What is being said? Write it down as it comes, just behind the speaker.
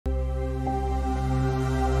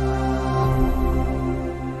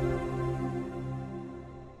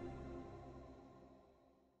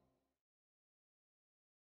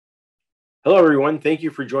Hello, everyone. Thank you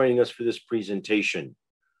for joining us for this presentation.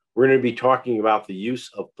 We're going to be talking about the use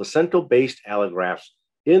of placental-based allografts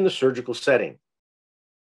in the surgical setting.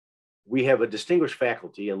 We have a distinguished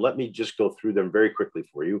faculty, and let me just go through them very quickly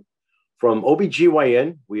for you. From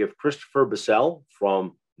OBGYN, we have Christopher Bissell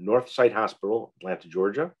from Northside Hospital, Atlanta,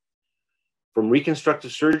 Georgia. From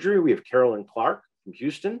reconstructive surgery, we have Carolyn Clark from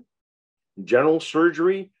Houston. General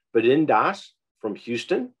surgery, Badin Das from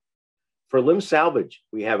Houston. For limb salvage,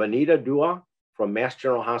 we have Anita Dua from Mass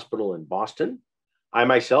General Hospital in Boston. I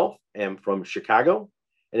myself am from Chicago.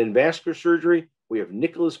 And in vascular surgery, we have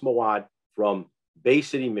Nicholas Mawad from Bay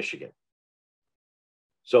City, Michigan.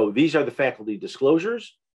 So these are the faculty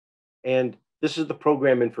disclosures, and this is the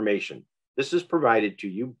program information. This is provided to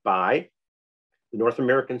you by the North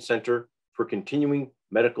American Center for Continuing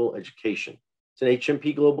Medical Education. It's an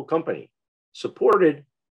HMP global company supported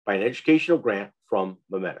by an educational grant from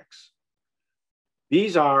Imedex.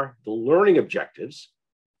 These are the learning objectives,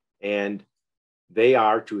 and they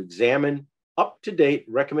are to examine up-to-date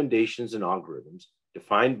recommendations and algorithms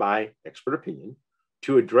defined by expert opinion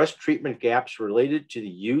to address treatment gaps related to the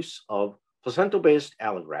use of placental-based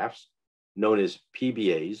allografts, known as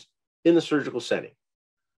PBAs, in the surgical setting.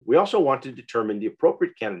 We also want to determine the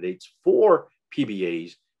appropriate candidates for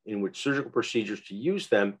PBAs in which surgical procedures to use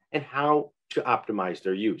them and how to optimize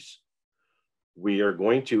their use. We are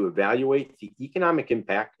going to evaluate the economic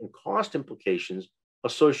impact and cost implications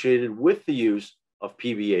associated with the use of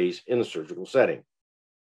PBAs in the surgical setting.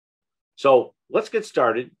 So let's get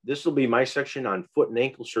started. This will be my section on foot and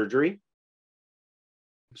ankle surgery.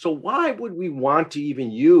 So why would we want to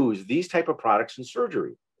even use these type of products in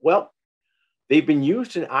surgery? Well, they've been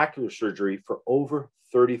used in ocular surgery for over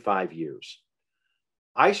 35 years.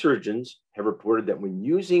 Eye surgeons have reported that when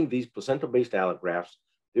using these placental-based allografts,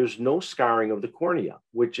 there's no scarring of the cornea,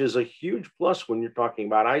 which is a huge plus when you're talking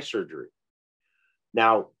about eye surgery.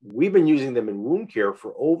 Now, we've been using them in wound care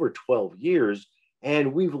for over 12 years,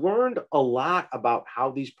 and we've learned a lot about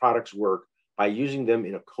how these products work by using them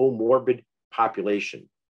in a comorbid population.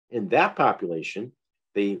 In that population,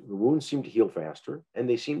 the wounds seem to heal faster, and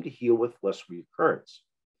they seem to heal with less recurrence.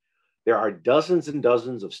 There are dozens and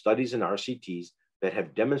dozens of studies and RCTs that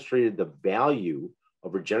have demonstrated the value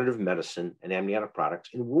of regenerative medicine and amniotic products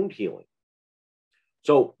in wound healing.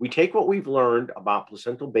 So we take what we've learned about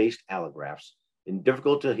placental-based allografts in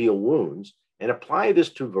difficult to heal wounds and apply this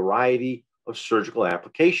to a variety of surgical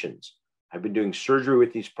applications. I've been doing surgery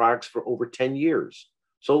with these products for over 10 years.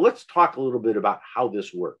 So let's talk a little bit about how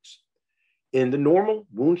this works. In the normal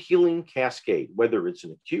wound healing cascade, whether it's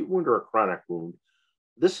an acute wound or a chronic wound,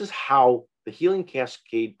 this is how the healing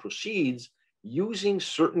cascade proceeds using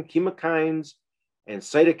certain chemokines and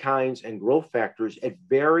cytokines and growth factors at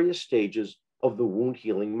various stages of the wound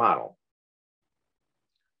healing model.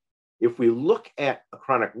 If we look at a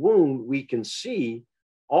chronic wound, we can see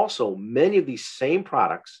also many of these same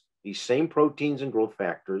products, these same proteins and growth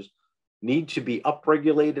factors need to be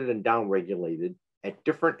upregulated and downregulated at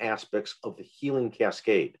different aspects of the healing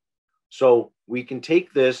cascade. So we can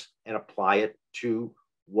take this and apply it to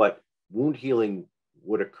what wound healing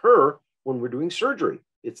would occur when we're doing surgery.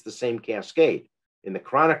 It's the same cascade. In the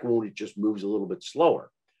chronic wound, it just moves a little bit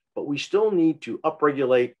slower, but we still need to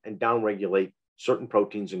upregulate and downregulate certain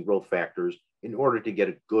proteins and growth factors in order to get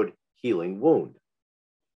a good healing wound.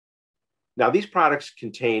 Now, these products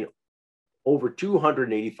contain over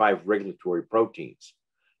 285 regulatory proteins.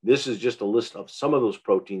 This is just a list of some of those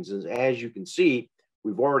proteins. And as you can see,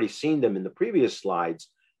 we've already seen them in the previous slides,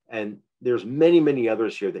 and there's many, many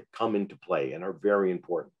others here that come into play and are very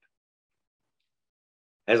important.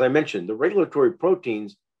 As I mentioned, the regulatory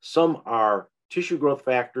proteins, some are tissue growth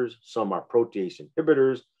factors, some are protease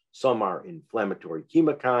inhibitors, some are inflammatory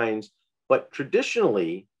chemokines, but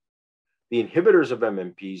traditionally, the inhibitors of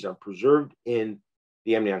MMPs are preserved in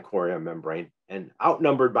the amnion chorea membrane and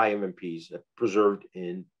outnumbered by MMPs preserved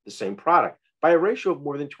in the same product by a ratio of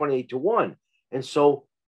more than 28-1. And so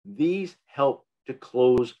these help to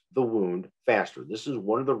close the wound faster. This is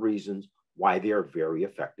one of the reasons why they are very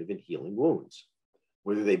effective in healing wounds,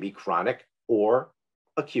 whether they be chronic or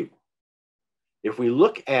acute. If we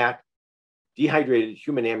look at dehydrated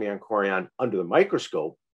human amnion chorion under the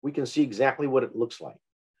microscope, we can see exactly what it looks like.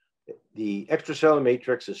 The extracellular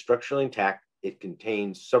matrix is structurally intact. It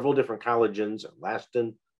contains several different collagens,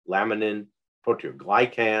 elastin, laminin,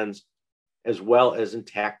 proteoglycans, as well as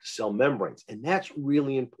intact cell membranes. And that's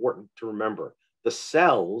really important to remember. The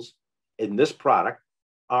cells in this product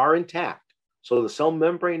are intact. So the cell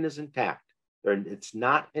membrane is intact. It's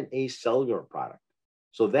not an acellular product.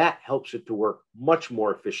 So that helps it to work much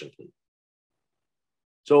more efficiently.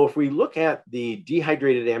 So if we look at the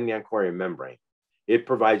dehydrated amnion chorion membrane, it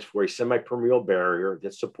provides for a semi-permeable barrier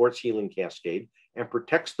that supports healing cascade and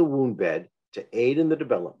protects the wound bed to aid in the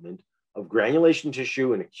development of granulation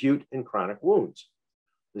tissue in acute and chronic wounds.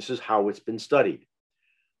 This is how it's been studied.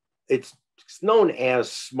 It's known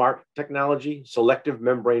as SMART technology, selective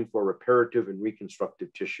membrane for reparative and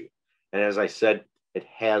reconstructive tissue. And as I said, it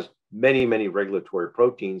has many, many regulatory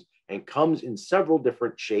proteins and comes in several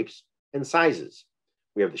different shapes and sizes.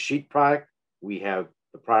 We have the sheet product. We have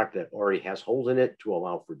the product that already has holes in it to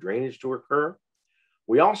allow for drainage to occur.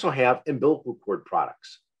 We also have umbilical cord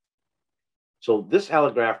products. So this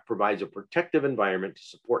allograft provides a protective environment to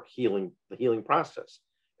support the healing process.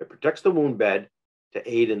 It protects the wound bed to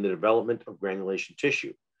aid in the development of granulation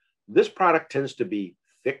tissue. This product tends to be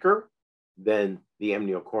thicker than the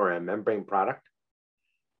amniochorion membrane product.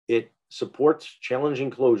 It supports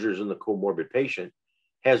challenging closures in the comorbid patient,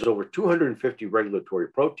 has over 250 regulatory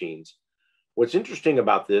proteins. What's interesting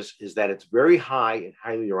about this is that it's very high in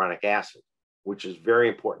hyaluronic acid, which is very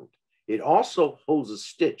important. It also holds a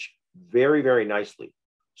stitch very, very nicely.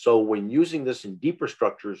 So when using this in deeper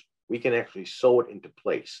structures, we can actually sew it into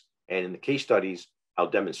place. And in the case studies, I'll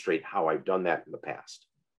demonstrate how I've done that in the past.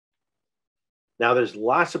 Now, there's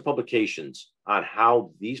lots of publications on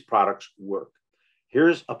how these products work.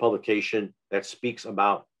 Here's a publication that speaks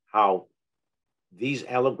about how these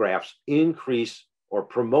allografts increase or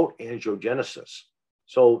promote angiogenesis.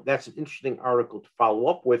 So that's an interesting article to follow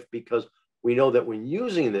up with, because we know that when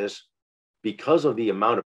using this, because of the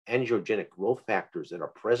amount of angiogenic growth factors that are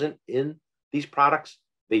present in these products,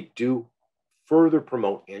 they do further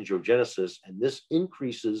promote angiogenesis, and this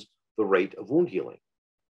increases the rate of wound healing.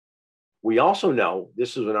 We also know,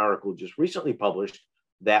 this is an article just recently published,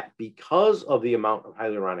 that because of the amount of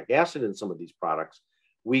hyaluronic acid in some of these products,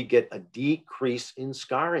 we get a decrease in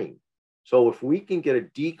scarring. So if we can get a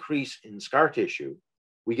decrease in scar tissue,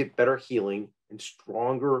 we get better healing and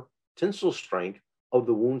stronger tensile strength of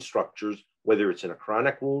the wound structures, whether it's in a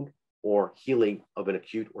chronic wound or healing of an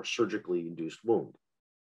acute or surgically induced wound.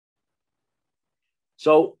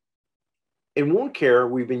 So in wound care,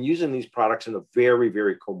 we've been using these products in a very,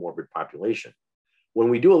 very comorbid population. When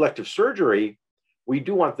we do elective surgery, we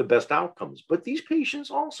do want the best outcomes, but these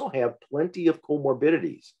patients also have plenty of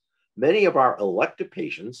comorbidities. Many of our elective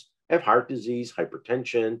patients have heart disease,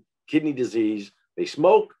 hypertension, kidney disease. They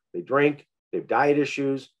smoke, they drink, they have diet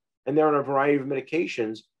issues, and they're on a variety of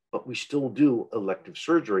medications, but we still do elective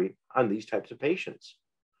surgery on these types of patients.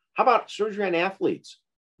 How about surgery on athletes?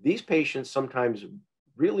 These patients sometimes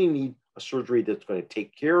really need a surgery that's going to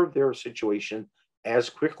take care of their situation as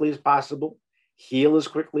quickly as possible, heal as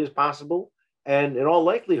quickly as possible, and in all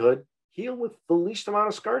likelihood, heal with the least amount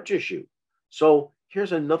of scar tissue. So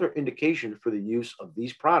here's another indication for the use of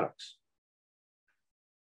these products.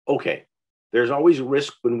 Okay, there's always a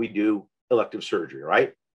risk when we do elective surgery,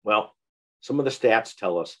 right? Well, some of the stats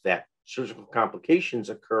tell us that surgical complications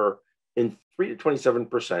occur in 3 to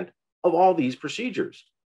 27% of all these procedures.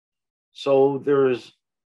 So there's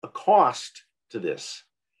a cost to this.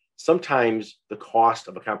 Sometimes the cost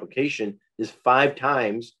of a complication is 5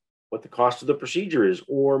 times what the cost of the procedure is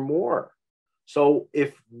or more. So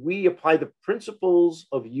if we apply the principles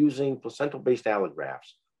of using placental-based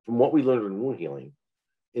allografts from what we learned in wound healing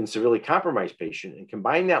in severely compromised patient and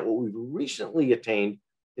combine that what we've recently attained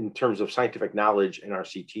in terms of scientific knowledge and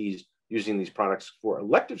RCTs using these products for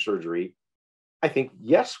elective surgery, I think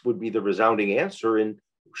yes would be the resounding answer in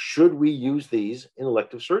should we use these in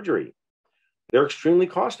elective surgery? They're extremely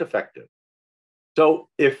cost effective. So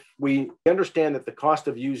if we understand that the cost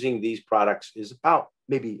of using these products is about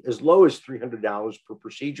maybe as low as $300 per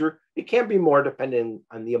procedure, it can be more depending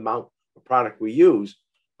on the amount of product we use.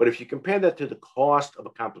 But if you compare that to the cost of a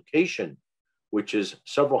complication, which is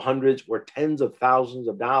several hundreds or tens of thousands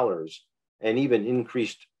of dollars, and even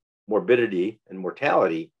increased morbidity and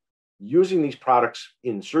mortality, using these products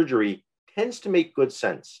in surgery tends to make good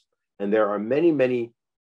sense. And there are many, many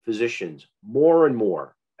physicians, more and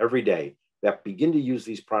more every day, that begin to use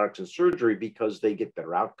these products in surgery because they get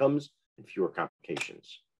better outcomes and fewer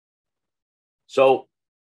complications. So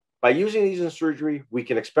by using these in surgery, we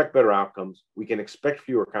can expect better outcomes. We can expect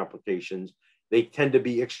fewer complications. They tend to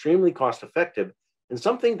be extremely cost effective. And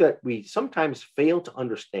something that we sometimes fail to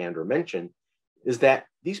understand or mention is that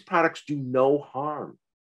these products do no harm.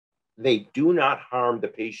 They do not harm the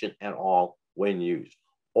patient at all when used.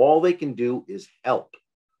 All they can do is help.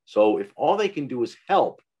 So if all they can do is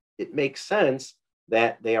help, it makes sense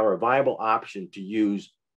that they are a viable option to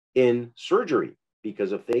use in surgery,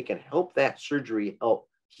 because if they can help that surgery help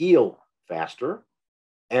heal faster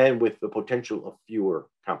and with the potential of fewer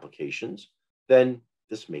complications, then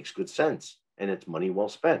this makes good sense and it's money well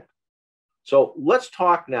spent. So let's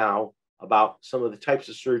talk now about some of the types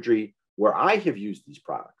of surgery where I have used these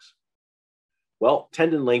products. Well,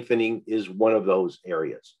 tendon lengthening is one of those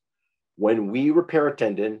areas. When we repair a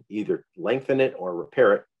tendon, either lengthen it or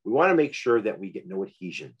repair it, we want to make sure that we get no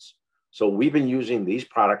adhesions. So we've been using these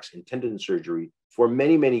products in tendon surgery for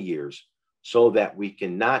many, many years so that we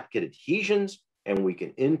can not get adhesions and we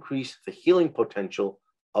can increase the healing potential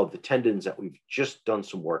of the tendons that we've just done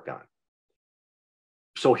some work on.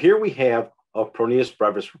 So here we have a peroneus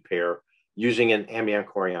brevis repair using an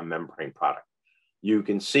amnion-chorion membrane product. You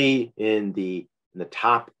can see in the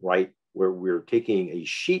top right where we're taking a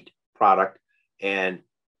sheet product and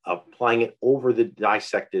applying it over the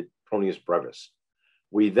dissected peroneus brevis.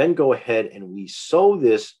 We then go ahead and we sew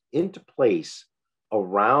this into place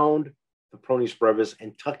around the peroneus brevis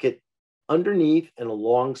and tuck it underneath and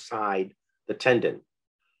alongside the tendon.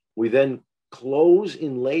 We then close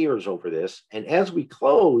in layers over this, and as we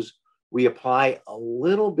close, we apply a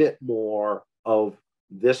little bit more of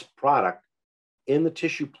this product in the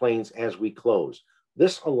tissue planes as we close.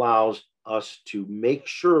 This allows us to make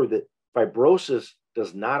sure that fibrosis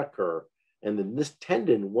does not occur, and then this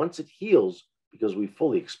tendon, once it heals, because we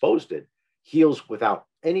fully exposed it, heals without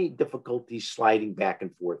any difficulty sliding back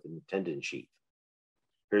and forth in the tendon sheath.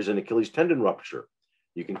 Here's an Achilles tendon rupture.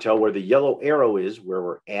 You can tell where the yellow arrow is, where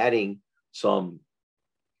we're adding some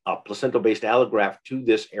placental-based allograft to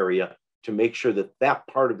this area to make sure that that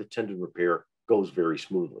part of the tendon repair goes very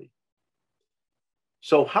smoothly.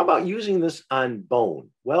 So how about using this on bone?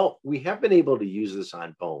 Well, we have been able to use this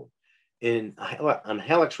on bone. On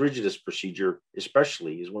hallux rigidus procedure,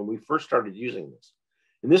 especially, is when we first started using this.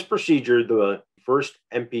 In this procedure, the first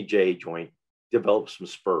MPJ joint developed some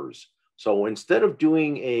spurs. So instead of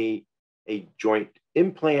doing a joint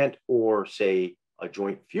implant or, say, a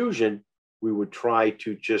joint fusion, we would try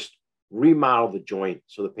to just remodel the joint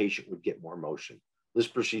so the patient would get more motion. This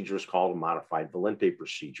procedure is called a modified Valente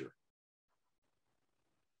procedure.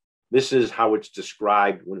 This is how it's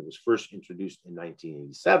described when it was first introduced in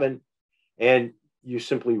 1987. And you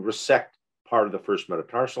simply resect part of the first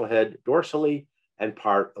metatarsal head dorsally and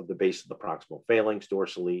part of the base of the proximal phalanx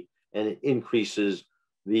dorsally, and it increases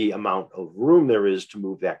the amount of room there is to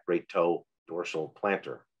move that great toe dorsal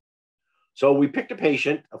plantar. So we picked a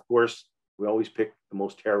patient. Of course, we always pick the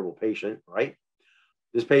most terrible patient, right?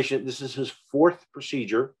 This patient, this is his fourth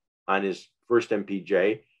procedure on his first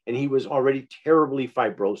MPJ, and he was already terribly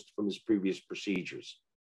fibrosed from his previous procedures.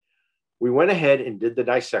 We went ahead and did the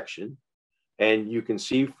dissection, and you can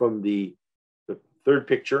see from the third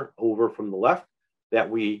picture over from the left that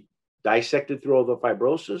we dissected through all the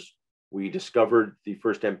fibrosis. We discovered the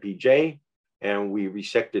first MPJ, and we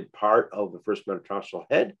resected part of the first metatarsal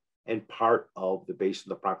head and part of the base of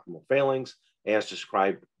the proximal phalanx as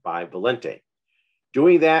described by Valente.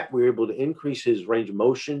 Doing that, we were able to increase his range of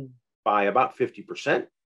motion by about 50%,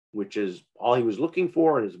 which is all he was looking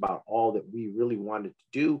for and is about all that we really wanted to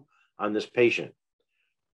do on this patient.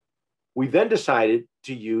 We then decided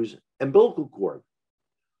to use umbilical cord.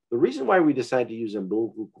 The reason why we decided to use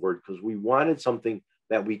umbilical cord because we wanted something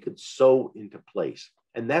that we could sew into place.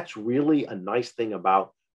 And that's really a nice thing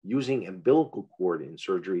about using umbilical cord in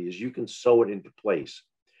surgery is you can sew it into place.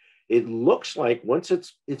 It looks like once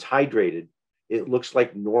it's hydrated, it looks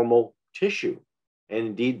like normal tissue. And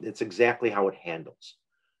indeed, it's exactly how it handles.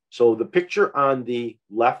 So the picture on the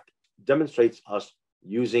left demonstrates us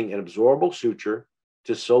using an absorbable suture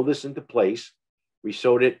to sew this into place. We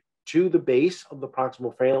sewed it to the base of the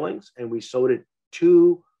proximal phalanx, and we sewed it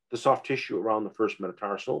to the soft tissue around the first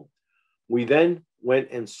metatarsal. We then went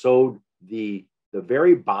and sewed the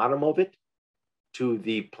very bottom of it to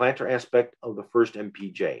the plantar aspect of the first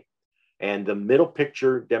MPJ. And the middle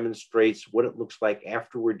picture demonstrates what it looks like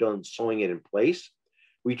after we're done sewing it in place.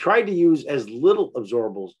 We tried to use as little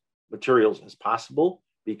absorbable materials as possible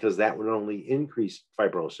because that would only increase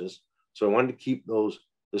fibrosis. So I wanted to keep the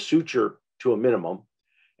suture to a minimum.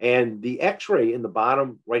 And the x-ray in the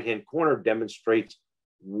bottom right-hand corner demonstrates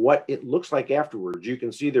what it looks like afterwards. You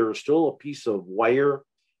can see there is still a piece of wire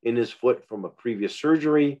in his foot from a previous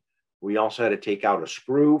surgery. We also had to take out a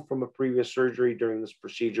screw from a previous surgery during this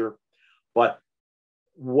procedure. But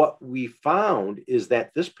what we found is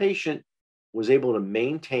that this patient was able to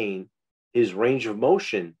maintain his range of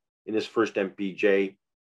motion in his first MPJ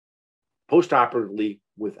postoperatively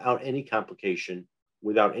without any complication,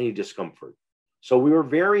 without any discomfort. So we were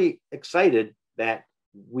very excited that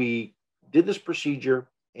we did this procedure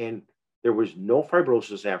and there was no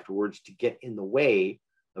fibrosis afterwards to get in the way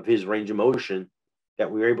of his range of motion that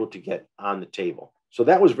we were able to get on the table. So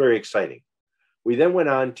that was very exciting. We then went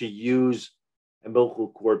on to use umbilical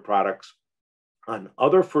cord products on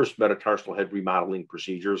other first metatarsal head remodeling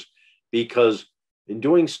procedures, because in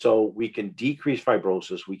doing so, we can decrease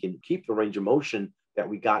fibrosis. We can keep the range of motion that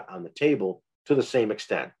we got on the table to the same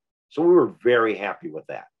extent. So we were very happy with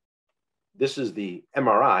that. This is the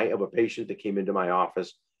MRI of a patient that came into my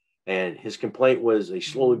office, and his complaint was a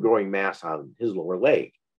slowly growing mass on his lower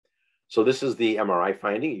leg. So this is the MRI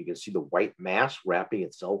finding. You can see the white mass wrapping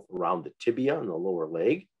itself around the tibia and the lower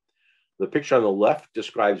leg. The picture on the left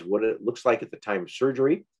describes what it looks like at the time of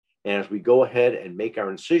surgery. And as we go ahead and make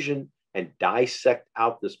our incision and dissect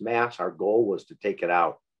out this mass, our goal was to take it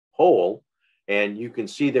out whole. And you can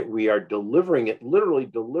see that we are delivering it, literally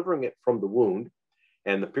delivering it from the wound.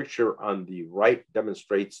 And the picture on the right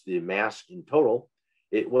demonstrates the mass in total.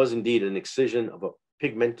 It was indeed an excision of a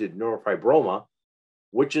pigmented neurofibroma,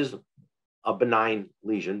 which is a benign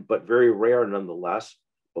lesion, but very rare nonetheless.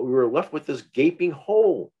 But we were left with this gaping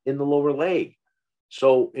hole in the lower leg.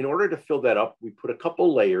 So in order to fill that up, we put a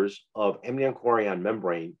couple layers of amnion chorion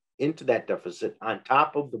membrane into that deficit on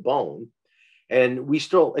top of the bone. And we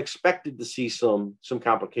still expected to see some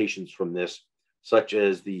complications from this, such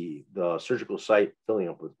as the surgical site filling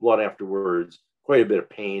up with blood afterwards, quite a bit of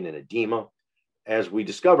pain and edema. As we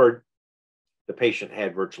discovered, the patient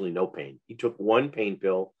had virtually no pain. He took one pain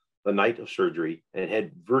pill the night of surgery and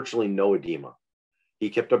had virtually no edema. He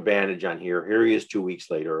kept a bandage on here. Here he is 2 weeks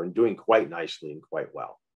later and doing quite nicely and quite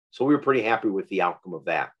well. So we were pretty happy with the outcome of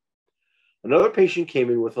that. Another patient came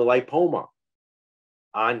in with a lipoma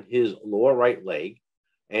on his lower right leg,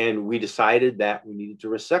 and we decided that we needed to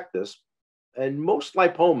resect this. And most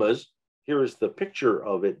lipomas, here is the picture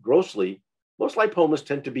of it grossly, most lipomas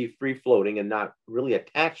tend to be free-floating and not really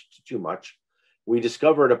attached too much. We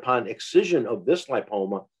discovered upon excision of this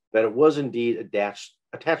lipoma that it was indeed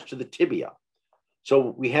attached to the tibia.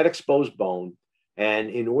 So we had exposed bone, and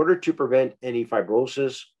in order to prevent any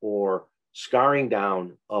fibrosis or scarring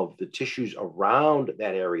down of the tissues around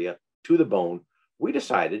that area to the bone, we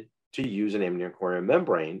decided to use an amnion chorion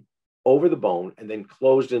membrane over the bone and then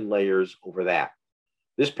closed in layers over that.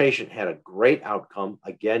 This patient had a great outcome.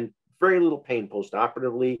 Again, very little pain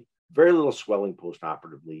postoperatively, very little swelling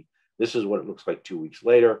postoperatively. This is what it looks like 2 weeks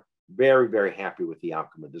later. Very, very happy with the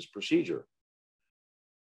outcome of this procedure.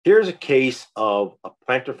 Here's a case of a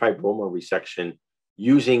plantar fibroma resection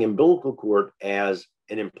using umbilical cord as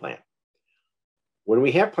an implant. When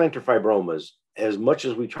we have plantar fibromas, as much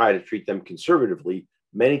as we try to treat them conservatively,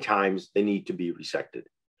 many times they need to be resected.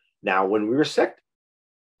 Now, when we resect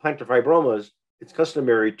plantar fibromas, it's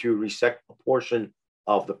customary to resect a portion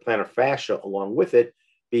of the plantar fascia along with it,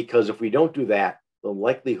 because if we don't do that, the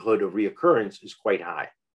likelihood of reoccurrence is quite high.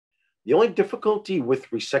 The only difficulty with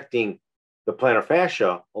resecting the plantar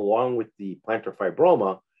fascia along with the plantar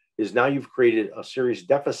fibroma is now you've created a serious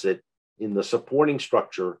deficit in the supporting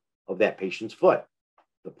structure of that patient's foot,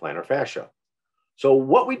 the plantar fascia. So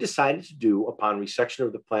what we decided to do upon resection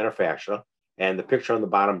of the plantar fascia, and the picture on the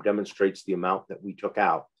bottom demonstrates the amount that we took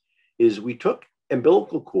out, is we took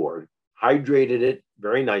umbilical cord, hydrated it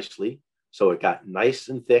very nicely, so it got nice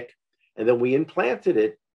and thick, and then we implanted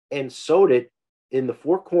it and sewed it in the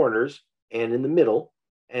four corners and in the middle,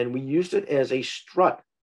 and we used it as a strut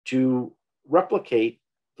to replicate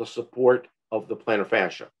the support of the plantar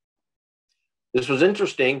fascia. This was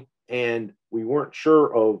interesting, and we weren't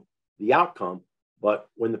sure of the outcome, but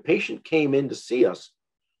when the patient came in to see us,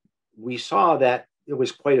 we saw that it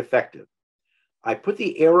was quite effective. I put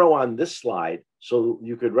the arrow on this slide so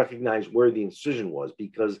you could recognize where the incision was,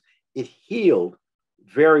 because it healed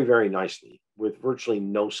very, very nicely with virtually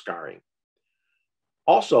no scarring.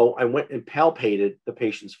 Also, I went and palpated the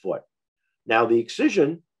patient's foot. Now, the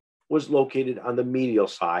excision was located on the medial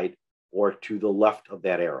side or to the left of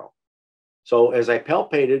that arrow. So as I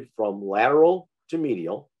palpated from lateral to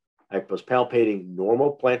medial, I was palpating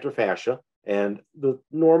normal plantar fascia and the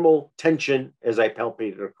normal tension as I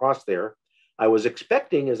palpated across there. I was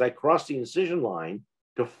expecting, as I crossed the incision line,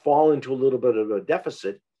 to fall into a little bit of a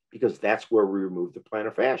deficit, because that's where we removed the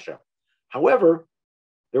plantar fascia. However,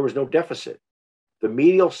 there was no deficit. The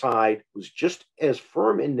medial side was just as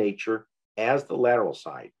firm in nature as the lateral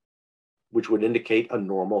side, which would indicate a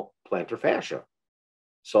normal plantar fascia.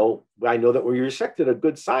 So I know that we resected a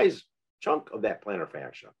good size chunk of that plantar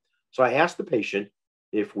fascia. So I asked the patient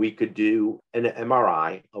if we could do an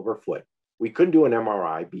MRI of her foot. We couldn't do an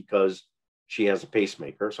MRI because she has a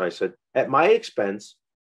pacemaker. So I said, at my expense,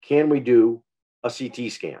 can we do a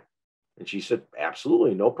CT scan? And she said,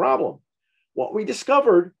 absolutely, no problem. What we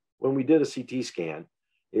discovered when we did a CT scan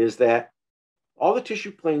is that all the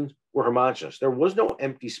tissue planes were homogeneous. There was no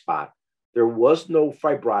empty spot. There was no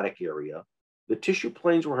fibrotic area. The tissue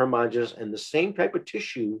planes were homogeneous, and the same type of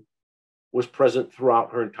tissue was present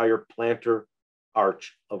throughout her entire plantar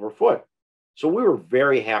arch of her foot. So we were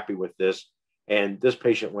very happy with this, and this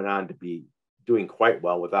patient went on to be doing quite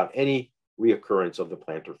well without any reoccurrence of the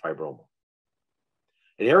plantar fibroma.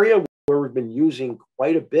 An area where we've been using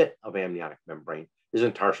quite a bit of amniotic membrane is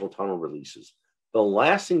in tarsal tunnel releases. The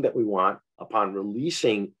last thing that we want upon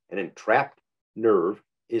releasing an entrapped nerve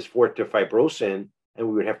is for it to fibrose in, and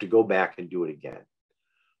we would have to go back and do it again.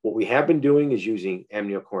 What we have been doing is using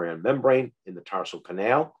amniochorion membrane in the tarsal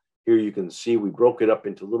canal. Here you can see we broke it up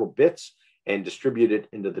into little bits and distributed it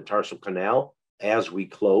into the tarsal canal as we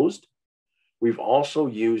closed. We've also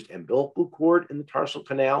used umbilical cord in the tarsal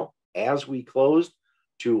canal as we closed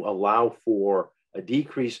to allow for a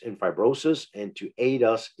decrease in fibrosis and to aid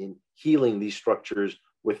us in healing these structures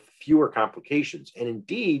with fewer complications. And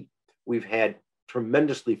indeed, we've had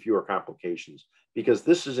tremendously fewer complications because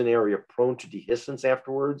this is an area prone to dehiscence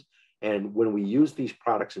afterwards. And when we use these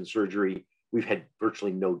products in surgery, we've had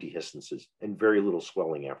virtually no dehiscences and very little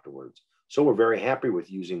swelling afterwards. So we're very happy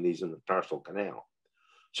with using these in the tarsal canal.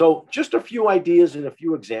 So just a few ideas and a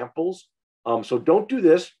few examples. So don't do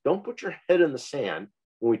this. Don't put your head in the sand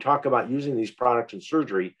when we talk about using these products in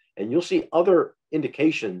surgery, and you'll see other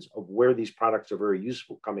indications of where these products are very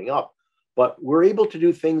useful coming up. But we're able to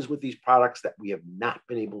do things with these products that we have not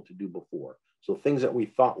been able to do before. So things that we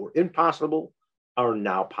thought were impossible are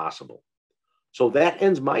now possible. So that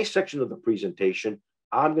ends my section of the presentation.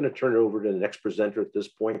 I'm going to turn it over to the next presenter at this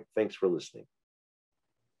point. Thanks for listening.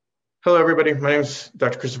 Hello, everybody. My name is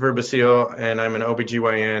Dr. Christopher Basile, and I'm an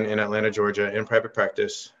OBGYN in Atlanta, Georgia, in private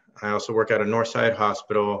practice. I also work at a Northside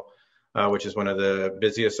Hospital, which is one of the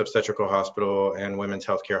busiest obstetrical hospital and women's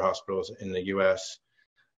healthcare hospitals in the U.S.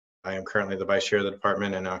 I am currently the vice chair of the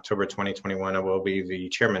department. In October 2021, I will be the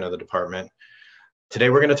chairman of the department. Today,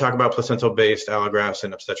 we're going to talk about placental-based allografts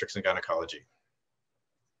in obstetrics and gynecology.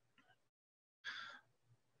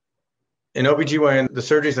 In OBGYN, the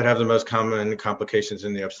surgeries that have the most common complications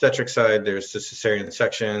in the obstetric side, there's the cesarean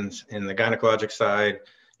sections. In the gynecologic side,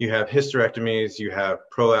 you have hysterectomies, you have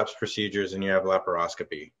prolapse procedures, and you have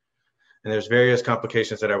laparoscopy. And there's various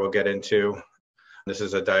complications that I will get into. This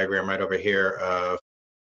is a diagram right over here of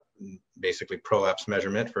basically prolapse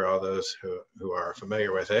measurement for all those who are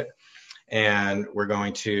familiar with it. And we're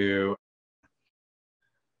going to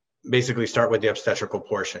basically start with the obstetrical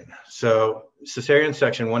portion. So cesarean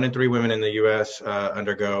section, 1 in 3 women in the US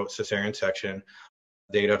undergo cesarean section.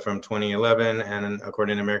 Data from 2011, and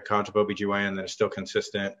according to American College of OBGYN, that is still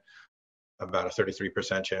consistent, about a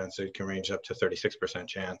 33% chance. It can range up to 36%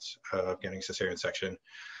 chance of getting cesarean section.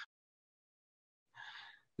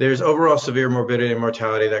 There's overall severe morbidity and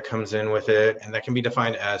mortality that comes in with it, and that can be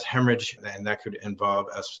defined as hemorrhage, and that could involve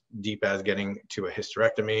as deep as getting to a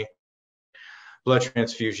hysterectomy. Blood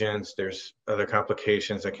transfusions, there's other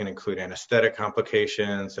complications that can include anesthetic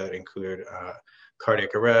complications, that include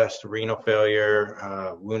cardiac arrest, renal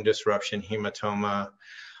failure, wound disruption, hematoma.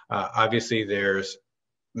 Obviously, there's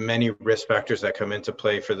many risk factors that come into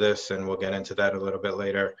play for this, and we'll get into that a little bit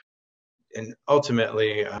later. And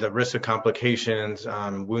ultimately, the risk of complications,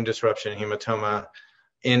 wound disruption, hematoma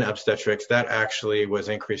in obstetrics, that actually was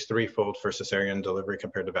increased threefold for cesarean delivery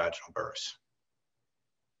compared to vaginal births.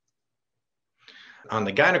 On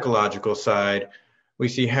the gynecological side, we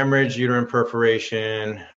see hemorrhage, uterine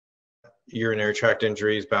perforation, urinary tract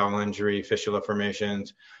injuries, bowel injury, fistula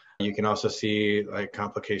formations. You can also see like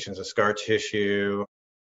complications of scar tissue,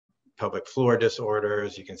 pelvic floor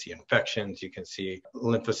disorders. You can see infections. You can see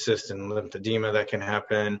lymphocysts and lymphedema that can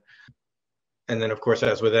happen. And then, of course,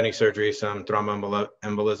 as with any surgery, some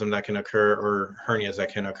thromboembolism that can occur or hernias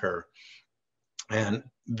that can occur. And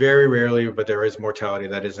very rarely, but there is mortality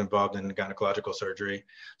that is involved in gynecological surgery.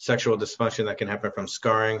 Sexual dysfunction that can happen from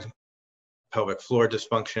scarring, pelvic floor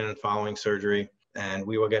dysfunction following surgery. And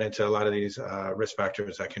we will get into a lot of these risk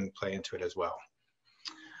factors that can play into it as well.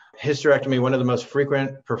 Hysterectomy, one of the most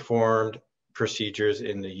frequent performed procedures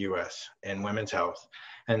in the US in women's health.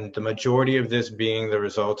 And the majority of this being the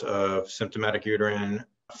result of symptomatic uterine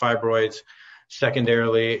fibroids.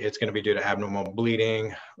 Secondarily, it's going to be due to abnormal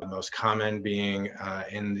bleeding, the most common being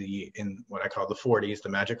in what I call the 40s, the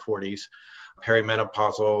magic 40s,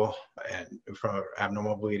 perimenopausal and from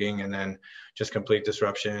abnormal bleeding, and then just complete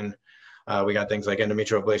disruption. We got things like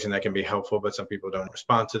endometrial ablation that can be helpful, but some people don't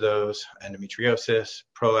respond to those. Endometriosis,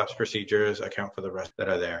 prolapse procedures account for the rest that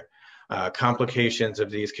are there. Complications of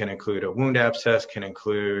these can include a wound abscess, can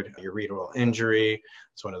include ureteral injury.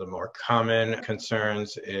 It's one of the more common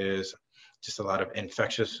concerns is just a lot of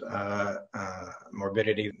infectious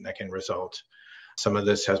morbidity that can result. Some of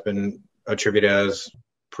this has been attributed as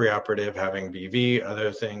preoperative, having BV.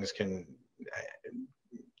 Other things can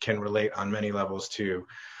relate on many levels to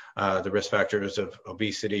the risk factors of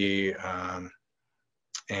obesity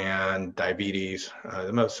and diabetes.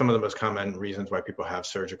 Some of the most common reasons why people have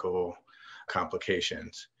surgical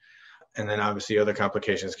complications. And then obviously other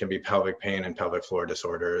complications can be pelvic pain and pelvic floor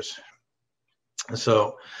disorders.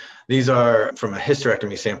 So these are, from a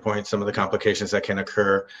hysterectomy standpoint, some of the complications that can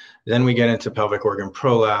occur. Then we get into pelvic organ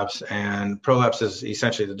prolapse, and prolapse is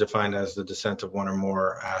essentially defined as the descent of one or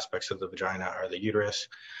more aspects of the vagina or the uterus.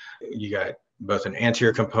 You got both an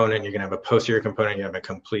anterior component, you can have a posterior component, you have a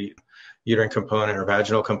complete uterine component or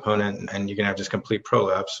vaginal component, and you can have just complete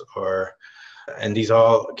prolapse. And these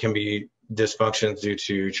all can be dysfunctions due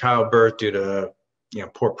to childbirth, due to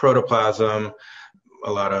poor protoplasm,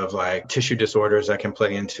 a lot of like tissue disorders that can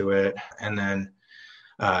play into it. And then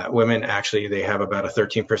women actually, they have about a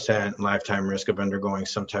 13% lifetime risk of undergoing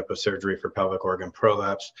some type of surgery for pelvic organ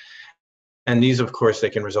prolapse. And these, of course, they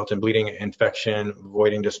can result in bleeding, infection,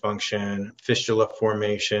 voiding dysfunction, fistula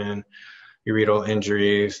formation, ureteral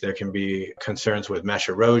injuries. There can be concerns with mesh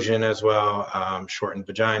erosion as well, shortened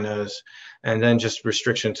vaginas, and then just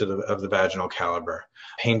restriction of the vaginal caliber.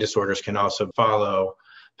 Pain disorders can also follow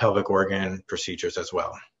pelvic organ procedures as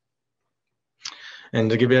well. And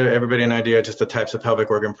to give everybody an idea, just the types of pelvic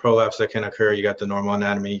organ prolapse that can occur, you got the normal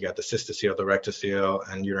anatomy, you got the cystocele, the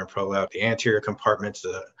rectocele, and uterine prolapse, the anterior compartments,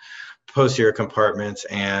 the posterior compartments,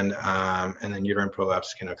 and then uterine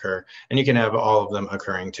prolapse can occur. And you can have all of them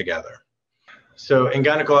occurring together. So in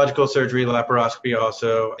gynecological surgery, laparoscopy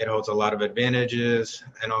also, it holds a lot of advantages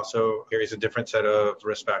and also carries a different set of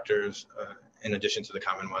risk factors in addition to the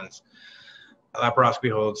common ones. Laparoscopy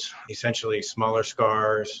holds essentially smaller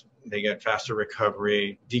scars, they get faster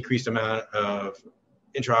recovery, decreased amount of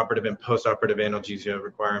intraoperative and postoperative analgesia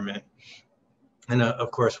requirement. And of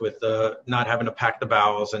course, with not having to pack the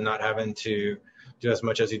bowels and not having to do as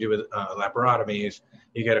much as you do with laparotomies,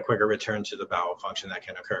 you get a quicker return to the bowel function that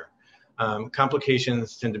can occur.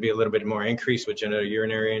 Complications tend to be a little bit more increased with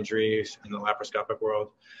genitourinary injuries in the laparoscopic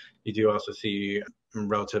world. You do also see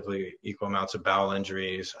relatively equal amounts of bowel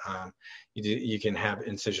injuries. You can have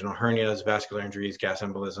incisional hernias, vascular injuries, gas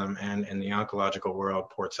embolism, and in the oncological world,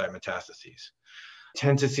 port site metastases.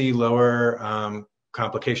 Tend to see lower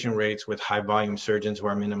complication rates with high volume surgeons who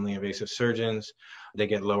are minimally invasive surgeons. They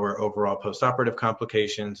get lower overall postoperative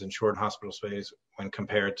complications and short hospital stays when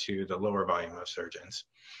compared to the lower volume of surgeons.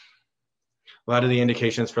 A lot of the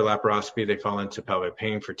indications for laparoscopy, they fall into pelvic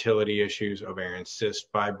pain, fertility issues, ovarian cysts,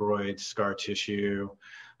 fibroids, scar tissue,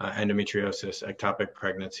 endometriosis, ectopic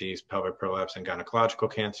pregnancies, pelvic prolapse, and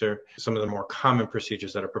gynecological cancer. Some of the more common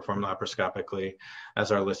procedures that are performed laparoscopically,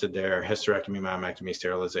 as are listed there, hysterectomy, myomectomy,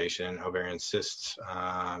 sterilization, ovarian cysts,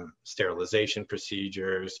 sterilization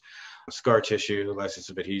procedures, scar tissue, lysis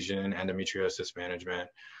of adhesion, endometriosis management.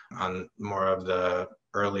 On more of the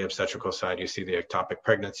early obstetrical side, you see the ectopic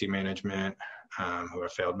pregnancy management, who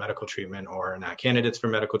have failed medical treatment or are not candidates for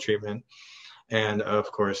medical treatment. And of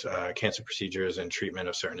course, cancer procedures and treatment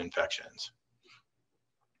of certain infections.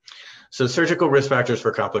 So surgical risk factors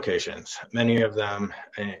for complications, many of them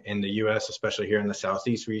in the US, especially here in the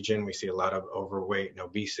Southeast region, we see a lot of overweight and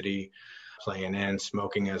obesity playing in,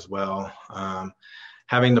 smoking as well.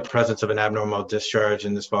 Having the presence of an abnormal discharge,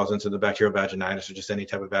 and this falls into the bacterial vaginitis or just any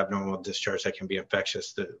type of abnormal discharge that can be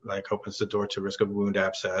infectious, that like opens the door to risk of wound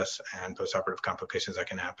abscess and postoperative complications that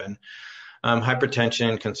can happen.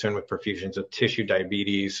 Hypertension, concern with perfusions of tissue,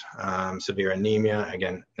 diabetes, severe anemia.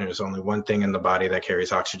 Again, there's only one thing in the body that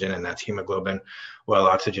carries oxygen, and that's hemoglobin. Well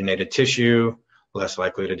oxygenated tissue, less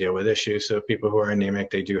likely to deal with issues. So people who are anemic,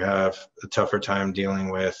 they do have a tougher time dealing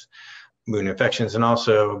with wound infections and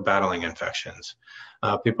also battling infections.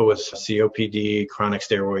 People with COPD, chronic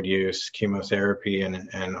steroid use, chemotherapy,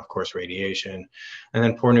 and of course radiation. And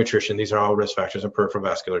then poor nutrition. These are all risk factors in peripheral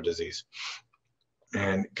vascular disease.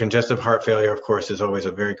 And congestive heart failure, of course, is always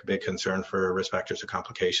a very big concern for risk factors of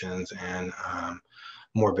complications and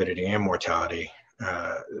morbidity and mortality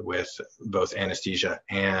with both anesthesia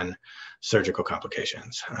and surgical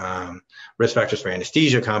complications. Risk factors for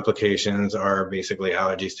anesthesia complications are basically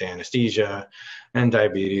allergies to anesthesia and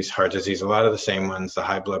diabetes, heart disease, a lot of the same ones, the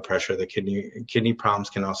high blood pressure, the kidney problems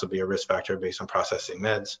can also be a risk factor based on processing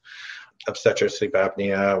meds. Obstetric sleep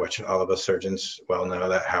apnea, which all of us surgeons well know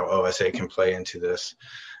that how OSA can play into this,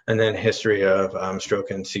 and then history of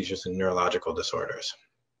stroke and seizures and neurological disorders.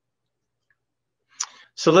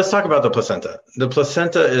 So let's talk about the placenta. The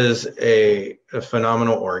placenta is a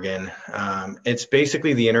phenomenal organ. It's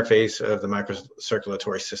basically the interface of the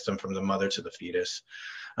microcirculatory system from the mother to the fetus.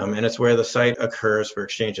 And it's where the site occurs for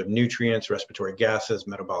exchange of nutrients, respiratory gases,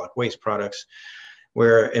 metabolic waste products.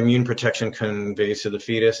 where immune protection conveys to the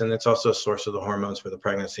fetus, and it's also a source of the hormones for the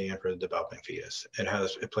pregnancy and for the developing fetus.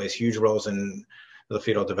 It plays huge roles in the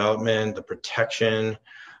fetal development, the protection,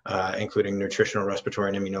 including nutritional,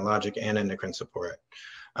 respiratory, and immunologic, and endocrine support.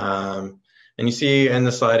 And you see in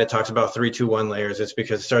the slide, it talks about 3-2-1 layers. It's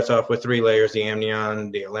because it starts off with 3 layers, the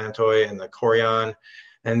amnion, the allantoid, and the chorion.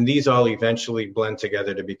 And these all eventually blend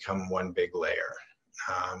together to become one big layer.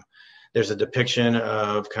 There's a depiction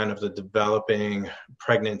of kind of the developing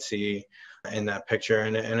pregnancy in that picture,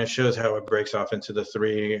 and it shows how it breaks off into the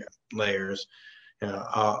 3 layers. You know,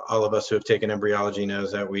 all of us who have taken embryology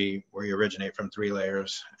knows that we originate from 3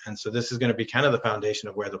 layers. And so this is going to be kind of the foundation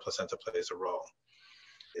of where the placenta plays a role.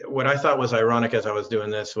 What I thought was ironic as I was doing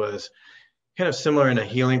this was kind of similar in a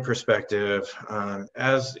healing perspective.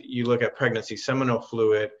 As you look at pregnancy, seminal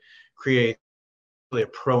fluid creates a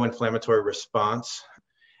pro-inflammatory response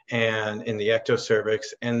and in the ectocervix,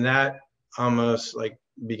 and that almost like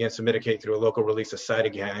begins to mitigate through a local release of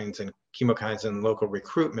cytokines and chemokines and local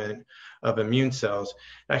recruitment of immune cells.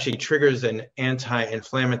 It actually triggers an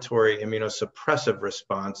anti-inflammatory immunosuppressive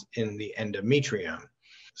response in the endometrium.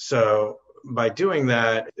 So by doing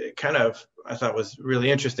that, it kind of, I thought was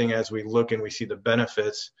really interesting as we look and we see the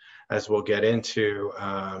benefits, as we'll get into,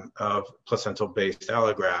 of placental-based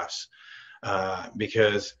allografts,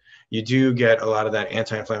 because you do get a lot of that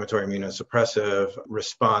anti-inflammatory immunosuppressive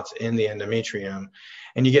response in the endometrium,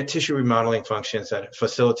 and you get tissue remodeling functions that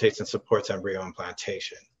facilitates and supports embryo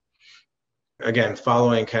implantation. Again,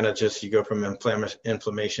 following kind of just, you go from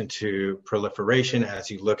inflammation to proliferation as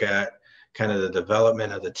you look at kind of the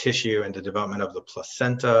development of the tissue and the development of the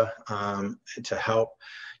placenta to help.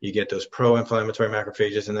 You get those pro-inflammatory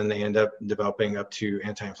macrophages, and then they end up developing up to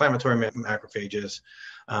anti-inflammatory macrophages.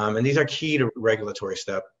 And these are key to regulatory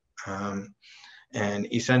step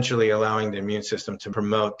and essentially allowing the immune system to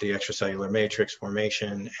promote the extracellular matrix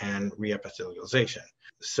formation and reepithelialization.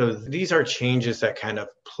 So these are changes that kind of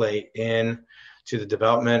play in to the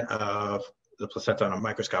development of the placenta on a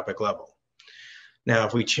microscopic level. Now,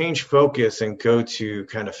 if we change focus and go to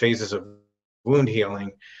kind of phases of wound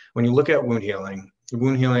healing, when you look at wound healing,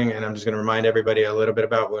 and I'm just going to remind everybody a little bit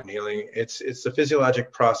about wound healing, it's the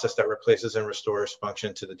physiologic process that replaces and restores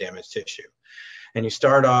function to the damaged tissue. And you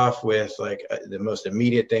start off with like the most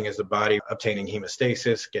immediate thing is the body obtaining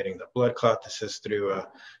hemostasis, getting the blood clot. This is through a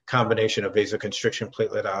combination of vasoconstriction,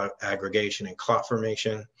 platelet aggregation, and clot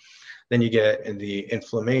formation. Then you get the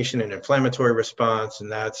inflammation and inflammatory response,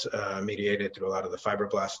 and that's mediated through a lot of the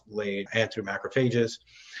fibroblast laid and through macrophages,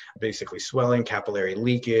 basically swelling, capillary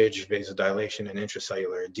leakage, vasodilation, and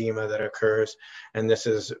intracellular edema that occurs. And this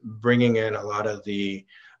is bringing in a lot of the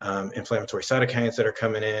inflammatory cytokines that are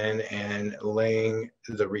coming in and laying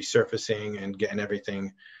the resurfacing and getting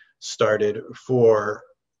everything started for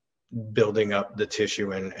building up the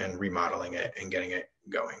tissue and remodeling it and getting it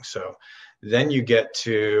going. So then you get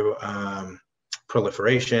to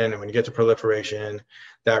proliferation. And when you get to proliferation,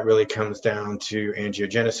 that really comes down to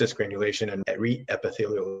angiogenesis, granulation, and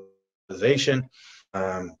reepithelialization.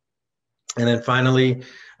 And then finally,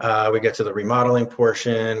 we get to the remodeling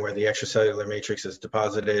portion where the extracellular matrix is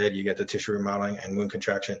deposited. You get the tissue remodeling and wound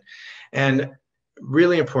contraction. And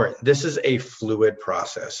really important, this is a fluid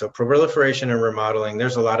process. So proliferation and remodeling,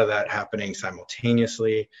 there's a lot of that happening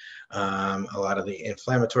simultaneously. A lot of the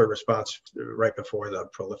inflammatory response right before the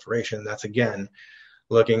proliferation. That's again,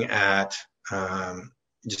 looking at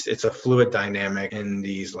it's a fluid dynamic in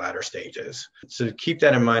these latter stages. So keep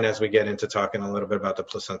that in mind as we get into talking a little bit about the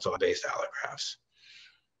placental-based allografts.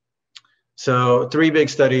 So 3 big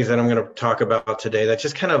studies that I'm going to talk about today that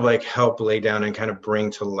just kind of like help lay down and kind of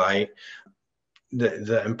bring to light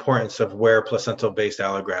the importance of where placental-based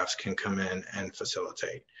allografts can come in and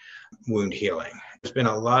facilitate wound healing. There's been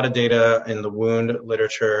a lot of data in the wound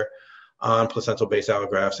literature on placental-based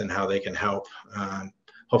allografts and how they can help.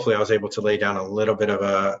 Hopefully I was able to lay down a little bit of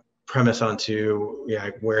a premise onto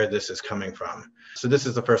where this is coming from. So this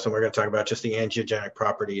is the first one we're going to talk about, just the angiogenic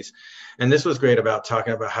properties. And this was great about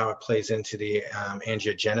talking about how it plays into the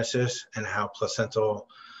angiogenesis and how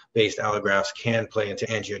placental-based allografts can play into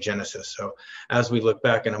angiogenesis. So as we look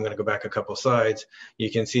back, and I'm going to go back a couple slides, you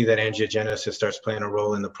can see that angiogenesis starts playing a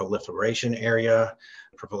role in the proliferation area,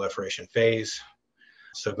 proliferation phase.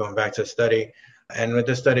 So going back to the study, and with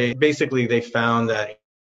this study, basically they found that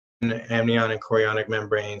amnion and chorionic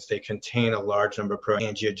membranes, they contain a large number of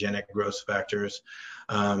pro-angiogenic growth factors,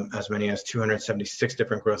 as many as 276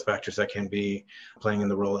 different growth factors that can be playing in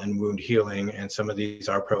the role in wound healing, and some of these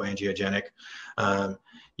are pro-angiogenic.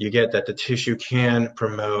 you get that the tissue can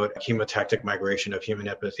promote chemotactic migration of human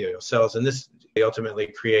epithelial cells, and this ultimately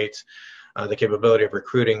creates the capability of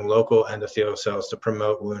recruiting local endothelial cells to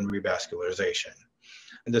promote wound revascularization.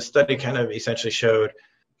 And the study kind of essentially showed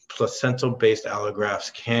placental-based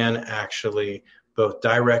allografts can actually both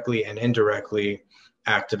directly and indirectly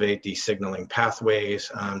activate these signaling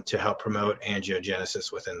pathways to help promote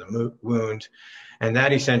angiogenesis within the wound. And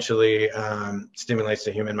that essentially stimulates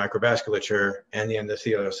the human microvasculature and the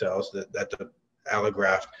endothelial cells that the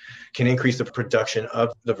allograft can increase the production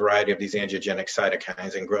of the variety of these angiogenic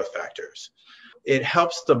cytokines and growth factors. It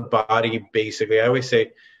helps the body basically, I always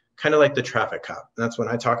say, kind of like the traffic cop. That's when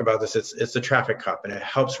I talk about this, it's the traffic cop, and it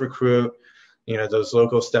helps recruit, those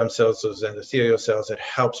local stem cells, those endothelial cells. It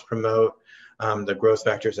helps promote the growth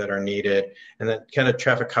factors that are needed, and that kind of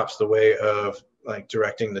traffic cops the way of like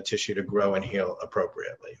directing the tissue to grow and heal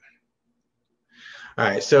appropriately. All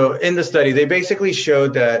right, so in the study, they basically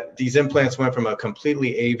showed that these implants went from a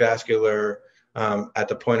completely avascular at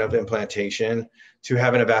the point of implantation to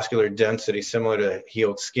having a vascular density similar to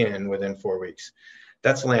healed skin within 4 weeks.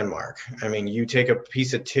 That's landmark. I mean, you take a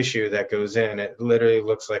piece of tissue that goes in, it literally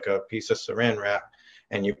looks like a piece of saran wrap,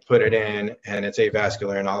 and you put it in and it's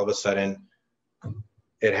avascular, and all of a sudden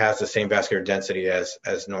it has the same vascular density as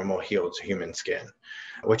normal healed human skin,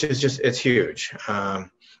 which is just, it's huge.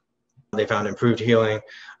 They found improved healing,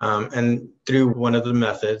 and through one of the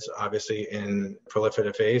methods, obviously in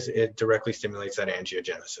proliferative phase, it directly stimulates that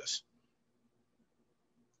angiogenesis.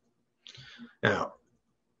 Now,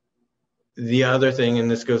 the other thing,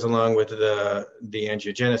 and this goes along with the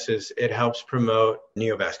angiogenesis, it helps promote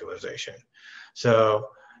neovascularization. So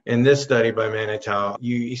in this study by Mann et al.,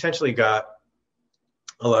 you essentially got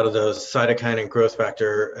a lot of those cytokine and growth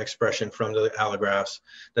factor expression from the allografts,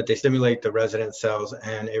 that they stimulate the resident cells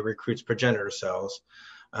and it recruits progenitor cells.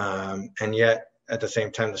 And yet, at the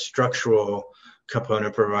same time, the structural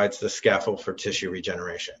component provides the scaffold for tissue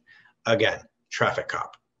regeneration. Again, traffic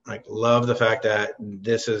cop. Like, love the fact that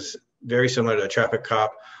this is very similar to a traffic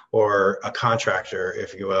cop or a contractor,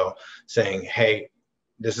 if you will, saying, hey,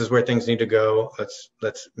 this is where things need to go.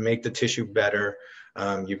 Let's make the tissue better.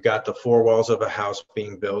 You've got the four walls of a house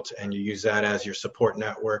being built, and you use that as your support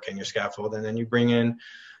network and your scaffold, and then you bring in,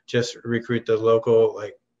 just recruit the local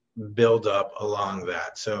like build up along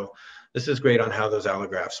that. So this is great on how those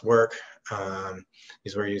allografts work.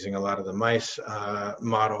 These were using a lot of the mice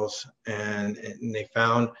models, and they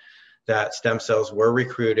found that stem cells were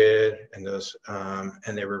recruited, and those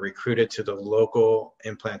and they were recruited to the local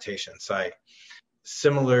implantation site.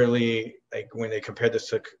 Similarly, like when they compared this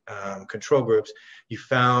to control groups, you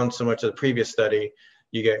found, similar to the previous study,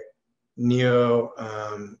 you get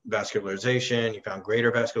neovascularization, you found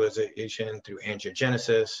greater vascularization through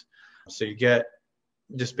angiogenesis. So you get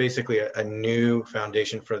just basically a new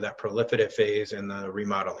foundation for that proliferative phase and the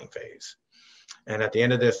remodeling phase. And at the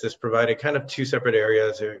end of this provided kind of two separate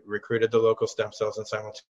areas. It recruited the local stem cells and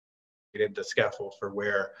simultaneously created the scaffold for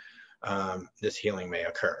where this healing may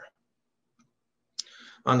occur.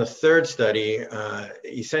 On the third study,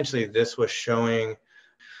 essentially this was showing,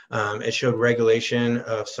 it showed regulation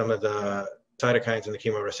of some of the cytokines and the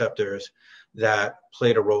chemoreceptors that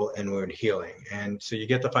played a role in wound healing. And so you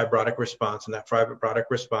get the fibrotic response, and that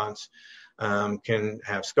fibrotic response can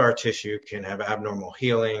have scar tissue, can have abnormal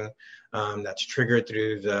healing that's triggered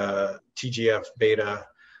through the TGF-beta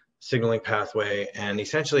signaling pathway. And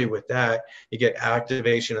essentially with that, you get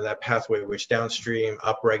activation of that pathway, which downstream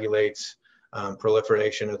upregulates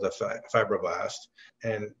proliferation of the fibroblast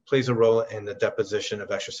and plays a role in the deposition of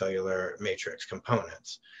extracellular matrix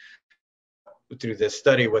components. Through this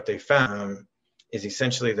study, what they found is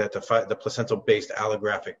essentially that the placental-based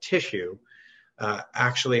allographic tissue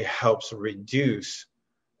actually helps reduce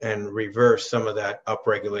and reverse some of that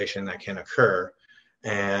upregulation that can occur,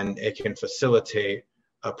 and it can facilitate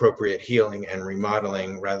appropriate healing and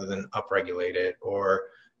remodeling rather than upregulate it, or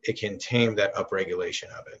it can tame that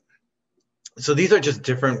upregulation of it. So these are just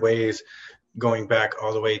different ways, going back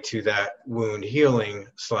all the way to that wound healing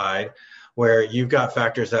slide, where you've got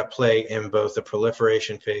factors that play in both the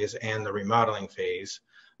proliferation phase and the remodeling phase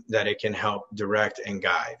that it can help direct and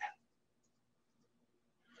guide.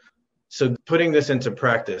 So putting this into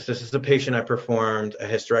practice, this is the patient I performed a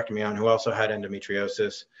hysterectomy on who also had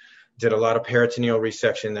endometriosis, did a lot of peritoneal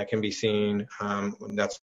resection that can be seen.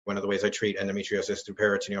 That's one of the ways I treat endometriosis, through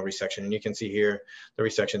peritoneal resection. And you can see here the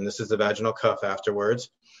resection. This is the vaginal cuff afterwards.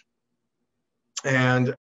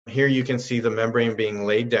 And here you can see the membrane being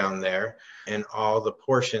laid down there and all the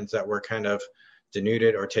portions that were kind of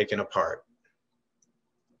denuded or taken apart.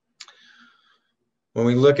 When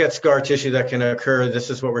we look at scar tissue that can occur, this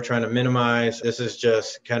is what we're trying to minimize. This is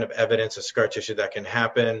just kind of evidence of scar tissue that can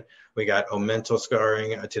happen. We got omental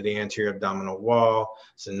scarring to the anterior abdominal wall.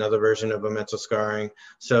 It's another version of omental scarring.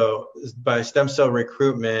 So by stem cell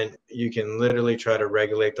recruitment, you can literally try to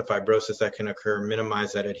regulate the fibrosis that can occur,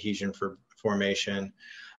 minimize that adhesion formation,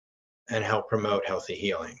 and help promote healthy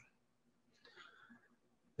healing.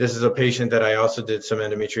 This is a patient that I also did some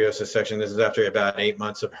endometriosis section. This is after about 8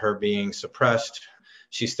 months of her being suppressed.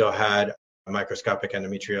 She still had microscopic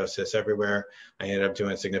endometriosis everywhere. I ended up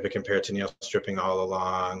doing significant peritoneal stripping all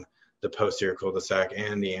along the posterior cul-de-sac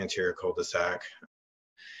and the anterior cul-de-sac.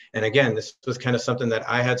 And again, this was kind of something that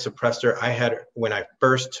I had suppressed her. When I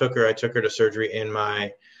first took her, I took her to surgery in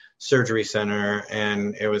my surgery center.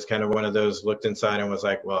 And it was kind of one of those, looked inside and was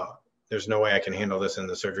like, well, there's no way I can handle this in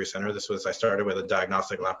the surgery center. I started with a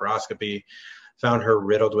diagnostic laparoscopy, found her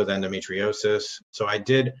riddled with endometriosis. So I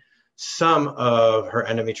did some of her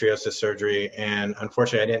endometriosis surgery, and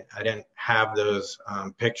unfortunately I didn't have those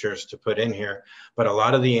pictures to put in here, but a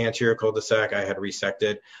lot of the anterior cul-de-sac I had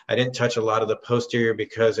resected. I didn't touch a lot of the posterior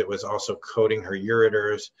because it was also coating her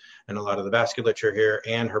ureters and a lot of the vasculature here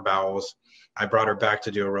and her bowels. I brought her back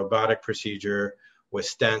to do a robotic procedure with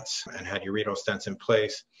stents and had ureteral stents in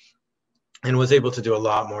place, and was able to do a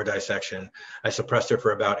lot more dissection. I suppressed her for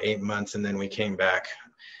about 8 months, and then we came back.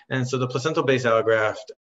 And so the placental-based allograft,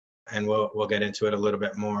 and we'll get into it a little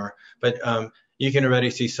bit more, but you can already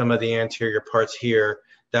see some of the anterior parts here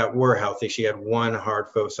that were healthy. She had one hard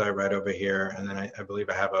foci right over here, and then I believe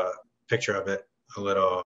I have a picture of it a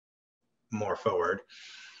little more forward.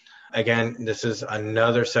 Again, this is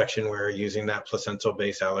another section where using that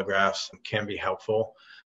placental-based allografts can be helpful.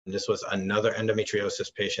 This was another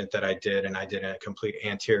endometriosis patient that I did, and I did a complete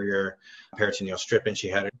anterior peritoneal strip, and she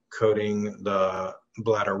had it coating the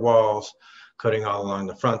bladder walls, coating all along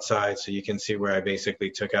the front side. So you can see where I basically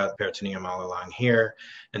took out the peritoneum all along here.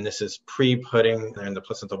 And this is pre-putting in the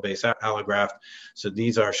placental-based allograft. So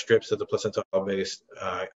these are strips of the placental-based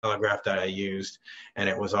allograft that I used, and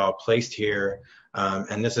it was all placed here.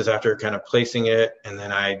 And this is after kind of placing it, and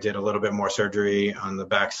then I did a little bit more surgery on the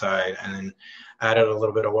backside, and then added a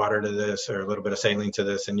little bit of water to this, or a little bit of saline to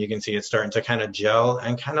this, and you can see it's starting to kind of gel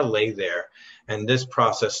and kind of lay there. And this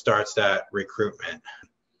process starts that recruitment.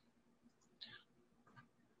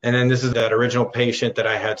 And then this is that original patient that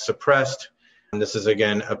I had suppressed. And this is,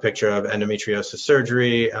 again, a picture of endometriosis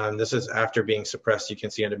surgery. This is after being suppressed. You can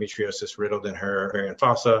see endometriosis riddled in her ovarian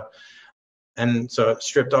fossa. And so it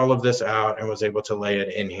stripped all of this out and was able to lay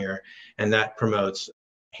it in here. And that promotes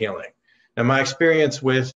healing. Now, my experience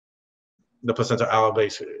with the placental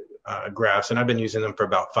allo-based grafts, and I've been using them for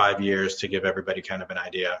about 5 years to give everybody kind of an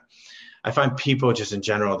idea. I find people just in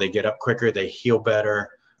general, they get up quicker, they heal better,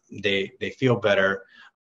 they feel better.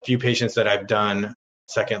 A few patients that I've done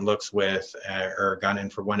second looks with or gone in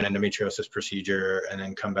for one endometriosis procedure and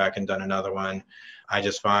then come back and done another one, I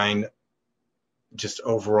just find just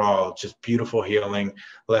overall just beautiful healing,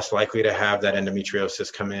 less likely to have that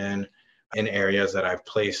endometriosis come in areas that I've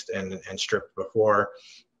placed and stripped before.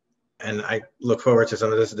 And I look forward to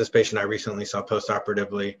some of this. This patient I recently saw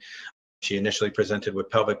post-operatively. She initially presented with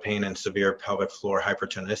pelvic pain and severe pelvic floor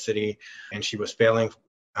hypertonicity, and she was failing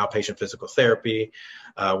outpatient physical therapy.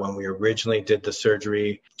 When we originally did the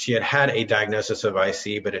surgery, she had a diagnosis of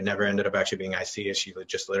IC, but it never ended up actually being IC, as she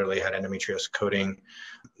just literally had endometriosis coating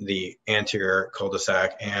the anterior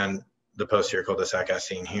cul-de-sac and the posterior cul-de-sac as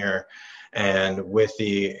seen here. And with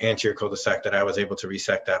the anterior cul-de-sac that I was able to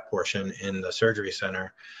resect that portion in the surgery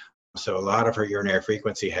center. So a lot of her urinary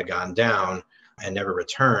frequency had gone down and never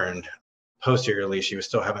returned. Posteriorly, she was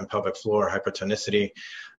still having pelvic floor hypertonicity,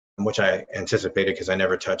 which I anticipated because I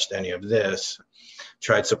never touched any of this.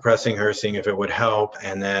 Tried suppressing her, seeing if it would help,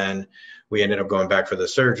 and then we ended up going back for the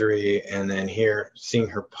surgery. And then here, seeing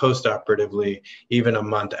her post-operatively, even a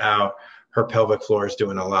month out, her pelvic floor is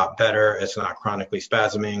doing a lot better. It's not chronically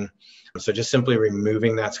spasming. So just simply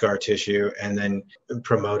removing that scar tissue and then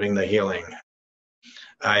promoting the healing.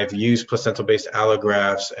 I've used placental-based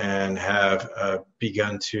allografts and have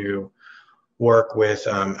begun to work with,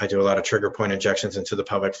 I do a lot of trigger point injections into the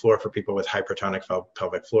pelvic floor for people with hypertonic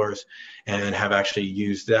pelvic floors, and have actually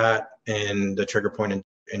used that in the trigger point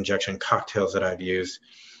injection cocktails that I've used,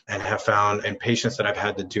 and have found in patients that I've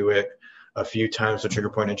had to do it a few times with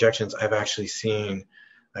trigger point injections, I've actually seen,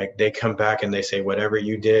 like, they come back and they say, whatever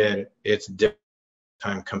you did, it's different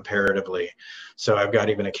time comparatively. So I've got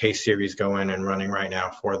even a case series going and running right now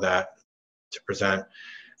for that to present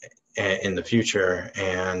in the future.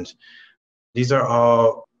 And these are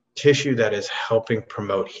all tissue that is helping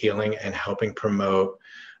promote healing and helping promote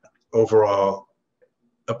overall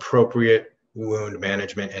appropriate wound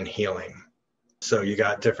management and healing. So you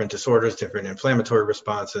got different disorders, different inflammatory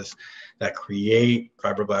responses that create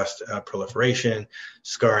fibroblast proliferation,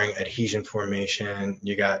 scarring, adhesion formation.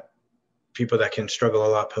 You got people that can struggle a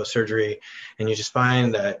lot post-surgery, and you just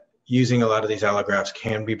find that using a lot of these allografts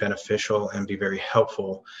can be beneficial and be very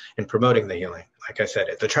helpful in promoting the healing. Like I said,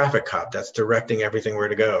 the traffic cop that's directing everything where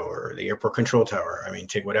to go, or the airport control tower. I mean,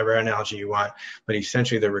 take whatever analogy you want, but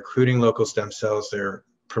essentially they're recruiting local stem cells. They're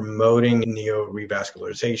promoting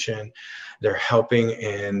neo-revascularization. They're helping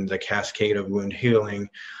in the cascade of wound healing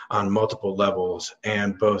on multiple levels,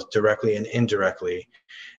 and both directly and indirectly.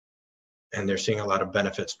 And they're seeing a lot of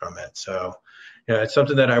benefits from it. So, it's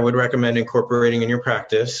something that I would recommend incorporating in your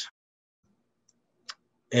practice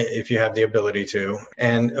if you have the ability to.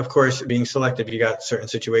 And of course, being selective, you got certain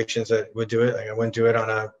situations that would do it. Like I wouldn't do it on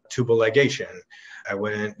a tubal ligation. I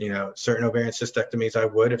wouldn't, certain ovarian cystectomies I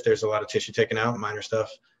would if there's a lot of tissue taken out. Minor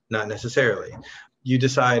stuff, not necessarily. You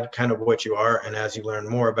decide kind of what you are, and as you learn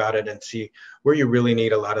more about it and see where you really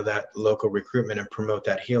need a lot of that local recruitment and promote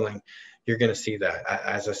that healing, you're going to see that.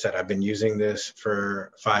 As I said, I've been using this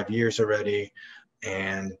for 5 years already,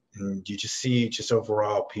 and you just see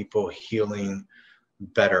overall people healing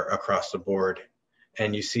better across the board,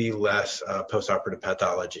 and you see less postoperative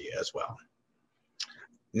pathology as well.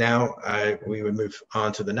 Now we would move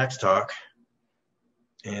on to the next talk,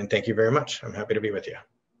 and thank you very much. I'm happy to be with you.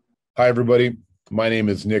 Hi, everybody. My name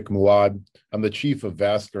is Nick Muad. I'm the Chief of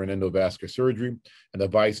Vascular and Endovascular Surgery and the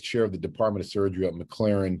Vice Chair of the Department of Surgery at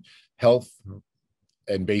McLaren Health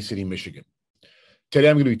in Bay City, Michigan. Today,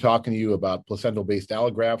 I'm going to be talking to you about placental-based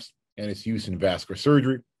allografts and its use in vascular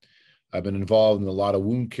surgery. I've been involved in a lot of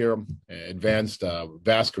wound care, advanced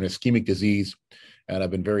vascular and ischemic disease, and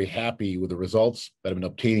I've been very happy with the results that I've been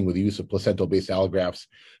obtaining with the use of placental-based allografts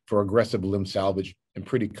for aggressive limb salvage in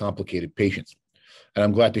pretty complicated patients. And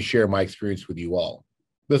I'm glad to share my experience with you all.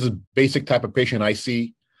 This is basic type of patient I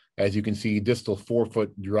see. As you can see, distal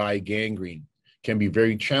forefoot dry gangrene can be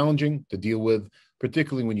very challenging to deal with,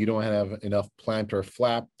 particularly when you don't have enough plantar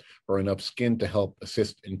flap or enough skin to help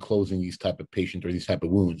assist in closing these type of patients or these type of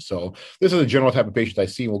wounds. So this is a general type of patient I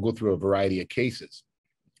see, and we'll go through a variety of cases.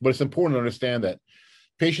 But it's important to understand that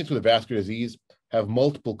patients with vascular disease have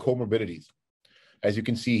multiple comorbidities. As you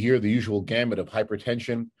can see here, the usual gamut of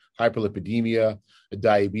hypertension, hyperlipidemia,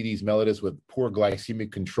 diabetes mellitus with poor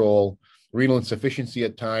glycemic control, renal insufficiency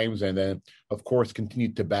at times, and then, of course,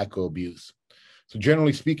 continued tobacco abuse. So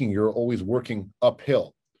generally speaking, you're always working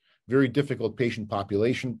uphill. Very difficult patient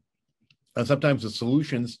population, and sometimes the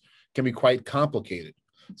solutions can be quite complicated.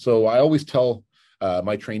 So I always tell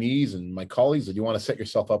my trainees and my colleagues that you want to set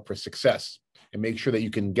yourself up for success and make sure that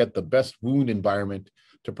you can get the best wound environment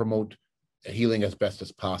to promote healing as best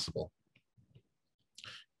as possible.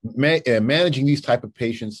 Managing these type of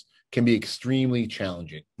patients can be extremely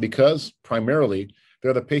challenging because primarily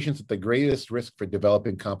they're the patients at the greatest risk for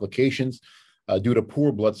developing complications due to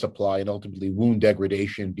poor blood supply and ultimately wound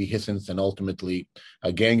degradation, dehiscence, and ultimately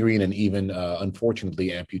gangrene and even,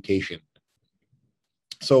 unfortunately, amputation.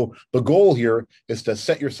 So the goal here is to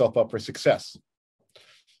set yourself up for success.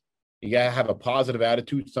 You gotta have a positive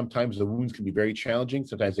attitude. Sometimes the wounds can be very challenging.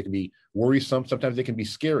 Sometimes they can be worrisome. Sometimes they can be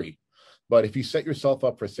scary. But if you set yourself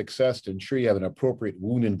up for success to ensure you have an appropriate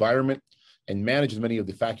wound environment and manage as many of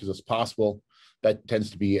the factors as possible, that tends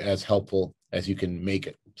to be as helpful as you can make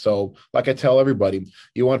it. So like I tell everybody,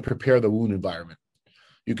 you want to prepare the wound environment.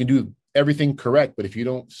 You can do everything correct, but if you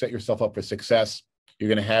don't set yourself up for success, you're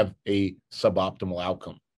going to have a suboptimal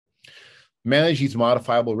outcome. Manage these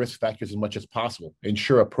modifiable risk factors as much as possible.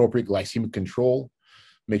 Ensure appropriate glycemic control.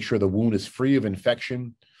 Make sure the wound is free of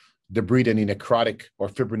infection, debride any necrotic or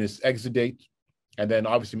fibrinous exudate, and then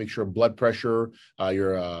obviously make sure blood pressure,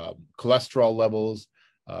 your cholesterol levels,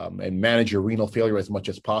 and manage your renal failure as much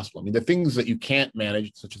as possible. I mean, the things that you can't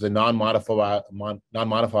manage, such as the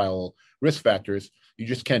non-modifiable risk factors, you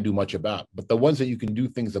just can't do much about. But the ones that you can do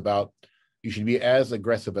things about, you should be as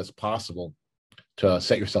aggressive as possible to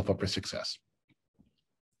set yourself up for success.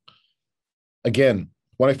 Again,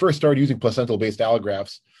 when I first started using placental-based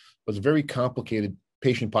allografts, it was a very complicated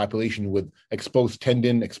patient population with exposed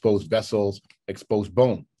tendon, exposed vessels, exposed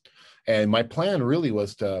bone. And my plan really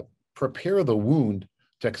was to prepare the wound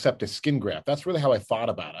to accept a skin graft. That's really how I thought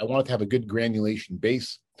about it. I wanted to have a good granulation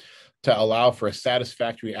base to allow for a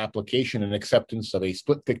satisfactory application and acceptance of a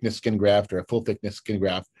split thickness skin graft or a full thickness skin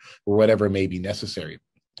graft or whatever may be necessary.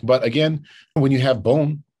 But again, when you have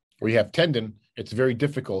bone or you have tendon, it's very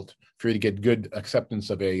difficult for you to get good acceptance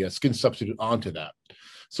of a skin substitute onto that.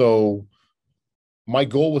 So my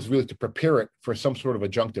goal was really to prepare it for some sort of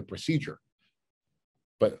adjunctive procedure.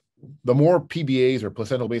 But the more PBAs or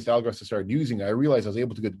placental-based allografts I started using, I realized I was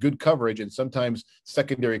able to get good coverage and sometimes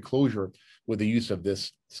secondary closure with the use of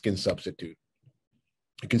this skin substitute.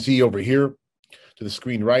 You can see over here to the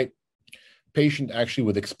screen right, patient actually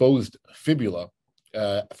with exposed fibula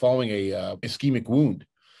following a ischemic wound.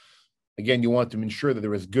 Again, you want to ensure that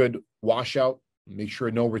there is good washout, make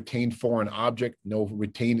sure no retained foreign object, no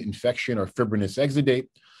retained infection or fibrinous exudate.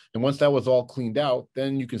 And once that was all cleaned out,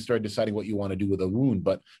 then you can start deciding what you want to do with the wound.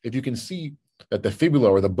 But if you can see that the fibula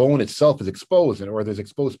or the bone itself is exposed or there's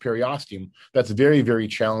exposed periosteum, that's very, very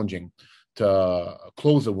challenging to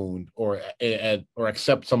close a wound or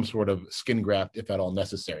accept some sort of skin graft if at all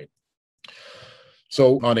necessary.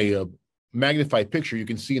 So on a magnified picture, you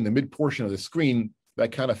can see in the mid portion of the screen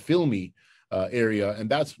that kind of filmy area, and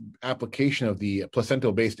that's application of the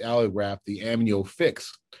placental-based allograft, the AmnioFix,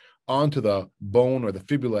 onto the bone or the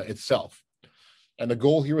fibula itself. And the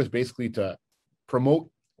goal here is basically to promote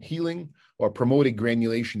healing or promote a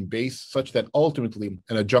granulation base such that ultimately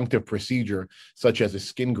an adjunctive procedure such as a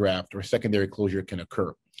skin graft or secondary closure can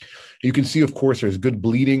occur. You can see, of course, there's good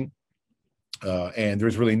bleeding and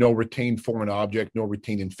there's really no retained foreign object, no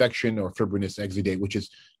retained infection or fibrinous exudate, which is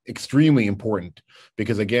extremely important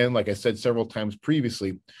because, again, like I said several times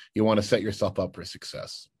previously, you want to set yourself up for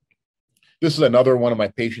success. This is another one of my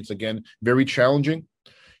patients, again, very challenging.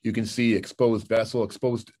 You can see exposed vessel,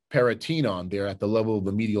 exposed peritoneum there at the level of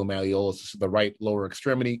the medial malleolus, the right lower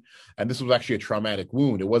extremity. And this was actually a traumatic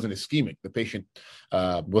wound. It wasn't ischemic. The patient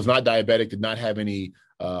was not diabetic, did not have any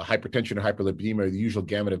hypertension or hyperlipidemia or the usual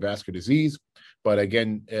gamut of vascular disease. But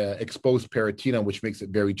again, exposed peritoneum, which makes it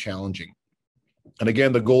very challenging. And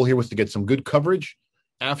again, the goal here was to get some good coverage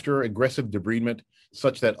after aggressive debridement,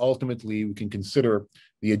 such that ultimately we can consider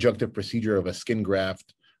the adjunctive procedure of a skin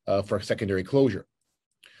graft for secondary closure.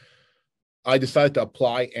 I decided to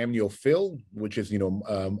apply AmnioFill, which is,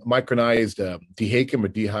 micronized dehacum or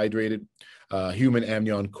dehydrated human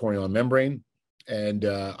amnion chorion membrane. And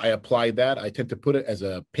I applied that. I tend to put it as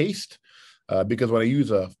a paste because when I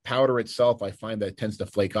use a powder itself, I find that it tends to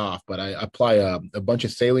flake off. But I apply a bunch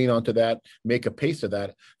of saline onto that, make a paste of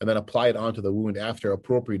that, and then apply it onto the wound after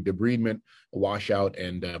appropriate debridement, washout,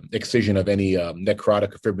 and excision of any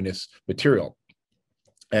necrotic or fibrinous material.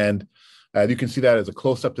 And you can see that as a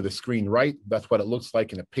close-up to the screen right. That's what it looks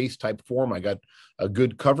like in a paste-type form. I got a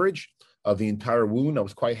good coverage of the entire wound. I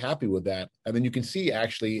was quite happy with that. And then you can see,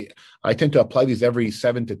 actually, I tend to apply these every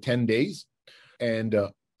 7 to 10 days. And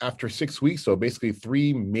after 6 weeks, so basically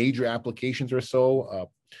 3 major applications or so,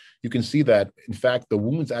 you can see that, in fact, the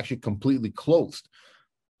wound's actually completely closed.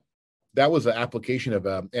 That was an application of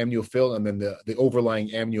AmnioFill and then the overlying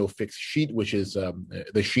AmnioFix sheet, which is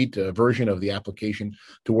the sheet version of the application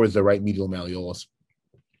towards the right medial malleolus.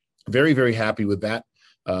 Very, very happy with that.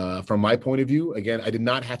 From my point of view, again, I did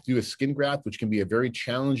not have to do a skin graft, which can be a very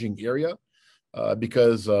challenging area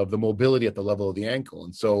because of the mobility at the level of the ankle.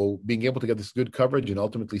 And so being able to get this good coverage and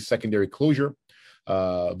ultimately secondary closure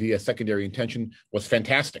via secondary intention was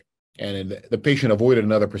fantastic. And the patient avoided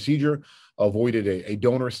another procedure, avoided a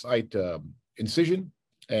donor site incision,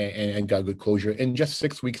 and got good closure in just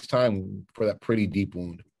 6 weeks' time for that pretty deep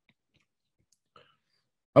wound.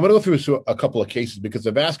 I'm going to go through a couple of cases because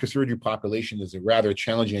the vascular surgery population is rather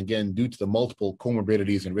challenging, again, due to the multiple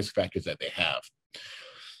comorbidities and risk factors that they have.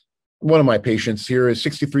 One of my patients here is a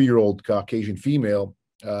 63-year-old Caucasian female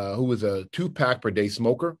who was a 2-pack per day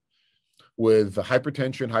smoker with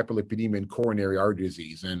hypertension, hyperlipidemia, and coronary artery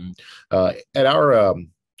disease. And at our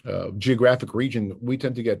geographic region, we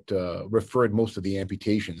tend to get referred most of the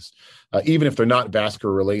amputations, even if they're not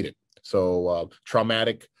vascular related. So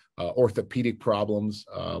traumatic, orthopedic problems,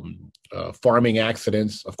 farming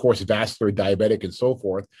accidents, of course, vascular, diabetic, and so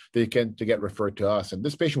forth, they tend to get referred to us. And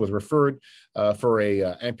this patient was referred for a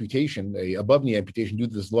amputation, a above-knee amputation due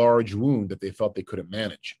to this large wound that they felt they couldn't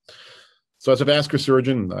manage. So as a vascular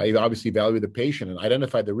surgeon, I obviously evaluated the patient and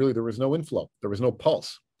identified that really there was no inflow, there was no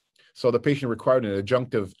pulse. So the patient required an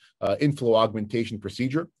adjunctive inflow augmentation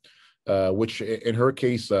procedure, which in her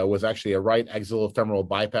case was actually a right axillofemoral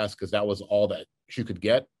bypass because that was all that she could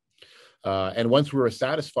get. And once we were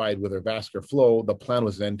satisfied with her vascular flow, the plan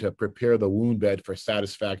was then to prepare the wound bed for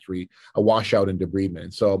satisfactory washout and debridement.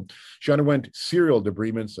 And so she underwent serial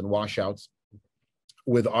debridements and washouts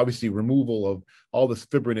with obviously removal of all this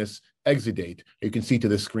fibrinous exudate. You can see to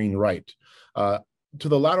the screen right. To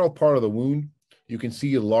the lateral part of the wound, you can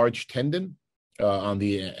see a large tendon on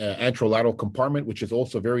the anterolateral compartment, which is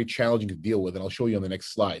also very challenging to deal with. And I'll show you on the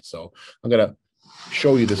next slide. So I'm going to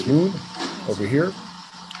show you this wound over here.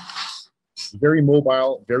 Very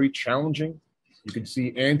mobile, very challenging. You can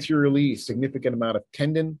see anteriorly a significant amount of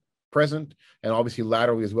tendon present, and obviously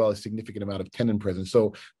laterally as well, a significant amount of tendon present.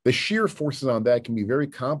 So the shear forces on that can be very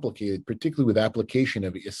complicated, particularly with application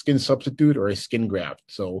of a skin substitute or a skin graft.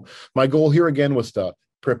 So my goal here again was to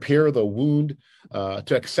prepare the wound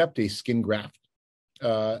to accept a skin graft,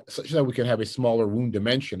 such that we can have a smaller wound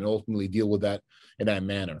dimension and ultimately deal with that in that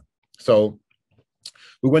manner. So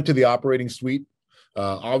we went to the operating suite.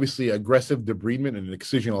 Obviously, aggressive debridement in an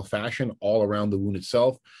excisional fashion all around the wound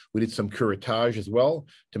itself. We did some curettage as well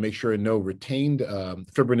to make sure no retained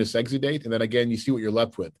fibrinous exudate. And then again, you see what you're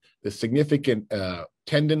left with. The significant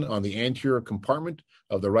tendon on the anterior compartment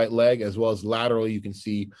of the right leg, as well as laterally, you can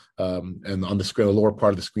see, and on the screen, the lower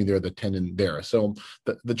part of the screen there, the tendon there. So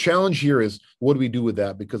the challenge here is, what do we do with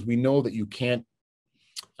that? Because we know that you can't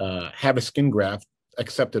have a skin graft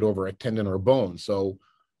accepted over a tendon or bone. So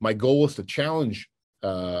my goal was to challenge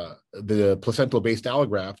the placental-based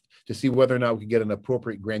allograft to see whether or not we could get an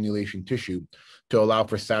appropriate granulation tissue to allow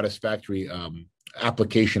for satisfactory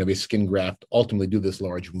application of a skin graft, ultimately do this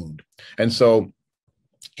large wound. And so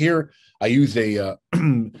here I use a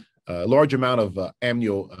large amount of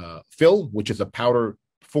amnio fill, which is a powder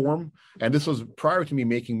form. And this was prior to me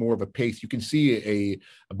making more of a paste. You can see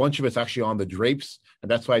a bunch of it's actually on the drapes. And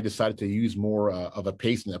that's why I decided to use more of a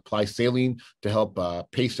paste and apply saline to help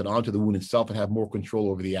paste it onto the wound itself and have more control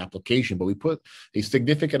over the application. But we put a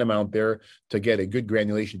significant amount there to get a good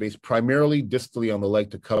granulation base, primarily distally on the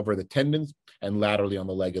leg to cover the tendons and laterally on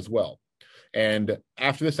the leg as well. And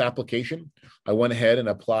after this application, I went ahead and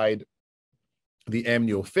applied the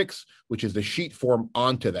amnio fix, which is the sheet form,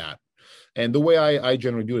 onto that. And the way I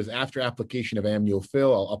generally do it is, after application of amnio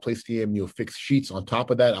fill, I'll place the amnio fix sheets on top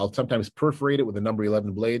of that. I'll sometimes perforate it with a number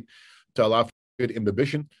 11 blade to allow for good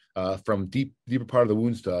imbibition from deeper part of the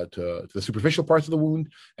wounds to the superficial parts of the wound.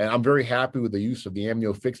 And I'm very happy with the use of the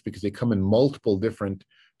amnio fix because they come in multiple different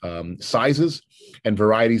sizes and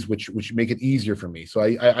varieties, which make it easier for me. So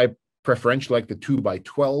I preferentially like the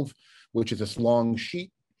 2x12, which is this long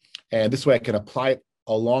sheet. And this way I can apply it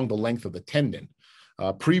along the length of the tendon.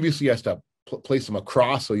 Previously, I used to place them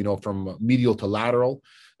across, so, you know, from medial to lateral.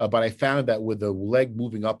 But I found that with the leg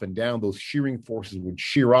moving up and down, those shearing forces would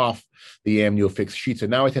shear off the amnio fix sheets. And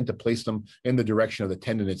now I tend to place them in the direction of the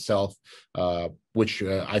tendon itself, which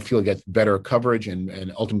I feel gets better coverage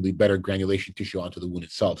and ultimately better granulation tissue onto the wound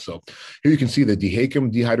itself. So here you can see the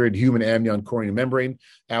DHACM, dehydrated human amnion corneal membrane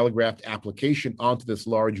allograft application onto this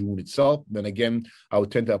large wound itself. Then again, I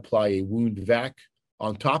would tend to apply a wound vac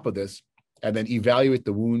on top of this, and then evaluate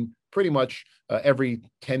the wound pretty much every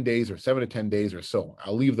 10 days or 7 to 10 days or so.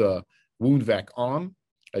 I'll leave the wound vac on.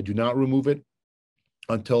 I do not remove it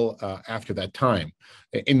until after that time.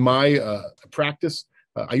 In my practice,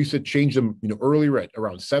 I used to change them, you know, earlier at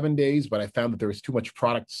around 7 days, but I found that there was too much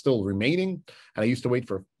product still remaining, and I used to wait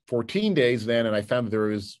for 14 days then, and I found that there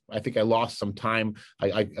was, I think I lost some time.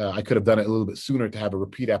 I could have done it a little bit sooner to have a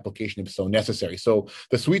repeat application if so necessary. So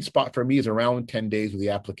the sweet spot for me is around 10 days with the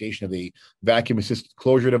application of the vacuum assisted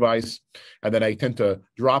closure device. And then I tend to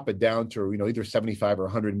drop it down to, you know, either 75 or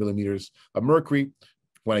 100 millimeters of mercury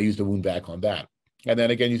when I use the wound vac on that. And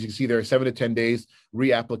then again, as you can see there, 7 to 10 days,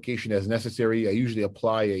 reapplication as necessary. I usually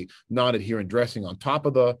apply a non-adherent dressing on top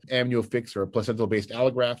of the amnio fix or placental-based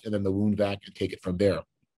allograft, and then the wound vac, and take it from there.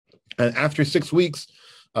 And after 6 weeks,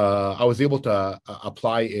 I was able to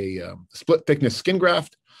apply a split thickness skin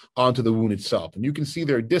graft onto the wound itself. And you can see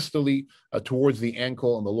there distally towards the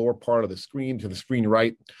ankle on the lower part of the screen, to the screen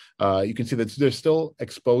right, you can see that there's still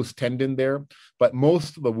exposed tendon there, but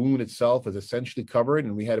most of the wound itself is essentially covered.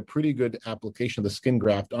 And we had a pretty good application of the skin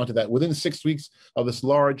graft onto that within 6 weeks of this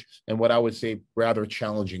large and what I would say rather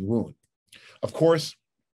challenging wound. Of course,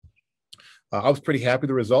 I was pretty happy with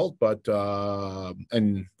the result, but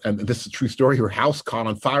and this is a true story. Her house caught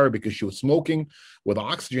on fire because she was smoking with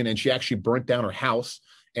oxygen, and she actually burnt down her house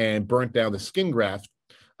and burnt down the skin graft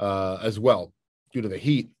as well due to the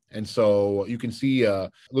heat. And so you can see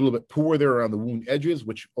a little bit poor there around the wound edges,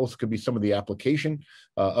 which also could be some of the application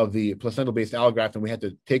of the placental-based allograft. And we had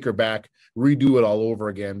to take her back, redo it all over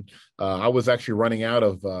again. I was actually running out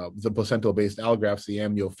of the placental-based allografts, the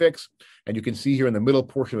amnio fix. And you can see here in the middle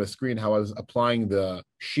portion of the screen how I was applying the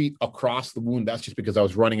sheet across the wound. That's just because I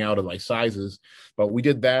was running out of my sizes. But we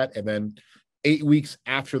did that. And then 8 weeks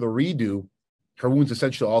after the redo, her wound's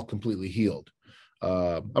essentially all completely healed.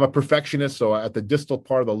 I'm a perfectionist, so at the distal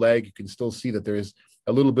part of the leg, you can still see that there's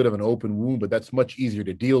a little bit of an open wound, but that's much easier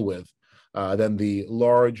to deal with than the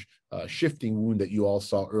large shifting wound that you all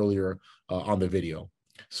saw earlier on the video.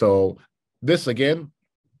 So this, again,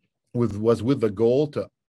 was with the goal to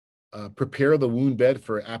prepare the wound bed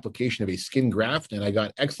for application of a skin graft, and I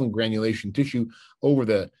got excellent granulation tissue over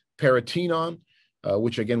the peritoneum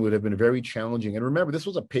which again would have been very challenging. And remember, this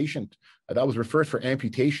was a patient that was referred for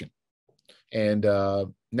amputation. And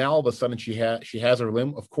now all of a sudden she has her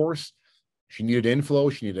limb. Of course, she needed inflow.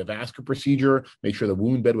 She needed a vascular procedure, make sure the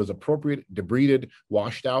wound bed was appropriate, debrided,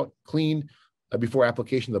 washed out, cleaned before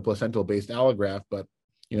application of the placental-based allograft. But,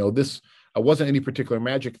 this wasn't any particular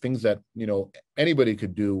magic, things that, anybody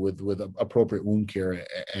could do with appropriate wound care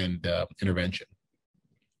and intervention.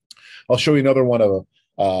 I'll show you another one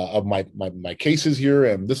of my cases here.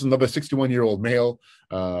 And this is another 61-year-old male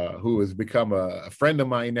who has become a friend of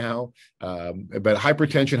mine now. But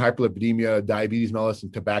hypertension, hyperlipidemia, diabetes mellitus,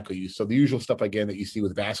 and tobacco use. So the usual stuff, again, that you see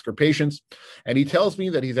with vascular patients. And he tells me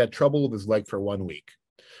that he's had trouble with his leg for 1 week.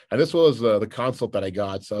 And this was the consult that I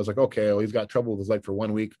got. So I was like, okay, well, he's got trouble with his leg for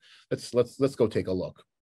 1 week. Let's go take a look.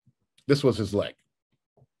 This was his leg.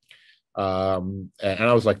 And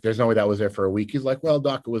I was like, there's no way that was there for a week. He's like, well,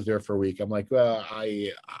 doc, it was there for a week. I'm like, well,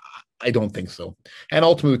 I don't think so. And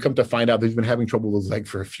ultimately, we come to find out that he's been having trouble with his leg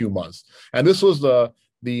for a few months. And this was the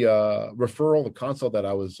referral, the consult that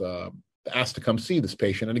I was asked to come see this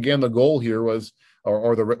patient. And again, the goal here was,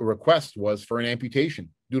 or the request was for an amputation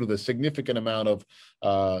due to the significant amount of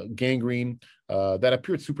gangrene that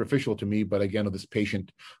appeared superficial to me, but again, of this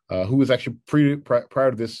patient who was actually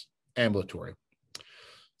prior to this ambulatory.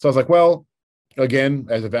 So I was like, well, again,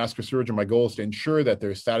 as a vascular surgeon, my goal is to ensure that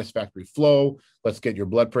there's satisfactory flow. Let's get your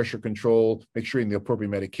blood pressure control, make sure you're in the appropriate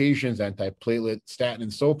medications, antiplatelet, statin,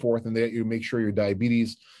 and so forth, and that you make sure your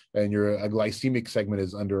diabetes and your glycemic segment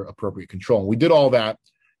is under appropriate control. And we did all that,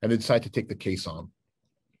 and they decided to take the case on.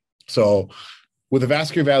 So with the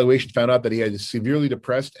vascular evaluation, found out that he had a severely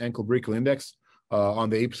depressed ankle brachial index on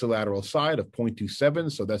the apsilateral side of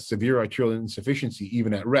 0.27. So that's severe arterial insufficiency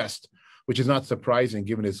even at rest, which is not surprising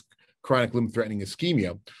given his chronic limb-threatening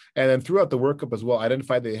ischemia. And then throughout the workup as well,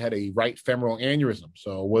 identified that he had a right femoral aneurysm.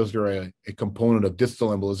 So was there a component of distal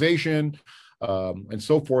embolization and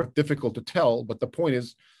so forth? Difficult to tell, but the point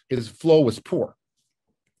is his flow was poor.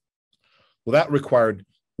 Well, that required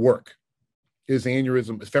work. His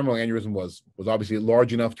femoral aneurysm was obviously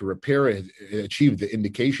large enough to repair it. It achieved the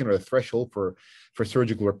indication or the threshold for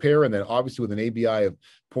surgical repair. And then obviously with an ABI of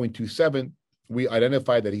 0.27, we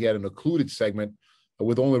identified that he had an occluded segment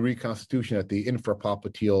with only reconstitution at the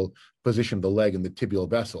infrapopliteal position of the leg and the tibial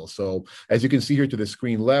vessel. So as you can see here to the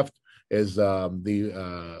screen left is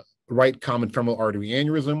the right common femoral artery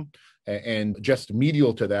aneurysm. And just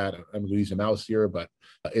medial to that, I'm going to use a mouse here, but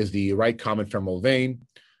is the right common femoral vein.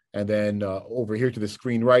 And then over here to the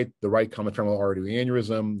screen right, the right common femoral artery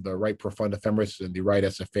aneurysm, the right profunda femoris, and the right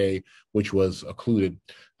SFA, which was occluded.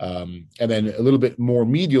 And then a little bit more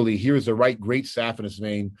medially, here's the right great saphenous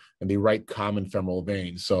vein and the right common femoral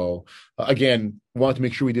vein. So again, we wanted to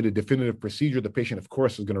make sure we did a definitive procedure. The patient, of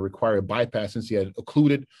course, is going to require a bypass since he had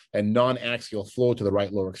occluded and non-axial flow to the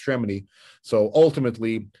right lower extremity. So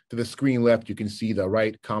ultimately, to the screen left, you can see the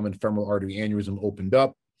right common femoral artery aneurysm opened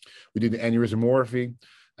up. We did the aneurysmorrhaphy.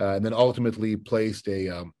 And then ultimately placed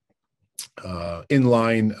a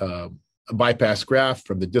inline bypass graft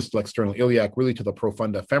from the distal external iliac really to the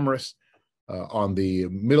profunda femoris on the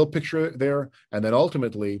middle picture there. And then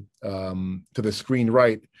ultimately to the screen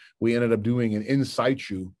right, we ended up doing an in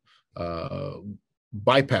situ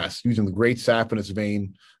bypass using the great saphenous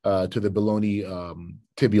vein to the below-knee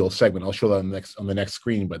tibial segment. I'll show that on the next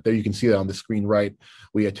screen, but there you can see that on the screen right.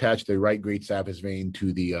 We attached the right great saphenous vein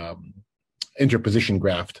to the interposition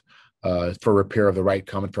graft for repair of the right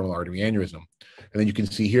common femoral artery aneurysm. And then you can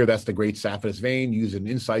see here, that's the great saphenous vein, use an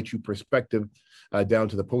in situ perspective down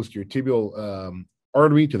to the posterior tibial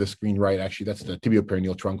artery to the screen right. Actually, that's the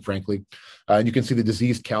tibioperineal trunk, frankly. And you can see the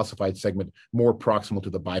diseased calcified segment more proximal to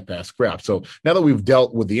the bypass graft. So now that we've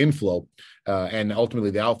dealt with the inflow and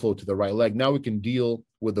ultimately the outflow to the right leg, now we can deal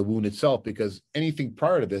with the wound itself, because anything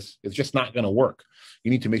prior to this is just not going to work.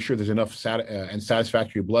 You need to make sure there's enough and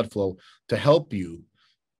satisfactory blood flow to help you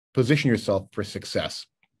position yourself for success.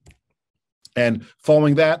 And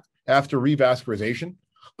following that, after revascularization,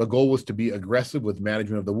 the goal was to be aggressive with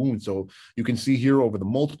management of the wound. So you can see here over the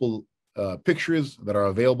multiple pictures that are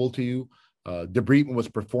available to you, debridement was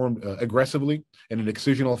performed aggressively in an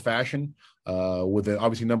excisional fashion with an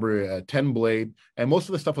obviously number 10 blade. And most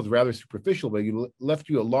of the stuff was rather superficial, but you left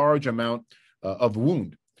you a large amount of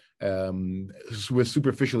wound with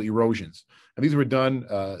superficial erosions. And these were done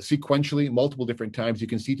sequentially multiple different times. You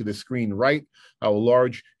can see to the screen right how a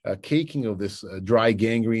large caking of this dry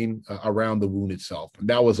gangrene around the wound itself. And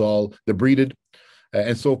that was all debrided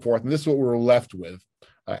and so forth. And this is what we were left with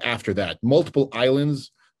after that. Multiple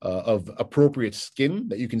islands of appropriate skin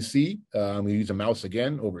that you can see. I'm going to use a mouse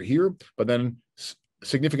again over here, but then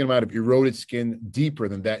significant amount of eroded skin deeper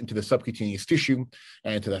than that into the subcutaneous tissue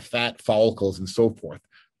and to the fat follicles and so forth.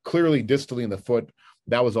 Clearly, distally in the foot,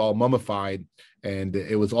 that was all mummified, and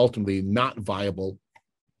it was ultimately not viable.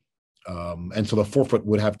 And so the forefoot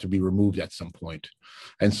would have to be removed at some point.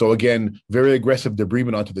 And so again, very aggressive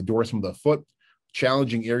debridement onto the dorsum of the foot,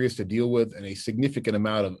 challenging areas to deal with, and a significant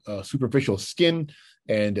amount of superficial skin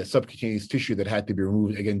and subcutaneous tissue that had to be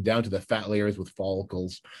removed, again, down to the fat layers with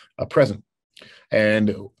follicles present.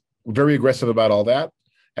 And very aggressive about all that.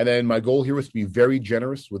 And then my goal here was to be very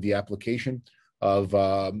generous with the application of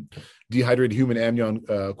dehydrated human amnion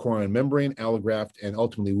chorion membrane, allograft, and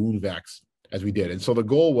ultimately wound vacs, as we did. And so the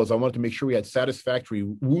goal was I wanted to make sure we had satisfactory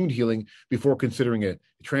wound healing before considering a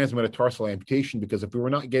transmetatarsal amputation, because if we were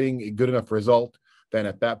not getting a good enough result, then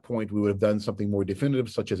at that point we would have done something more definitive,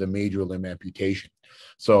 such as a major limb amputation.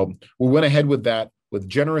 So we went ahead with that with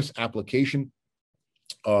generous application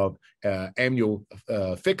of amnio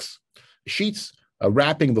fix sheets,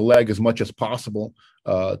 wrapping the leg as much as possible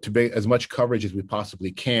to be as much coverage as we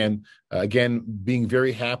possibly can. Again, being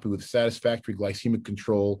very happy with satisfactory glycemic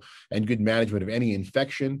control and good management of any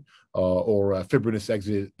infection or fibrinous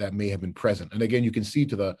exit that may have been present. And again, you can see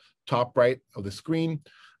to the top right of the screen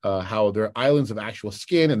how there are islands of actual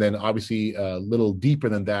skin, and then obviously a little deeper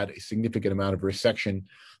than that, a significant amount of resection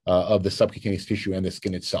of the subcutaneous tissue and the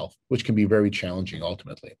skin itself, which can be very challenging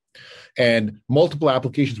ultimately. And multiple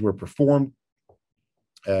applications were performed,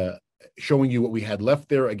 showing you what we had left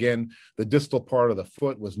there. Again, the distal part of the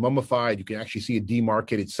foot was mummified. You can actually see a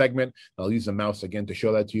demarcated segment. I'll use the mouse again to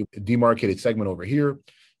show that to you. A demarcated segment over here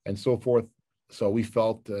and so forth. So we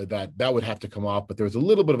felt that would have to come off, but there was a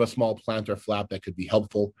little bit of a small plantar flap that could be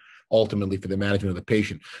helpful ultimately for the management of the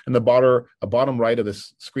patient. And the bottom right of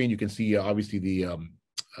this screen, you can see obviously the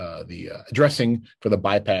dressing for the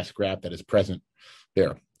bypass graft that is present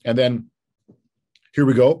there. And then here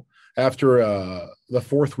we go. After the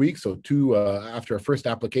 4th week, so after our first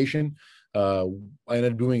application, I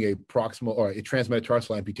ended up doing a proximal or a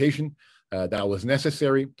transmetatarsal amputation that was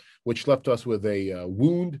necessary, which left us with a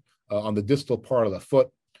wound on the distal part of the foot.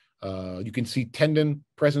 You can see tendon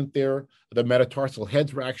present there. The metatarsal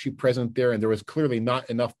heads were actually present there, and there was clearly not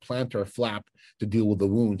enough plantar flap to deal with the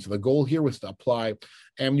wound. So the goal here was to apply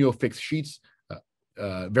amniofix sheets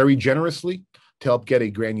very generously to help get a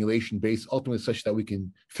granulation base, ultimately such that we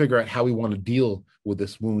can figure out how we want to deal with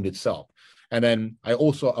this wound itself. And then I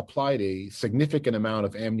also applied a significant amount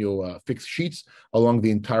of amniofix sheets along the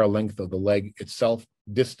entire length of the leg itself,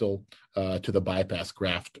 distal to the bypass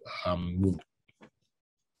graft wound.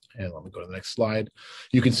 And let me go to the next slide.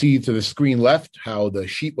 You can see to the screen left how the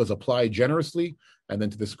sheet was applied generously. And then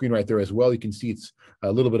to the screen right there as well, you can see it's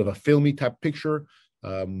a little bit of a filmy type picture.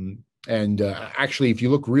 Actually, if you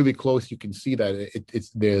look really close, you can see that it's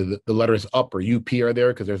the letters up or UP are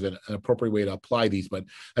there because there's an appropriate way to apply these. But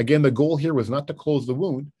again, the goal here was not to close the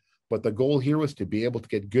wound, but the goal here was to be able to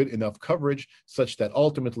get good enough coverage such that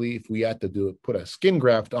ultimately, if we had to put a skin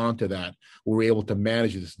graft onto that, we were able to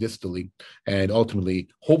manage this distally and ultimately,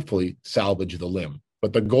 hopefully, salvage the limb.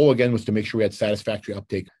 But the goal again was to make sure we had satisfactory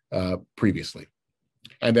uptake previously.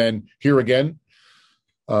 And then here again,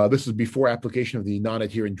 this is before application of the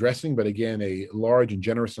non-adherent dressing, but again, a large and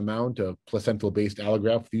generous amount of placental-based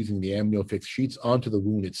allograft using the amniofix sheets onto the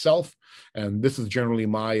wound itself. And this is generally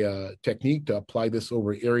my technique to apply this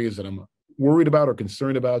over areas that I'm worried about or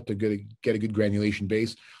concerned about to get a good granulation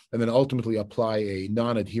base, and then ultimately apply a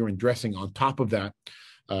non-adherent dressing on top of that,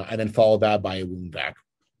 and then follow that by a wound vac.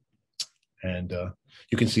 And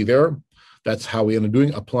you can see there, that's how we end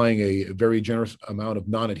up applying a very generous amount of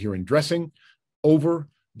non-adherent dressing over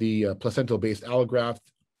the placental-based allograft,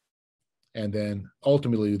 and then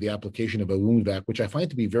ultimately the application of a wound vac, which I find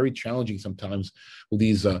to be very challenging sometimes with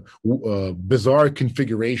these bizarre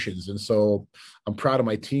configurations. And so I'm proud of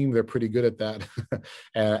my team. They're pretty good at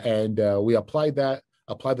that. We apply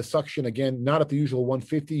the suction, again, not at the usual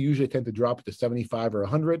 150, usually tend to drop it to 75 or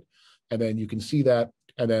 100. And then you can see that,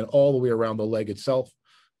 and then all the way around the leg itself,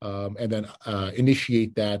 and then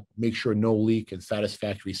initiate that, make sure no leak and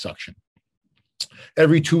satisfactory suction.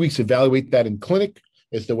 Every 2 weeks, evaluate that in clinic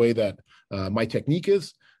is the way that my technique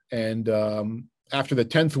is. And after the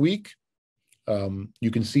 10th week,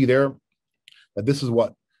 you can see there that this is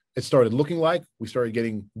what it started looking like. We started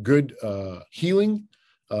getting good healing.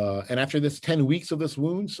 And after this 10 weeks of this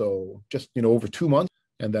wound, so just, over 2 months,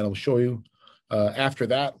 and then I'll show you after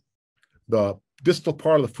that, the distal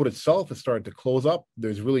part of the foot itself has started to close up.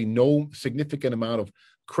 There's really no significant amount of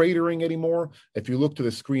cratering anymore. If you look to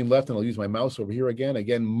the screen left, and I'll use my mouse over here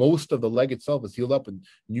again, most of the leg itself is healed up and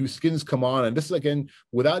new skins come on. And this is, again,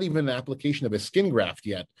 without even an application of a skin graft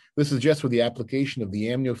yet. This is just with the application of the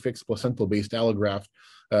AmnioFix placental-based allograft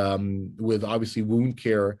with obviously wound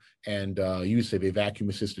care and use of a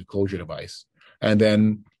vacuum-assisted closure device. And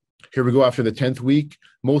then here we go after the 10th week.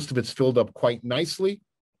 Most of it's filled up quite nicely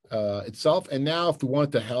itself. And now if we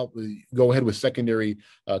wanted to help, go ahead with secondary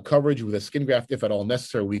coverage with a skin graft, if at all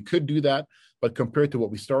necessary, we could do that. But compared to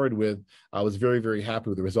what we started with, I was very, very happy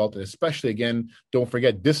with the result. And especially, again, don't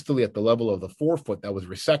forget, distally at the level of the forefoot that was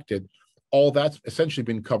resected, all that's essentially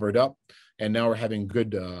been covered up. And now we're having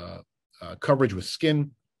good coverage with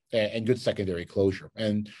skin and good secondary closure.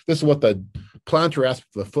 And this is what the plantar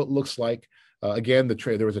aspect of the foot looks like. Again,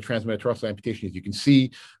 there was a transmetatarsal amputation, as you can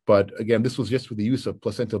see, but again, this was just with the use of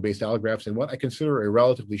placental-based allografts in what I consider a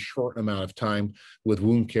relatively short amount of time with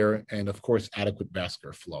wound care and, of course, adequate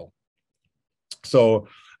vascular flow. So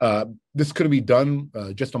this couldn't be done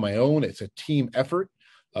just on my own. It's a team effort.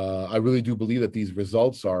 I really do believe that these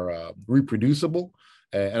results are reproducible,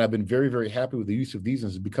 and I've been very, very happy with the use of these,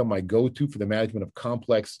 and it's become my go-to for the management of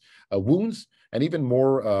complex wounds and even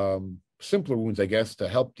more simpler wounds, I guess, to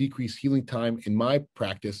help decrease healing time in my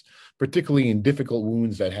practice, particularly in difficult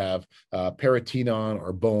wounds that have peritoneum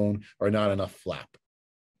or bone or not enough flap.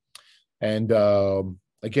 And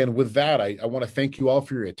again, with that, I want to thank you all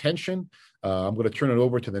for your attention. I'm going to turn it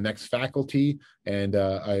over to the next faculty, and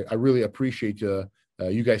I really appreciate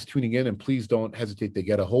you guys tuning in, and please don't hesitate to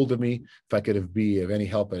get a hold of me if I could be of any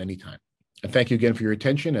help at any time. And thank you again for your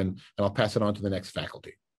attention, and I'll pass it on to the next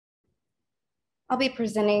faculty. I'll be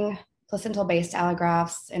presenting placental-based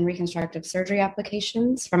allografts and reconstructive surgery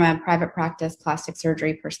applications from a private practice plastic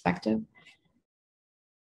surgery perspective.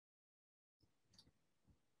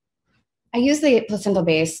 I use the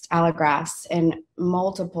placental-based allografts in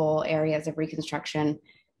multiple areas of reconstruction.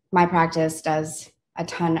 My practice does a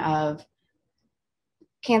ton of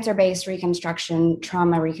cancer-based reconstruction,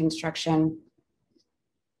 trauma reconstruction,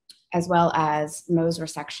 as well as Mohs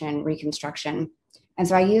resection reconstruction. And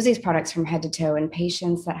so I use these products from head to toe in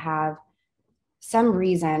patients that have some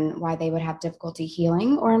reason why they would have difficulty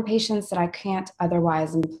healing, or in patients that I can't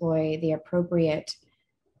otherwise employ the appropriate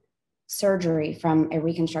surgery from a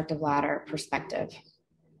reconstructive ladder perspective.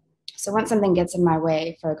 So once something gets in my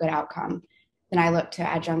way for a good outcome, then I look to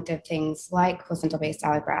adjunctive things like placental-based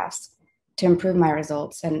allografts to improve my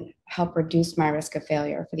results and help reduce my risk of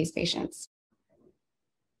failure for these patients.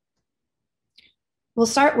 We'll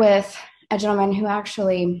start with a gentleman who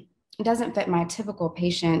actually doesn't fit my typical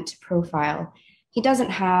patient profile. He doesn't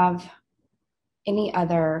have any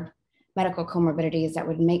other medical comorbidities that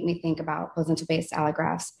would make me think about placental-based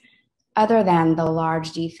allografts, other than the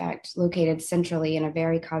large defect located centrally in a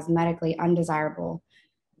very cosmetically undesirable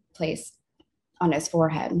place on his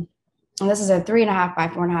forehead. And this is a 3.5 by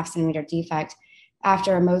 4.5 centimeter defect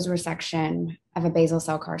after a Mohs resection of a basal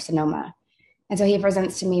cell carcinoma. And so he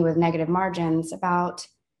presents to me with negative margins about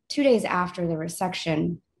 2 days after the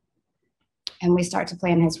resection, and we start to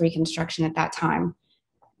plan his reconstruction at that time.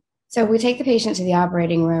 So we take the patient to the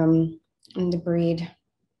operating room and debride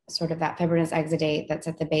sort of that fibrinous exudate that's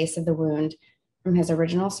at the base of the wound from his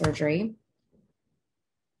original surgery.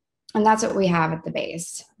 And that's what we have at the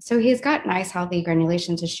base. So he's got nice, healthy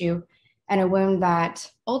granulation tissue and a wound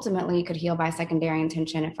that ultimately could heal by secondary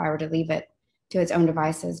intention if I were to leave it to its own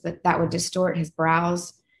devices, but that would distort his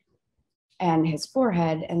brows and his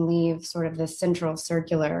forehead and leave sort of this central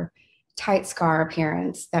circular tight scar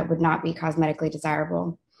appearance that would not be cosmetically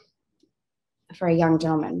desirable for a young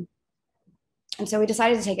gentleman. And so we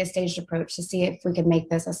decided to take a staged approach to see if we could make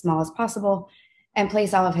this as small as possible and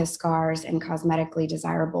place all of his scars in cosmetically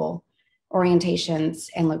desirable orientations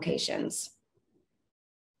and locations.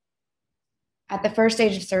 At the first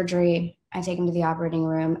stage of surgery, I take him to the operating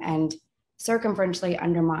room and circumferentially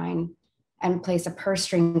undermine and place a purse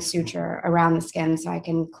string suture around the skin so I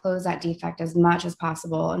can close that defect as much as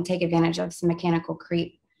possible and take advantage of some mechanical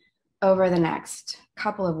creep over the next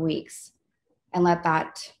couple of weeks and let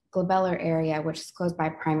that glabellar area, which is closed by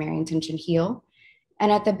primary intention, heal.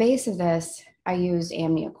 And at the base of this, I used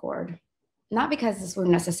amniocord, not because this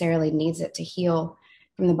wound necessarily needs it to heal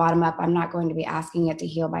from the bottom up. I'm not going to be asking it to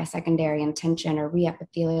heal by secondary intention or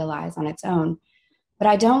reepithelialize on its own. But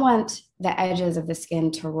I don't want the edges of the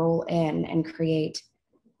skin to roll in and create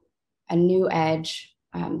a new edge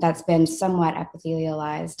that's been somewhat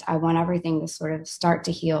epithelialized. I want everything to sort of start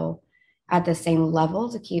to heal at the same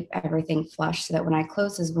level to keep everything flush so that when I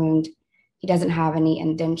close his wound, he doesn't have any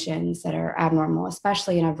indentions that are abnormal,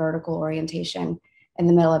 especially in a vertical orientation in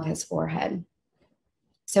the middle of his forehead.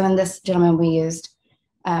 So in this gentleman, we used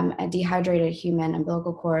a dehydrated human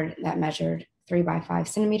umbilical cord that measured 3 by 5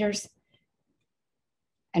 centimeters,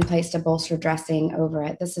 and placed a bolster dressing over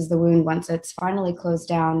it. This is the wound once it's finally closed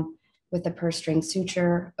down with a purse string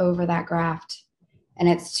suture over that graft, and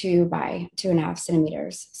it's 2 by 2.5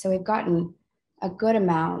 centimeters. So we've gotten a good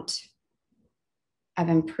amount of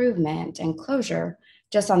improvement and closure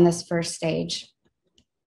just on this first stage.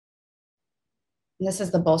 And this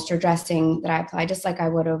is the bolster dressing that I apply just like I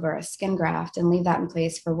would over a skin graft, and leave that in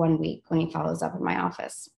place for 1 week when he follows up in my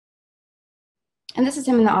office. And this is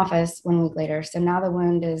him in the office 1 week later. So now the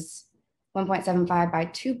wound is 1.75 by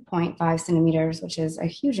 2.5 centimeters, which is a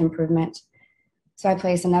huge improvement. So I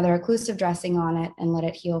place another occlusive dressing on it and let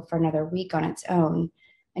it heal for another week on its own.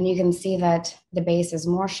 And you can see that the base is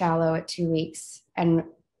more shallow at 2 weeks, and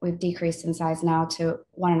we've decreased in size now to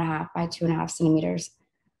 1.5 by 2.5 centimeters,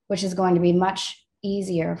 which is going to be much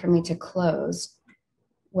easier for me to close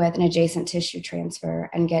with an adjacent tissue transfer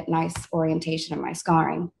and get nice orientation of my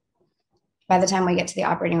scarring. By the time we get to the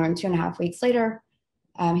operating room 2.5 weeks later,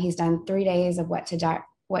 he's done 3 days of wet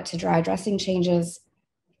to dry dressing changes,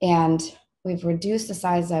 and we've reduced the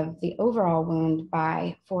size of the overall wound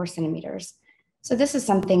by 4 centimeters. So this is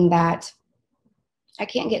something that I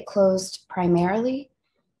can't get closed primarily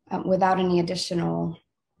without any additional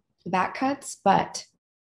back cuts, but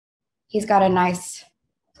he's got a nice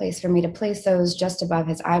place for me to place those just above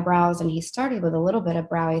his eyebrows, and he started with a little bit of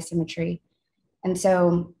brow asymmetry. And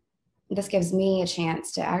so this gives me a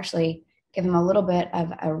chance to actually give him a little bit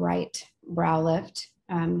of a right brow lift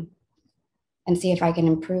and see if I can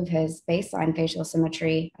improve his baseline facial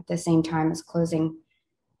symmetry at the same time as closing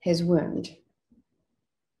his wound.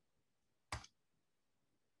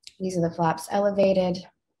 These are the flaps elevated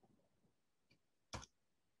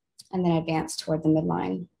and then advanced toward the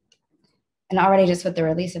midline. And already just with the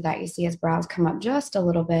release of that, you see his brows come up just a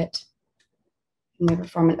little bit. And we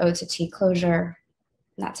perform an O to T closure.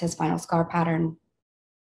 And that's his final scar pattern.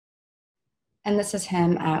 And this is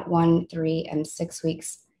him at 1, 3, and 6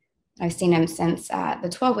 weeks. I've seen him since at the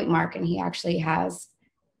 12-week mark, and he actually has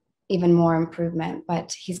even more improvement.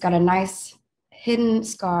 But he's got a nice hidden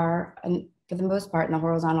scar, and for the most part in the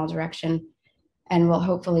horizontal direction, and we'll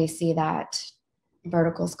hopefully see that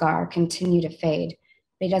vertical scar continue to fade.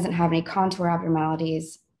 But he doesn't have any contour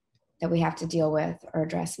abnormalities that we have to deal with or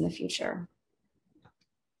address in the future.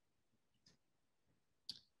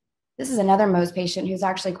 This is another Mohs patient who's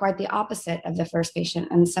actually quite the opposite of the first patient,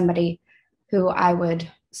 and somebody who I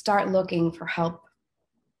would start looking for help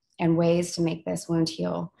and ways to make this wound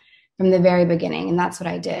heal from the very beginning, and that's what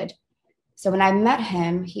I did. So when I met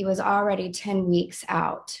him, he was already 10 weeks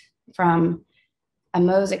out from a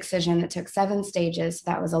Mohs excision that took 7 stages.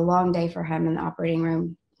 That was a long day for him in the operating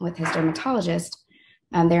room with his dermatologist.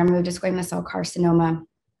 They removed a squamous cell carcinoma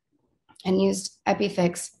and used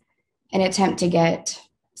EpiFix in an attempt to get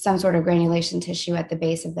some sort of granulation tissue at the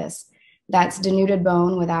base of this. That's denuded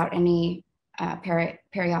bone without any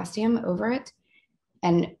periosteum over it,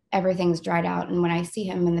 and everything's dried out. And when I see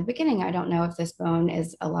him in the beginning, I don't know if this bone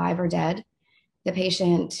is alive or dead. The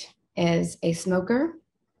patient is a smoker.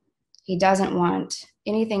 He doesn't want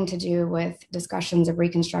anything to do with discussions of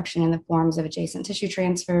reconstruction in the forms of adjacent tissue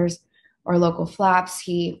transfers or local flaps.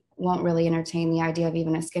 He won't really entertain the idea of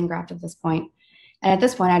even a skin graft at this point. And at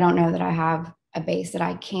this point, I don't know that I have a base that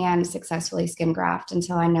I can successfully skin graft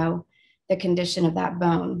until I know the condition of that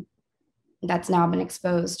bone that's now been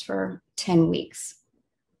exposed for 10 weeks.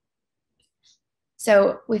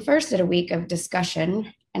 So we first did a week of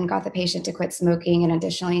discussion and got the patient to quit smoking and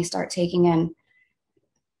additionally start taking in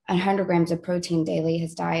 100 grams of protein daily.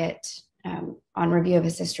 His diet, on review of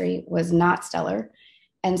his history, was not stellar.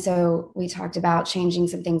 And so we talked about changing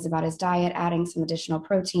some things about his diet, adding some additional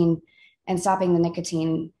protein, and stopping the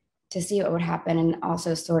nicotine to see what would happen, and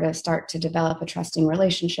also sort of start to develop a trusting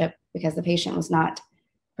relationship, because the patient was not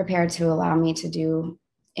prepared to allow me to do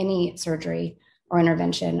any surgery or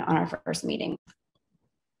intervention on our first meeting.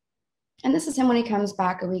 And this is him when he comes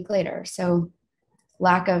back a week later. So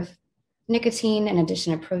lack of nicotine and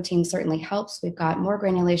addition of protein certainly helps. We've got more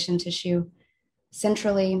granulation tissue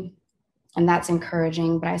centrally, and that's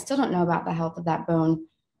encouraging, but I still don't know about the health of that bone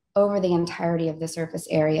over the entirety of the surface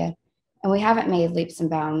area. And we haven't made leaps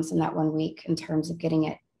and bounds in that 1 week in terms of getting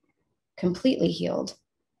it completely healed.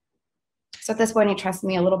 So at this point, he trusts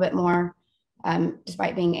me a little bit more,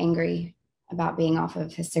 despite being angry about being off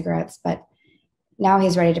of his cigarettes. But now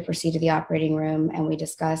he's ready to proceed to the operating room, and we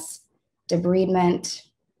discuss debridement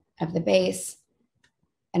of the base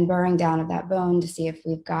and burring down of that bone to see if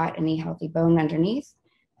we've got any healthy bone underneath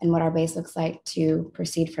and what our base looks like to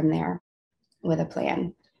proceed from there with a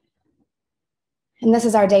plan. And this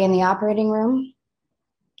is our day in the operating room.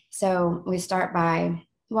 So we start by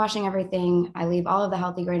washing everything. I leave all of the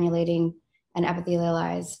healthy granulating and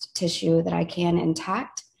epithelialized tissue that I can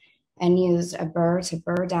intact, and use a burr to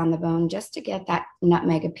burr down the bone just to get that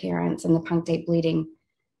nutmeg appearance and the punctate bleeding,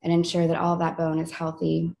 and ensure that all of that bone is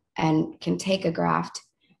healthy and can take a graft.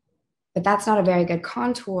 But that's not a very good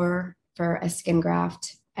contour for a skin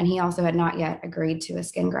graft. And he also had not yet agreed to a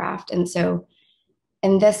skin graft. And so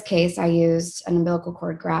in this case, I used an umbilical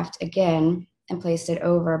cord graft again and placed it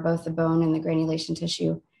over both the bone and the granulation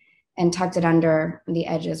tissue and tucked it under the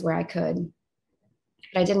edges where I could.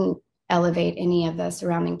 But I didn't elevate any of the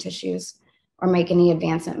surrounding tissues or make any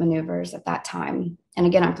advancement maneuvers at that time. And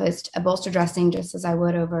again, I placed a bolster dressing just as I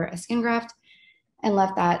would over a skin graft and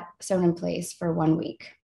left that sewn in place for 1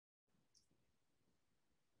 week.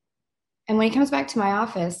 And when he comes back to my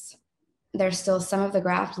office, there's still some of the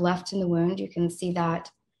graft left in the wound. You can see that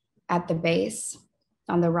at the base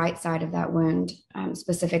on the right side of that wound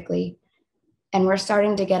specifically. And we're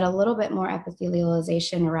starting to get a little bit more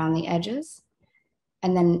epithelialization around the edges.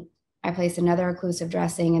 And then I place another occlusive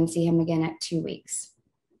dressing and see him again at 2 weeks.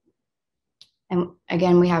 And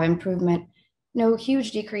again, we have improvement. No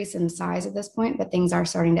huge decrease in size at this point, but things are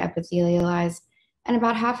starting to epithelialize. And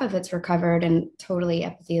about half of it's recovered and totally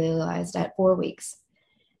epithelialized at 4 weeks.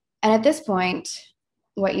 And at this point,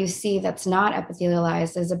 what you see that's not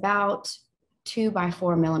epithelialized is about 2 by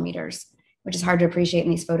 4 millimeters, which is hard to appreciate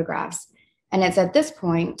in these photographs. And it's at this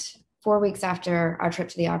point, 4 weeks after our trip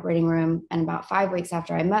to the operating room and about 5 weeks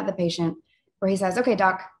after I met the patient, where he says, okay,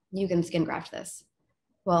 doc, you can skin graft this.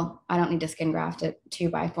 Well, I don't need to skin graft a 2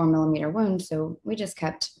 by 4 millimeter wound. So we just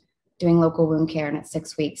kept doing local wound care. And at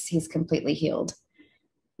 6 weeks, he's completely healed.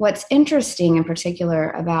 What's interesting in particular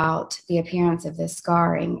about the appearance of this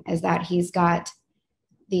scarring is that he's got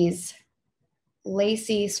these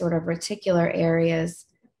lacy sort of reticular areas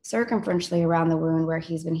circumferentially around the wound where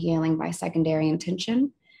he's been healing by secondary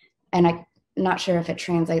intention. And I'm not sure if it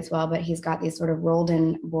translates well, but he's got these sort of rolled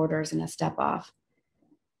in borders and a step off.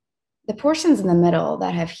 The portions in the middle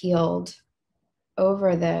that have healed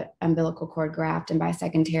over the umbilical cord graft and by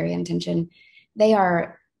secondary intention, they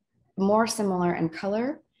are more similar in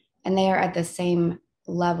color, and they are at the same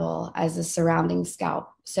level as the surrounding scalp.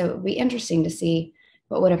 So it would be interesting to see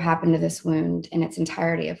what would have happened to this wound in its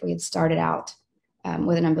entirety if we had started out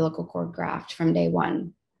with an umbilical cord graft from day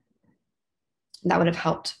one. That would have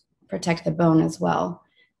helped protect the bone as well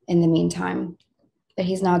in the meantime. But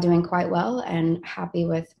he's now doing quite well and happy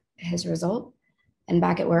with his result and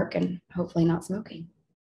back at work and hopefully not smoking.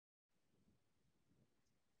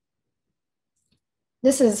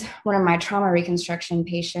 This is one of my trauma reconstruction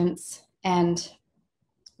patients, and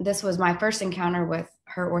this was my first encounter with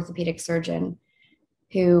her orthopedic surgeon,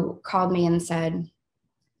 who called me and said,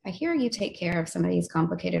 I hear you take care of some of these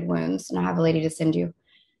complicated wounds, and I have a lady to send you.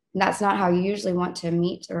 And that's not how you usually want to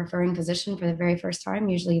meet a referring physician for the very first time.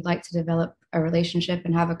 Usually you'd like to develop a relationship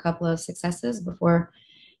and have a couple of successes before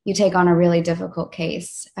you take on a really difficult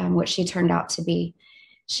case, which she turned out to be.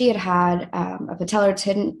 She had had a patellar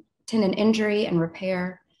tendon injury and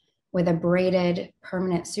repair with a braided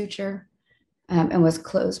permanent suture and was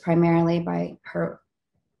closed primarily by her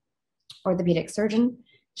orthopedic surgeon.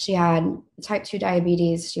 She had type 2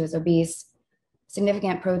 diabetes, she was obese,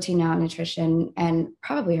 significant protein malnutrition, and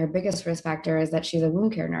probably her biggest risk factor is that she's a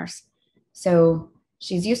wound care nurse. So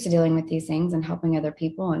she's used to dealing with these things and helping other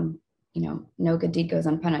people, and no good deed goes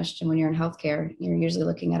unpunished. And when you're in healthcare, you're usually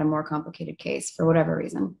looking at a more complicated case for whatever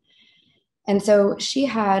reason. And so she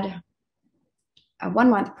had 1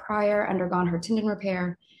 month prior undergone her tendon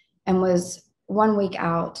repair and was 1 week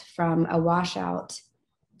out from a washout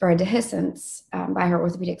for a dehiscence by her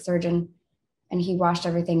orthopedic surgeon. And he washed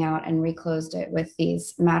everything out and reclosed it with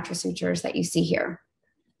these mattress sutures that you see here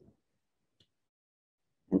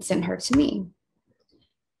and sent her to me.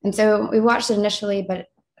 And so we watched it initially, but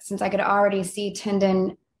since I could already see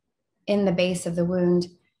tendon in the base of the wound,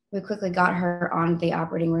 we quickly got her on the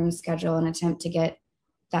operating room schedule in an attempt to get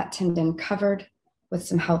that tendon covered with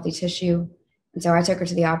some healthy tissue. And so I took her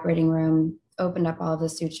to the operating room, opened up all of the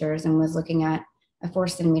sutures, and was looking at a 4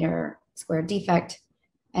 centimeter square defect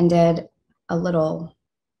and did a little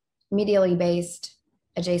medially based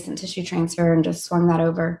adjacent tissue transfer and just swung that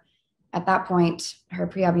over. At that point, her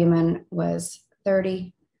prealbumin was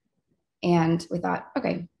 30, and we thought,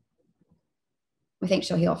 okay, we think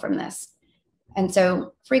she'll heal from this. And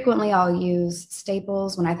so frequently I'll use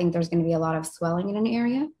staples when I think there's going to be a lot of swelling in an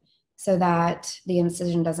area so that the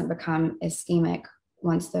incision doesn't become ischemic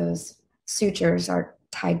once those sutures are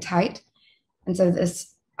tied tight. And so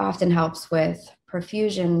this often helps with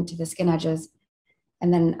perfusion to the skin edges.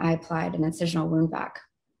 And then I applied an incisional wound vac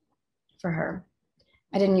for her.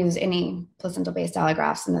 I didn't use any placental-based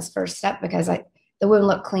allografts in this first step because the wound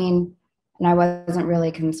looked clean and I wasn't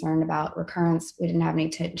really concerned about recurrence. We didn't have any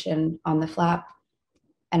tension on the flap.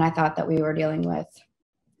 And I thought that we were dealing with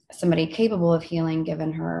somebody capable of healing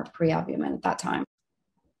given her pre-albumin at that time.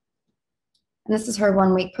 And this is her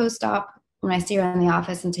 1 week post-op when I see her in the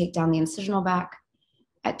office and take down the incisional back.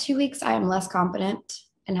 At 2 weeks, I am less confident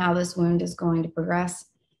in how this wound is going to progress.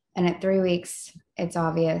 And at 3 weeks, it's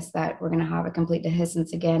obvious that we're going to have a complete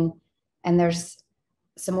dehiscence again. And there's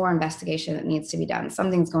some more investigation that needs to be done.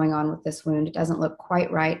 Something's going on with this wound. It doesn't look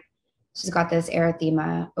quite right. She's got this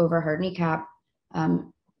erythema over her kneecap.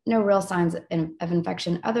 No real signs of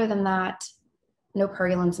infection other than that. No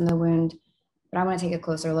purulence in the wound. But I want to take a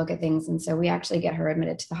closer look at things. And so we actually get her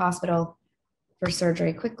admitted to the hospital for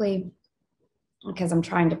surgery quickly because I'm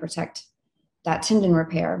trying to protect that tendon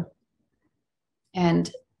repair.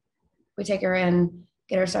 And we take her in,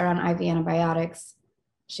 get her started on IV antibiotics.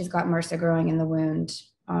 She's got MRSA growing in the wound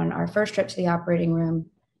on our first trip to the operating room,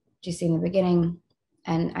 which you see in the beginning.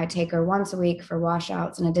 And I take her once a week for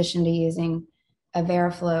washouts in addition to using a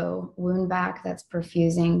Veriflow wound vac that's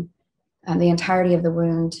perfusing the entirety of the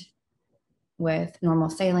wound with normal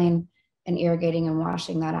saline and irrigating and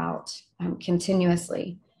washing that out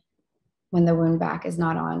continuously when the wound vac is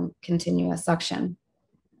not on continuous suction.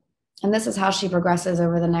 And this is how she progresses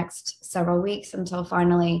over the next several weeks until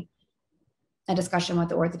finally a discussion with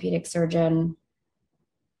the orthopedic surgeon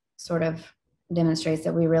sort of demonstrates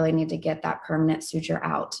that we really need to get that permanent suture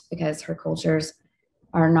out because her cultures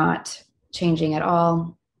are not changing at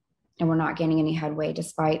all and we're not gaining any headway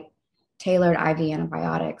despite tailored IV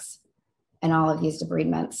antibiotics and all of these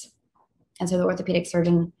debridements. And so the orthopedic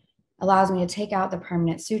surgeon allows me to take out the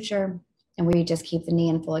permanent suture and we just keep the knee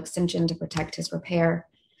in full extension to protect his repair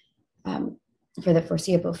for the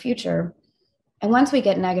foreseeable future. And once we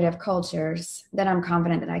get negative cultures, then I'm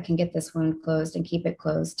confident that I can get this wound closed and keep it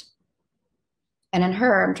closed. And in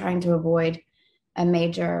her, I'm trying to avoid a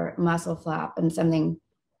major muscle flap and something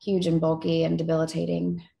huge and bulky and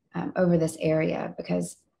debilitating over this area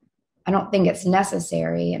because I don't think it's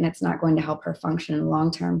necessary and it's not going to help her function in the long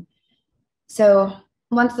term. So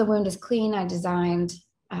once the wound is clean, I designed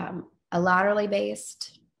a laterally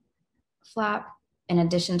based flap in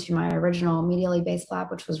addition to my original medially based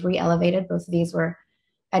flap, which was re-elevated. Both of these were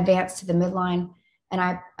advanced to the midline. And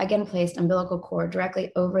I, again, placed umbilical cord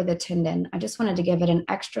directly over the tendon. I just wanted to give it an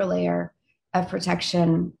extra layer of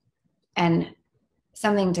protection and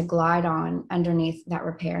something to glide on underneath that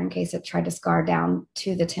repair in case it tried to scar down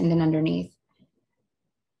to the tendon underneath.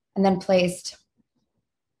 And then placed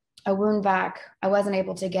a wound vac. I wasn't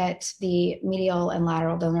able to get the medial and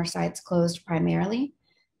lateral donor sites closed primarily.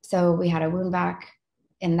 So we had a wound vac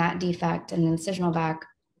in that defect and an incisional vac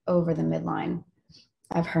over the midline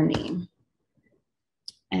of her knee.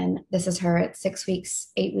 And this is her at 6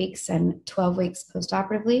 weeks, 8 weeks, and 12 weeks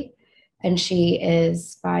postoperatively. And she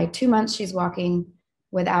is, by 2 months, she's walking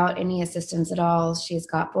without any assistance at all. She's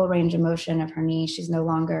got full range of motion of her knee. She's no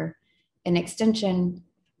longer in extension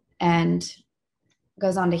and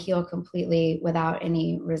goes on to heal completely without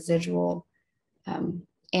any residual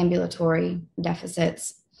ambulatory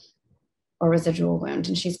deficits or residual wound.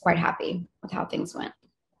 And she's quite happy with how things went.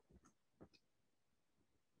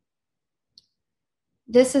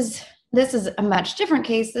 This is a much different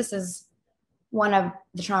case. This is one of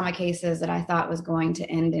the trauma cases that I thought was going to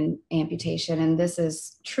end in amputation. And this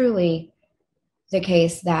is truly the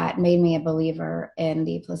case that made me a believer in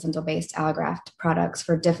the placental-based allograft products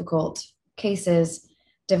for difficult cases,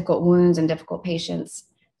 difficult wounds, and difficult patients.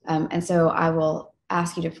 And so I will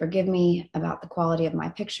ask you to forgive me about the quality of my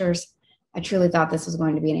pictures. I truly thought this was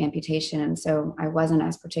going to be an amputation. And so I wasn't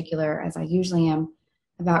as particular as I usually am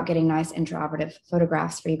about getting nice intraoperative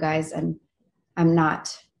photographs for you guys. And I'm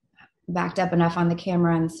not backed up enough on the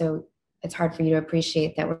camera. And so it's hard for you to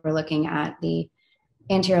appreciate that we're looking at the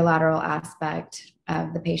anterior lateral aspect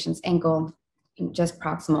of the patient's ankle, just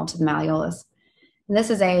proximal to the malleolus. And this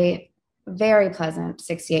is a very pleasant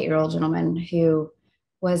 68-year-old gentleman who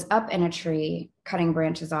was up in a tree cutting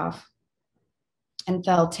branches off and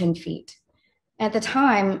fell 10 feet. At the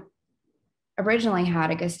time, originally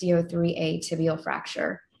had a Gustio 3A tibial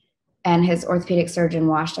fracture, and his orthopedic surgeon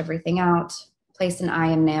washed everything out, placed an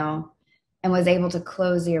IM nail, and was able to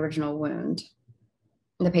close the original wound.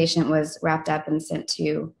 The patient was wrapped up and sent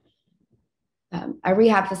to a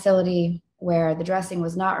rehab facility where the dressing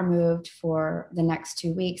was not removed for the next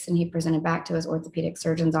 2 weeks, and he presented back to his orthopedic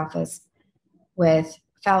surgeon's office with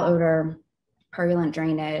foul odor, purulent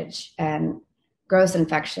drainage, and gross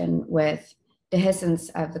infection with dehiscence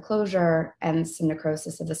of the closure and some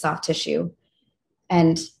necrosis of the soft tissue.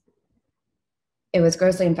 And it was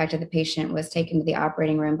grossly infected. The patient was taken to the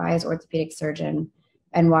operating room by his orthopedic surgeon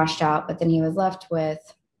and washed out, but then he was left with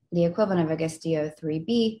the equivalent of a Gastio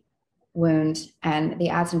 3B wound, and the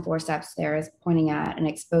Adson forceps there is pointing at an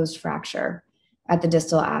exposed fracture at the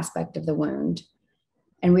distal aspect of the wound.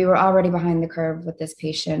 And we were already behind the curve with this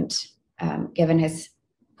patient, given his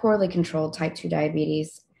poorly controlled type 2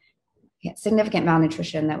 diabetes, significant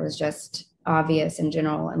malnutrition that was just obvious in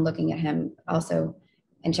general, and looking at him also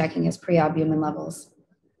and checking his prealbumin levels.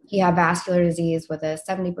 He had vascular disease with a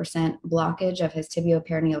 70% blockage of his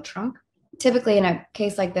tibioperineal trunk. Typically in a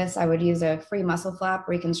case like this, I would use a free muscle flap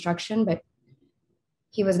reconstruction, but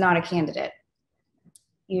he was not a candidate.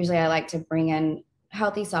 Usually I like to bring in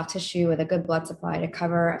healthy soft tissue with a good blood supply to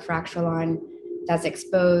cover a fracture line that's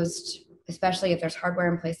exposed, especially if there's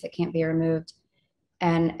hardware in place that can't be removed,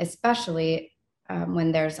 and especially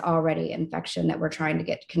when there's already infection that we're trying to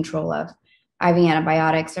get control of. IV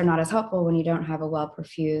antibiotics are not as helpful when you don't have a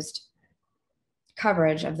well-perfused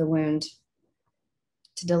coverage of the wound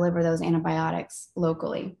to deliver those antibiotics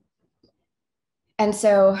locally. And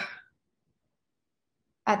so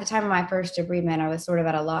at the time of my first debridement, I was sort of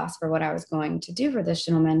at a loss for what I was going to do for this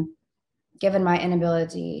gentleman, given my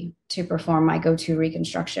inability to perform my go-to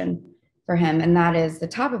reconstruction for him. And that is the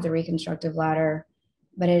top of the reconstructive ladder,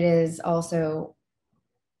 but it is also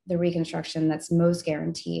the reconstruction that's most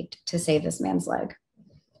guaranteed to save this man's leg.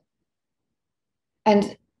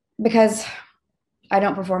 And because I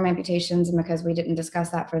don't perform amputations, and because we didn't discuss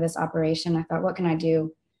that for this operation, I thought, what can I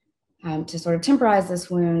do to sort of temporize this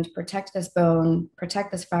wound, protect this bone,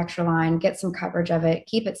 protect this fracture line, get some coverage of it,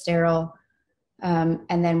 keep it sterile, and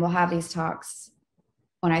then we'll have these talks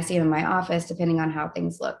when I see him in my office, depending on how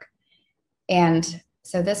things look. And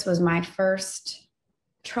so this was my first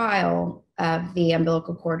trial of the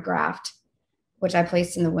umbilical cord graft, which I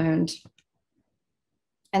placed in the wound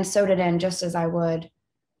and sewed it in just as I would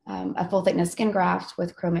a full thickness skin graft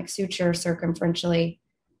with chromic suture circumferentially,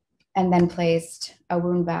 and then placed a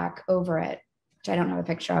wound vac over it, which I don't have a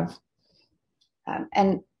picture of,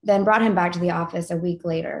 and then brought him back to the office a week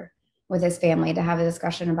later with his family to have a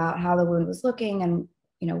discussion about how the wound was looking and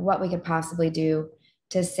what we could possibly do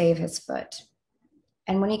to save his foot.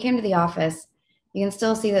 And when he came to the office, you can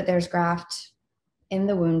still see that there's graft in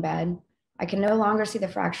the wound bed. I can no longer see the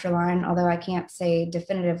fracture line, although I can't say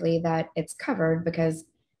definitively that it's covered because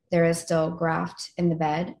there is still graft in the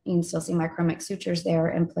bed. You can still see my chromic sutures there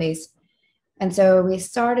in place. And so we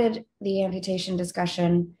started the amputation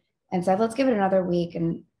discussion and said, let's give it another week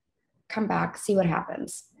and come back, see what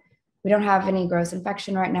happens. We don't have any gross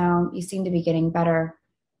infection right now. You seem to be getting better.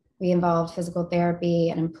 We involved physical therapy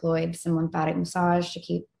and employed some lymphatic massage to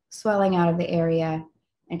keep swelling out of the area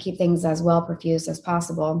and keep things as well perfused as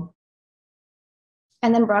possible.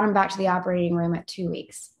 And then brought him back to the operating room at 2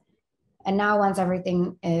 weeks. And now once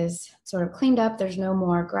everything is sort of cleaned up, there's no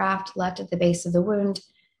more graft left at the base of the wound,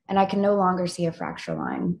 and I can no longer see a fracture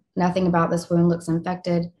line. Nothing about this wound looks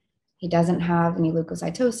infected. He doesn't have any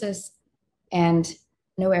leukocytosis and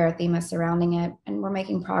no erythema surrounding it. And we're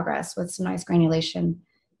making progress with some nice granulation,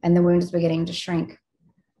 and the wound is beginning to shrink.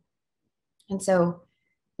 And so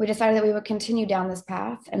we decided that we would continue down this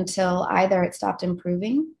path until either it stopped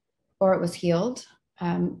improving or it was healed,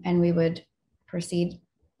 and we would proceed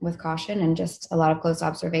with caution and just a lot of close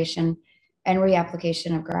observation and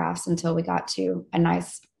reapplication of grafts until we got to a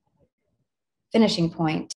nice finishing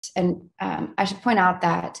point. And I should point out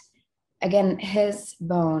that, again, his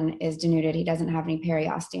bone is denuded. He doesn't have any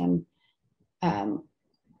periosteum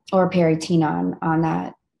or peritenon on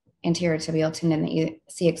that anterior tibial tendon that you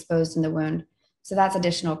see exposed in the wound. So that's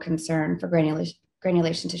additional concern for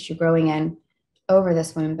granulation tissue growing in over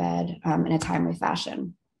this wound bed in a timely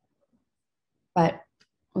fashion. But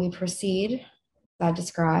we proceed, as I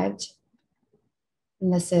described,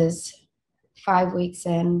 and this is 5 weeks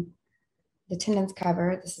in. The tendon's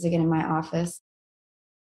covered. This is again in my office.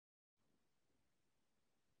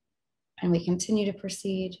 And we continue to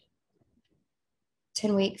proceed.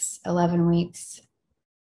 10 weeks, 11 weeks.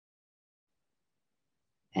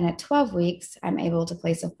 And at 12 weeks, I'm able to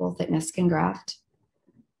place a full thickness skin graft.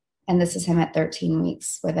 And this is him at 13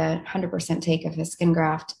 weeks with a 100% take of his skin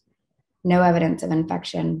graft. No evidence of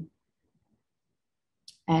infection.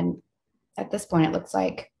 And at this point, it looks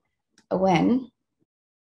like a win.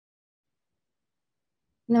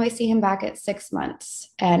 And then we see him back at 6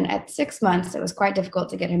 months. And at 6 months, it was quite difficult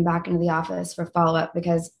to get him back into the office for follow-up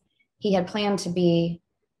because he had planned to be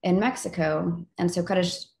in Mexico. And so cut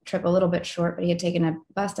his trip a little bit short, but he had taken a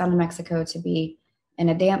bus down to Mexico to be in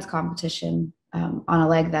a dance competition on a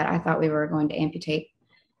leg that I thought we were going to amputate,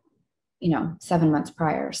 7 months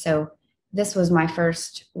prior. So this was my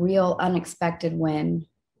first real unexpected win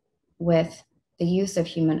with the use of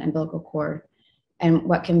human umbilical cord, and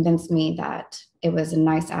what convinced me that it was a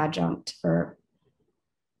nice adjunct for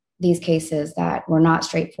these cases that were not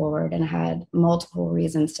straightforward and had multiple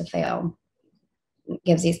reasons to fail. It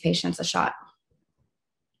gives these patients a shot.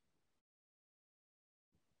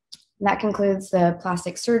 That concludes the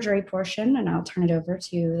plastic surgery portion, and I'll turn it over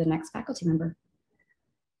to the next faculty member.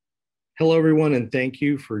 Hello, everyone, and thank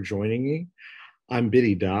you for joining me. I'm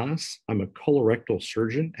Biddy Das. I'm a colorectal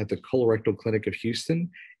surgeon at the Colorectal Clinic of Houston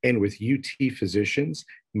and with UT Physicians,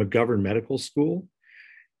 McGovern Medical School.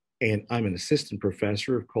 And I'm an assistant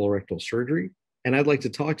professor of colorectal surgery. And I'd like to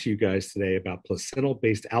talk to you guys today about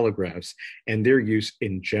placental-based allografts and their use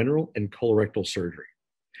in general and colorectal surgery.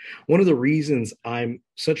 One of the reasons I'm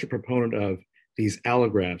such a proponent of these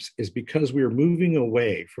allografts is because we are moving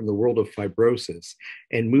away from the world of fibrosis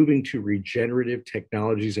and moving to regenerative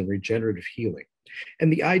technologies and regenerative healing.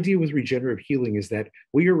 And the idea with regenerative healing is that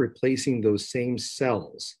we are replacing those same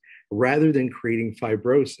cells rather than creating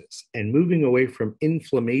fibrosis and moving away from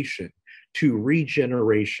inflammation to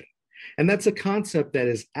regeneration. And that's a concept that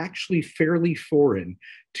is actually fairly foreign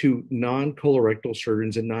to non-colorectal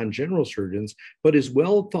surgeons and non-general surgeons, but is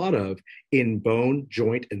well thought of in bone,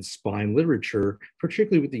 joint, and spine literature,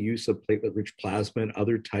 particularly with the use of platelet-rich plasma and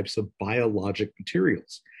other types of biologic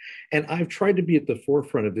materials. And I've tried to be at the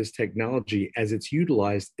forefront of this technology as it's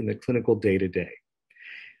utilized in the clinical day-to-day.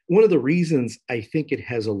 One of the reasons I think it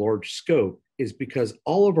has a large scope is because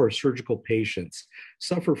all of our surgical patients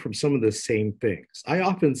suffer from some of the same things. I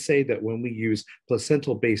often say that when we use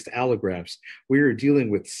placental-based allografts, we are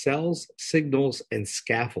dealing with cells, signals, and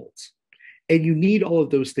scaffolds. And you need all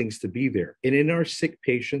of those things to be there. And in our sick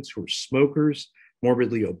patients who are smokers,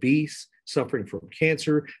 morbidly obese, suffering from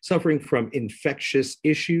cancer, suffering from infectious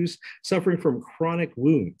issues, suffering from chronic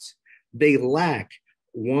wounds, they lack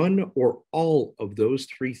one or all of those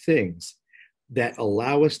three things that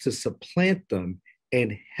allow us to supplant them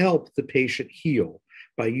and help the patient heal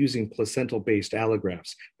by using placental-based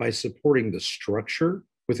allografts, by supporting the structure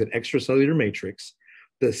with an extracellular matrix,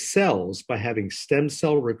 the cells by having stem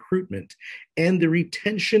cell recruitment, and the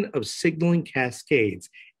retention of signaling cascades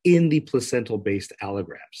in the placental-based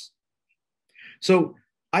allografts. So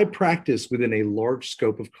I practice within a large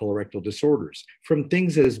scope of colorectal disorders, from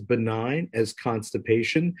things as benign as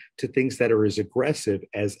constipation to things that are as aggressive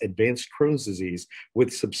as advanced Crohn's disease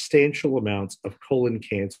with substantial amounts of colon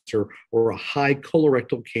cancer or a high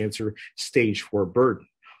colorectal cancer stage 4 burden.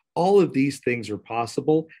 All of these things are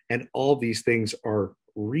possible, and all of these things are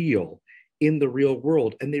real in the real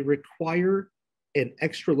world, and they require an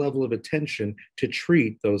extra level of attention to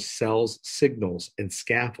treat those cells, signals, and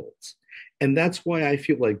scaffolds. And that's why I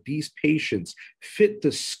feel like these patients fit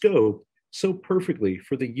the scope so perfectly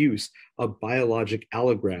for the use of biologic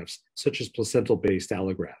allografts, such as placental-based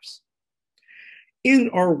allografts. In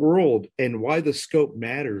our world, and why the scope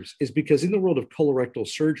matters, is because in the world of colorectal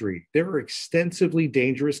surgery, there are extensively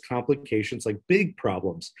dangerous complications like big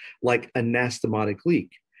problems like anastomotic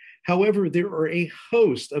leak. However, there are a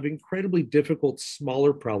host of incredibly difficult,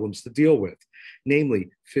 smaller problems to deal with, namely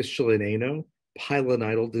fistula in ano,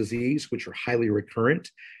 pilonidal disease, which are highly recurrent,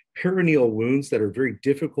 perineal wounds that are very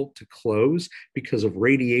difficult to close because of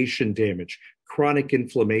radiation damage, chronic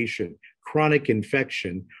inflammation, chronic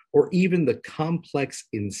infection, or even the complex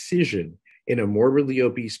incision in a morbidly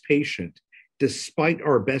obese patient, despite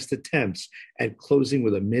our best attempts at closing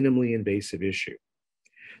with a minimally invasive issue.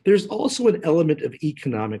 There's also an element of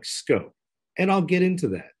economic scope, and I'll get into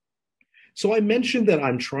that. So I mentioned that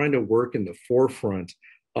I'm trying to work in the forefront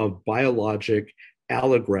of biologic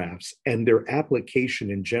allografts and their application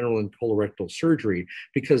in general and colorectal surgery,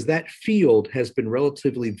 because that field has been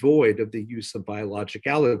relatively void of the use of biologic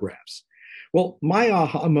allografts. Well, my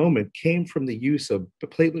aha moment came from the use of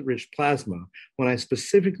platelet-rich plasma when I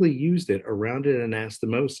specifically used it around an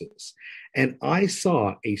anastomosis. And I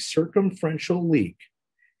saw a circumferential leak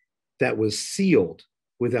that was sealed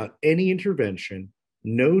without any intervention,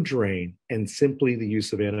 no drain, and simply the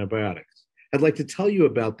use of antibiotics. I'd like to tell you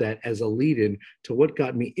about that as a lead-in to what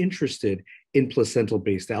got me interested in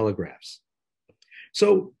placental-based allografts.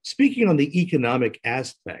 So speaking on the economic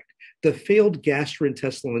aspect, the failed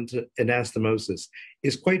gastrointestinal anastomosis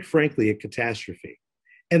is quite frankly a catastrophe.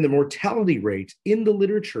 And the mortality rate in the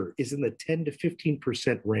literature is in the 10 to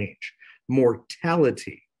 15% range.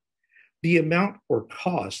 Mortality. The amount or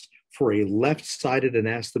cost for a left-sided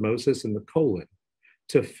anastomosis in the colon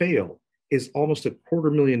to fail is almost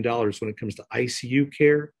 $250,000 when it comes to ICU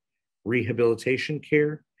care, rehabilitation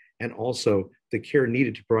care, and also the care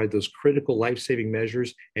needed to provide those critical life-saving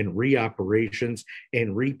measures and reoperations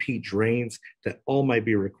and repeat drains that all might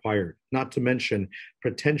be required, not to mention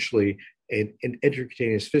potentially an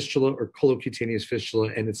intracutaneous fistula or colocutaneous fistula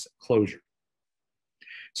and its closure.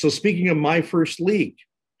 So speaking of my first leak,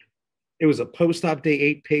 it was a post-op day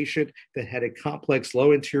 8 patient that had a complex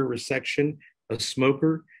low anterior resection, a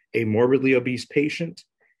smoker, a morbidly obese patient,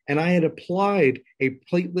 and I had applied a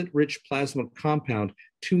platelet-rich plasma compound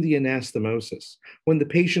to the anastomosis. When the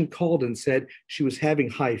patient called and said she was having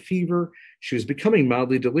high fever, she was becoming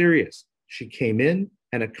mildly delirious. She came in,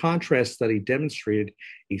 and a contrast study demonstrated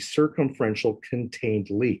a circumferential contained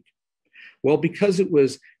leak. Well, because it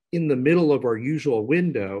was in the middle of our usual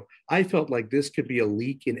window, I felt like this could be a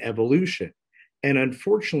leak in evolution. And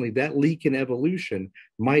unfortunately, that leak in evolution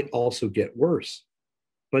might also get worse.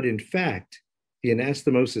 But in fact, the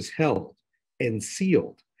anastomosis held and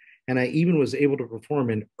sealed. And I even was able to perform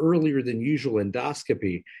an earlier than usual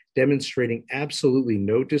endoscopy, demonstrating absolutely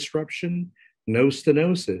no disruption, no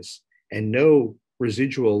stenosis, and no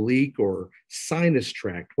residual leak or sinus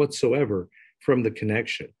tract whatsoever from the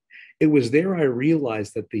connection. It was there I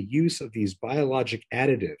realized that the use of these biologic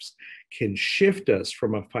additives can shift us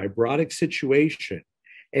from a fibrotic situation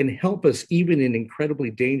and help us even in incredibly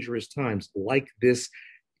dangerous times like this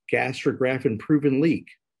gastrographin proven leak.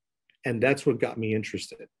 And that's what got me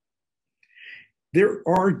interested. There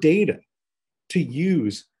are data to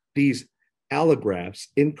use these allografts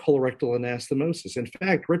in colorectal anastomosis. In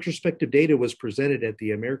fact, retrospective data was presented at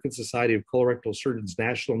the American Society of Colorectal Surgeons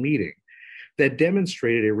National Meeting that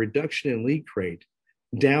demonstrated a reduction in leak rate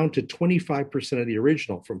down to 25% of the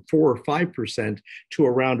original, from 4 or 5% to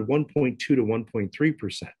around 1.2 to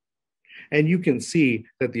 1.3%. And you can see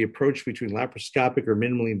that the approach between laparoscopic or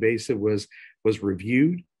minimally invasive was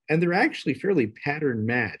reviewed, and they're actually fairly pattern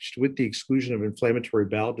matched with the exclusion of inflammatory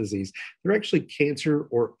bowel disease. They're actually cancer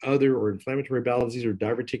or inflammatory bowel disease or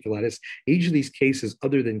diverticulitis. Each of these cases,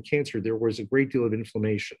 other than cancer, there was a great deal of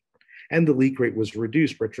inflammation, and the leak rate was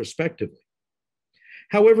reduced retrospectively.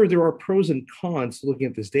 However, there are pros and cons to looking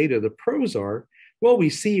at this data. The pros are, well, we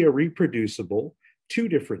see a reproducible, 2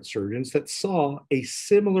 different surgeons that saw a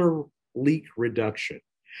similar leak reduction.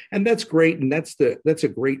 And that's great, and that's a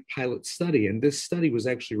great pilot study. And this study was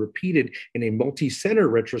actually repeated in a multi-center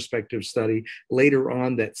retrospective study later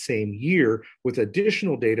on that same year with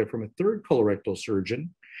additional data from a 3rd colorectal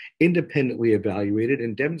surgeon, independently evaluated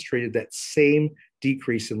and demonstrated that same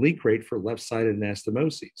decrease in leak rate for left-sided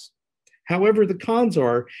anastomoses. However, the cons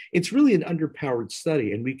are, it's really an underpowered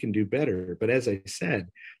study and we can do better. But as I said,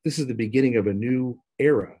 this is the beginning of a new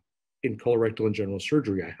era in colorectal and general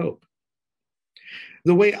surgery, I hope.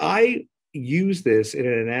 The way I use this in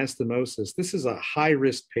an anastomosis, this is a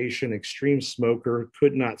high-risk patient, extreme smoker,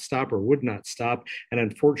 could not stop or would not stop, and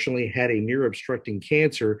unfortunately had a near-obstructing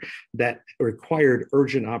cancer that required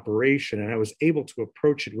urgent operation. And I was able to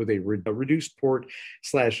approach it with a reduced port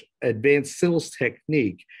 / advanced Sills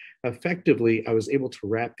technique. Effectively, I was able to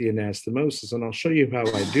wrap the anastomosis, and I'll show you how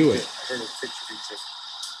I do it.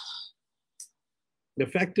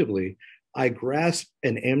 Effectively, I grasp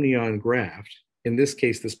an amnion graft, in this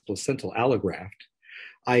case, this placental allograft.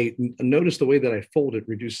 I notice the way that I fold it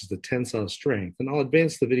reduces the tensile strength, and I'll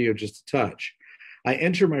advance the video just a touch. I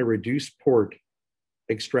enter my reduced port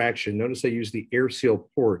extraction. Notice I use the air seal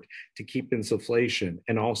port to keep insufflation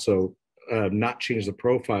and also not change the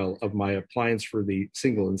profile of my appliance for the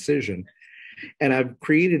single incision. And I've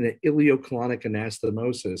created an ileocolonic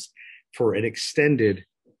anastomosis for an extended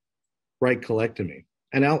right colectomy.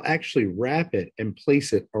 And I'll actually wrap it and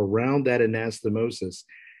place it around that anastomosis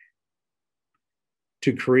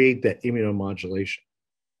to create that immunomodulation.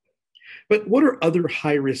 But what are other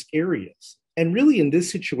high-risk areas? And really in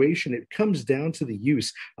this situation, it comes down to the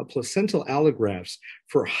use of placental allografts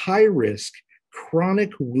for high-risk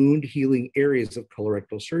chronic wound healing areas of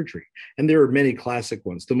colorectal surgery. And there are many classic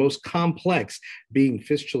ones, the most complex being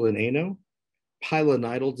fistula and ano,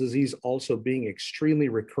 pilonidal disease also being extremely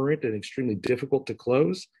recurrent and extremely difficult to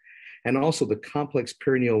close, and also the complex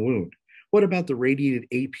perineal wound. What about the radiated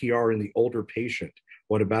APR in the older patient?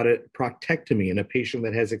 What about a proctectomy in a patient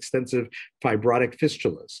that has extensive fibrotic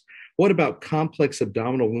fistulas? What about complex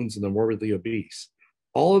abdominal wounds in the morbidly obese?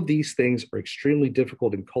 All of these things are extremely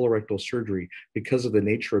difficult in colorectal surgery because of the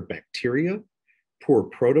nature of bacteria, poor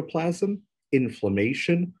protoplasm,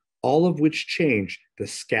 inflammation, all of which change the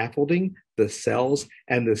scaffolding, the cells,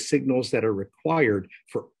 and the signals that are required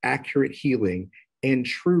for accurate healing and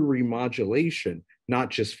true remodulation, not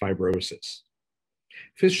just fibrosis.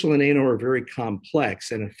 Fistula and ano are very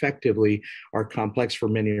complex and effectively are complex for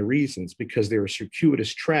many reasons because they are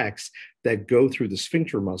circuitous tracts that go through the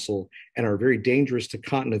sphincter muscle and are very dangerous to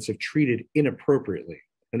continence if treated inappropriately.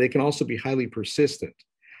 And they can also be highly persistent.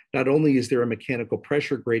 Not only is there a mechanical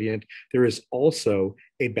pressure gradient, there is also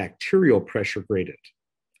a bacterial pressure gradient.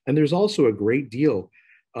 And there's also a great deal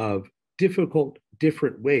of difficult,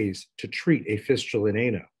 different ways to treat a fistula and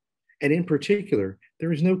ano. And in particular,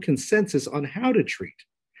 there is no consensus on how to treat.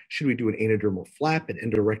 Should we do an anodermal flap, an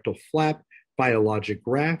endorectal flap, biologic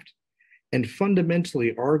graft? And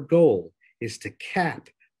fundamentally, our goal is to cap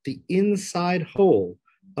the inside hole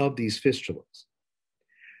of these fistulas.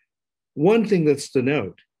 One thing that's to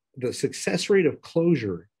note, the success rate of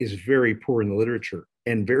closure is very poor in the literature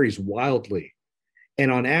and varies wildly,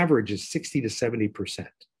 and on average is 60 to 70%.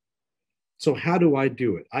 So how do I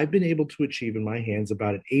do it? I've been able to achieve in my hands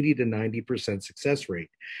about an 80 to 90% success rate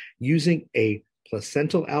using a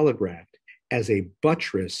placental allograft as a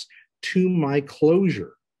buttress to my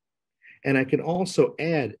closure. And I can also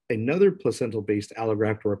add another placental-based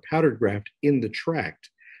allograft or a powdered graft in the tract,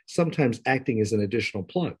 sometimes acting as an additional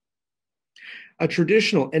plug. A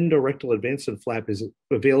traditional endorectal advancement flap is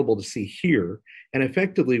available to see here. And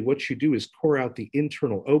effectively what you do is core out the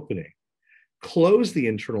internal opening, close the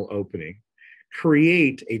internal opening,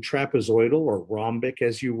 create a trapezoidal or rhombic,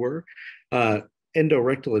 as you were,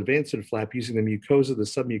 endorectal advancement flap using the mucosa, the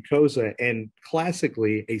submucosa, and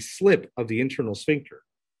classically a slip of the internal sphincter.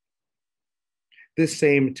 This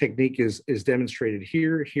same technique is demonstrated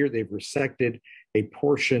here. Here they've resected a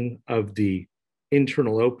portion of the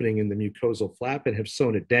internal opening in the mucosal flap and have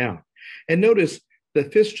sewn it down. And notice the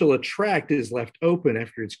fistula tract is left open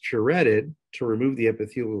after it's curetted to remove the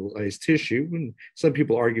epithelialized tissue. And some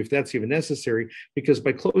people argue if that's even necessary, because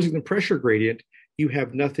by closing the pressure gradient, you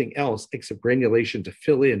have nothing else except granulation to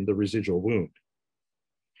fill in the residual wound.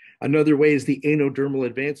 Another way is the anodermal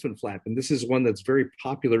advancement flap. And this is one that's very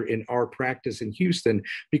popular in our practice in Houston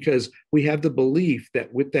because we have the belief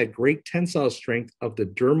that with that great tensile strength of the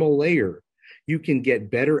dermal layer, you can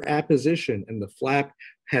get better apposition, and the flap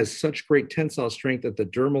has such great tensile strength at the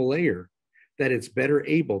dermal layer that it's better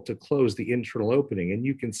able to close the internal opening. And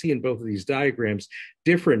you can see in both of these diagrams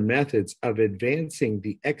different methods of advancing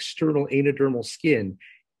the external anodermal skin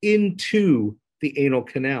into the anal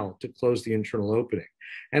canal to close the internal opening.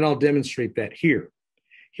 And I'll demonstrate that here.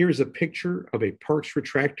 Here's a picture of a Parks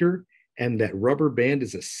retractor, and that rubber band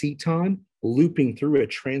is a seton looping through a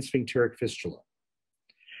transsphincteric fistula.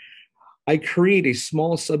 I create a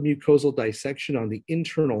small submucosal dissection on the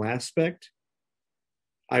internal aspect.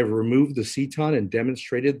 I've removed the seton and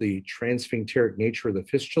demonstrated the transsphincteric nature of the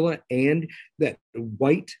fistula, and that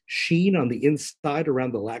white sheen on the inside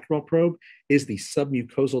around the lacrimal probe is the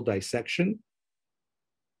submucosal dissection.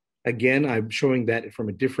 Again, I'm showing that from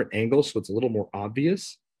a different angle, so it's a little more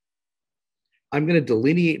obvious. I'm going to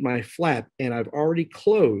delineate my flap, and I've already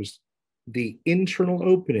closed the internal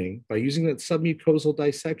opening by using that submucosal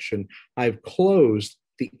dissection. I've closed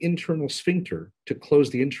the internal sphincter to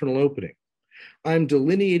close the internal opening. I'm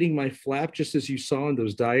delineating my flap just as you saw in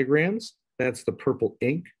those diagrams. That's the purple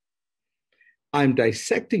ink. I'm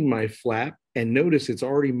dissecting my flap, and notice it's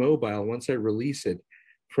already mobile once I release it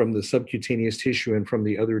from the subcutaneous tissue and from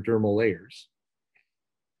the other dermal layers.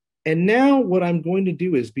 And now what I'm going to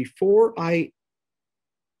do is, before I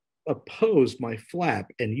oppose my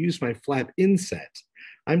flap and use my flap inset,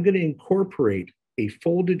 I'm going to incorporate a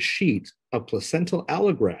folded sheet of placental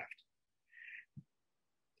allograft.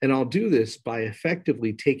 And I'll do this by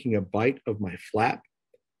effectively taking a bite of my flap,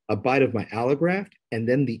 a bite of my allograft, and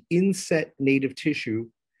then the inset native tissue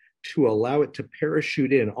to allow it to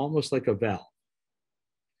parachute in almost like a valve.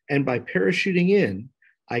 And by parachuting in,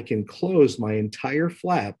 I can close my entire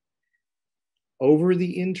flap over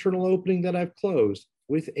the internal opening that I've closed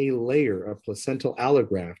with a layer of placental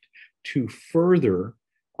allograft to further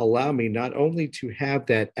allow me not only to have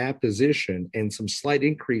that apposition and some slight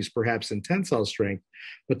increase perhaps in tensile strength,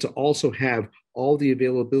 but to also have all the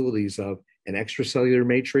availabilities of an extracellular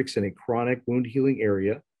matrix in a chronic wound healing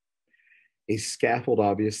area, a scaffold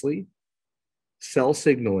obviously, cell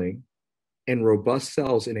signaling, and robust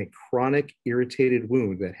cells in a chronic irritated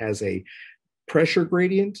wound that has a pressure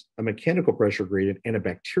gradient, a mechanical pressure gradient, and a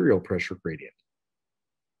bacterial pressure gradient.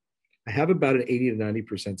 I have about an 80 to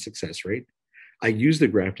 90% success rate. I use the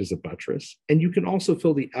graft as a buttress, and you can also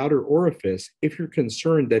fill the outer orifice if you're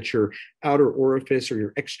concerned that your outer orifice or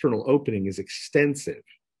your external opening is extensive.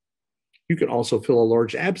 You can also fill a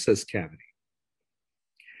large abscess cavity.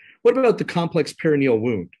 What about the complex perineal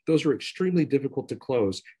wound? Those are extremely difficult to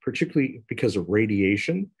close, particularly because of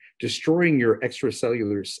radiation, destroying your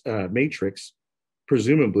extracellular matrix,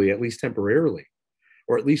 presumably at least temporarily,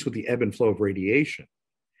 or at least with the ebb and flow of radiation.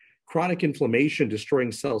 Chronic inflammation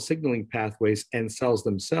destroying cell signaling pathways and cells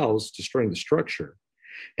themselves, destroying the structure,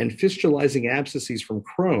 and fistulizing abscesses from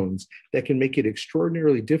Crohn's that can make it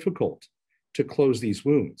extraordinarily difficult to close these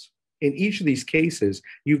wounds. In each of these cases,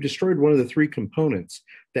 you've destroyed one of the three components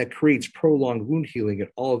that creates prolonged wound healing in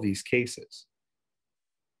all of these cases.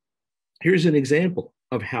 Here's an example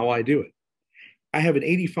of how I do it. I have an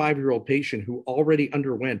 85-year-old patient who already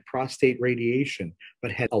underwent prostate radiation,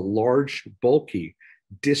 but had a large, bulky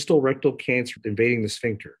distal rectal cancer invading the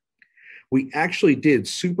sphincter. We actually did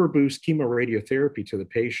super boost chemoradiotherapy to the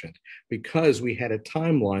patient because we had a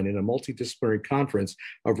timeline in a multidisciplinary conference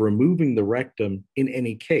of removing the rectum in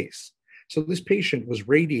any case. So this patient was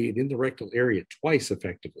radiated in the rectal area twice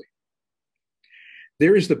effectively.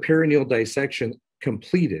 There is the perineal dissection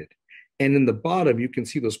completed. And in the bottom, you can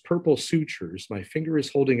see those purple sutures. My finger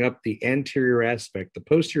is holding up the anterior aspect. The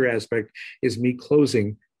posterior aspect is me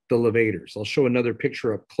closing the levators. I'll show another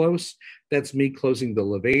picture up close. That's me closing the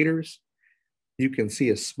levators. You can see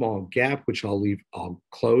a small gap, which I'll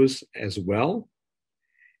close as well.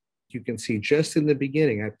 You can see just in the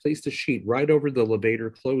beginning, I placed a sheet right over the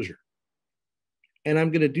levator closure. And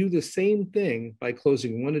I'm going to do the same thing by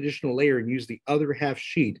closing one additional layer and use the other half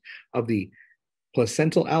sheet of the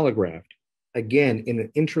placental allograft, again, in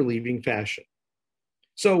an interleaving fashion.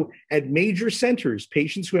 So at major centers,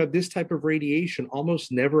 patients who have this type of radiation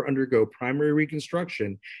almost never undergo primary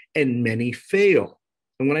reconstruction, and many fail.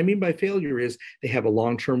 And what I mean by failure is they have a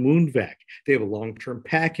long-term wound vac, they have a long-term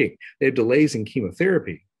packing, they have delays in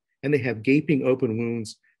chemotherapy, and they have gaping open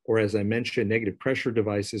wounds, or as I mentioned, negative pressure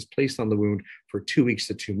devices placed on the wound for 2 weeks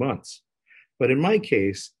to 2 months. But in my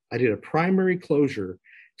case, I did a primary closure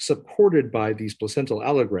supported by these placental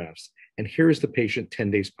allografts, and here's the patient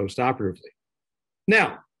 10 days postoperatively.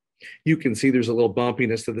 Now, you can see there's a little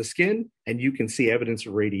bumpiness to the skin, and you can see evidence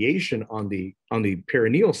of radiation on the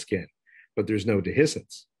perineal skin, but there's no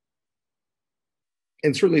dehiscence.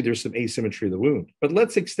 And certainly there's some asymmetry of the wound. But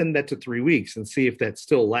let's extend that to 3 weeks and see if that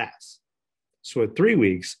still lasts. So at 3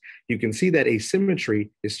 weeks, you can see that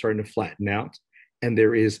asymmetry is starting to flatten out, and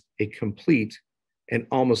there is a complete and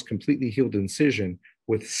almost completely healed incision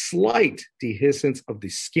with slight dehiscence of the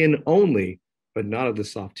skin only, but not of the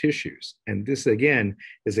soft tissues. And this, again,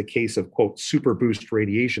 is a case of, quote, super boost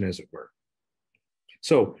radiation, as it were.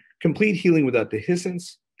 So complete healing without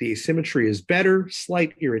dehiscence. The asymmetry is better,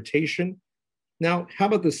 slight irritation. Now, how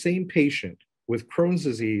about the same patient with Crohn's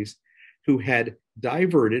disease who had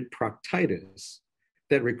diverted proctitis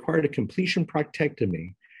that required a completion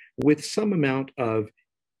proctectomy with some amount of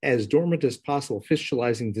as dormant as possible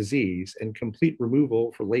fistulizing disease and complete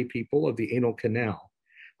removal for lay people of the anal canal?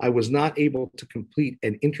 I was not able to complete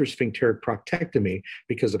an intersphincteric proctectomy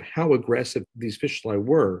because of how aggressive these fistulae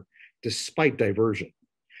were, despite diversion.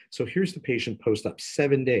 So here's the patient post-op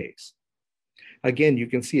 7 days. Again, you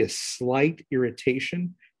can see a slight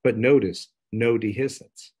irritation, but notice no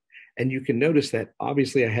dehiscence. And you can notice that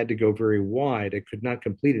obviously I had to go very wide. I could not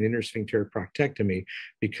complete an intersphincteric proctectomy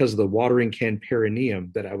because of the watering can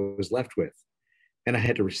perineum that I was left with. And I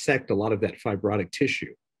had to resect a lot of that fibrotic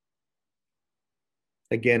tissue.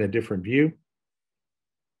 Again, a different view.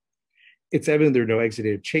 It's evident there are no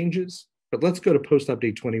exudative changes, but let's go to post-op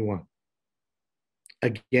day 21.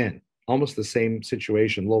 Again, almost the same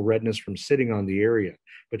situation, low redness from sitting on the area,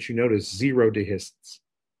 but you notice zero dehiscence.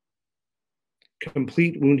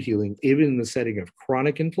 Complete wound healing, even in the setting of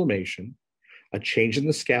chronic inflammation, a change in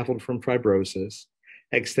the scaffold from fibrosis,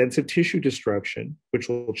 extensive tissue destruction, which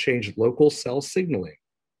will change local cell signaling.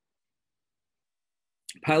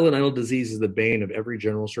 Pilonidal disease is the bane of every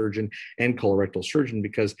general surgeon and colorectal surgeon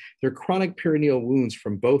because they're chronic perineal wounds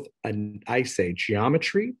from both, I say,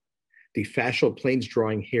 geometry, the fascial planes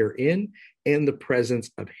drawing hair in, and the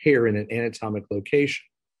presence of hair in an anatomic location.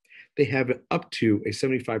 They have up to a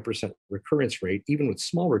 75% recurrence rate, even with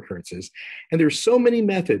small recurrences. And there's so many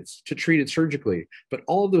methods to treat it surgically, but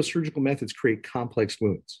all of those surgical methods create complex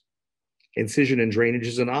wounds. Incision and drainage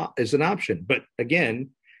is an option, but again,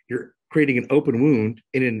 you're creating an open wound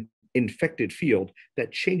in an infected field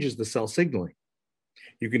that changes the cell signaling.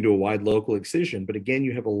 You can do a wide local excision, but again,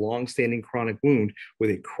 you have a long-standing chronic wound with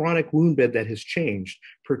a chronic wound bed that has changed,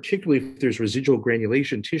 particularly if there's residual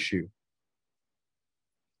granulation tissue.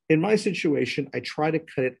 In my situation, I try to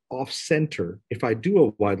cut it off-center if I do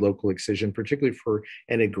a wide local excision, particularly for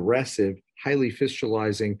an aggressive, highly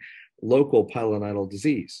fistulizing local pilonidal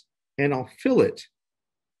disease. And I'll fill it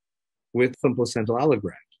with some placental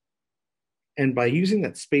allograft. And by using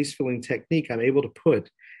that space-filling technique, I'm able to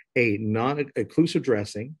put a non-occlusive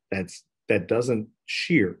dressing that doesn't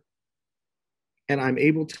shear And I'm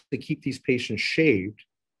able to keep these patients shaved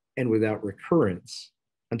and without recurrence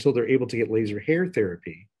until they're able to get laser hair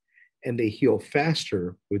therapy, and they heal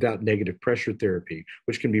faster without negative pressure therapy,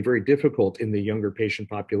 which can be very difficult in the younger patient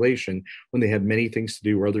population when they have many things to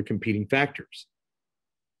do or other competing factors.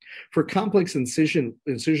 For complex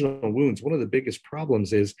incisional wounds, one of the biggest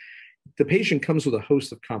problems is the patient comes with a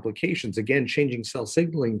host of complications, again, changing cell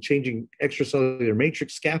signaling, changing extracellular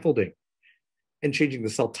matrix scaffolding, and changing the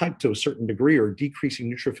cell type to a certain degree, or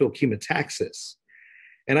decreasing neutrophil chemotaxis.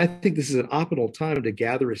 And I think this is an optimal time to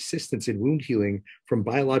gather assistance in wound healing from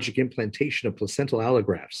biologic implantation of placental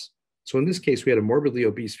allografts. So in this case, we had a morbidly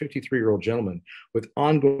obese 53-year-old gentleman with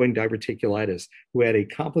ongoing diverticulitis who had a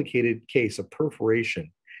complicated case of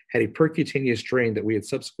perforation, had a percutaneous drain that we had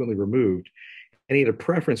subsequently removed, and he had a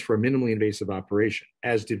preference for a minimally invasive operation,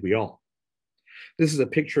 as did we all. This is a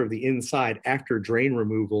picture of the inside after drain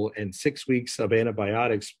removal and 6 weeks of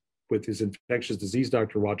antibiotics with his infectious disease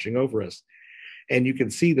doctor watching over us. And you can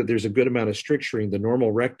see that there's a good amount of stricturing. The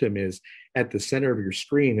normal rectum is at the center of your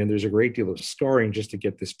screen, and there's a great deal of scarring just to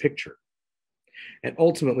get this picture. And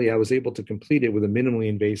ultimately, I was able to complete it with a minimally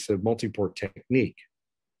invasive multi-port technique.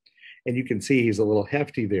 And you can see he's a little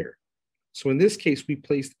hefty there. So in this case, we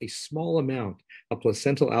placed a small amount of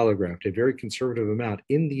placental allograft, a very conservative amount,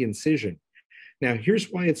 in the incision. Now,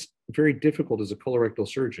 here's why it's very difficult as a colorectal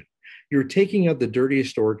surgeon. You're taking out the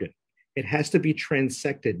dirtiest organ. It has to be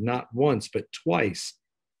transected not once, but twice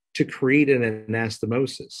to create an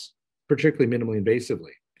anastomosis, particularly minimally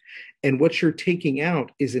invasively. And what you're taking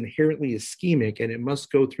out is inherently ischemic, and it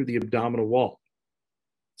must go through the abdominal wall.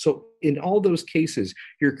 So in all those cases,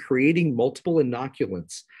 you're creating multiple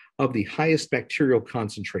inoculants of the highest bacterial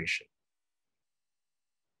concentration.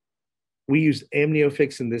 We use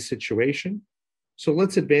amniofix in this situation. So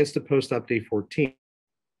let's advance to post-op day 14.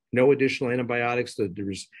 No additional antibiotics.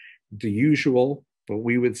 There's the usual, what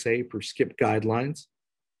we would say, per skip guidelines.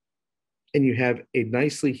 And you have a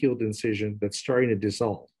nicely healed incision that's starting to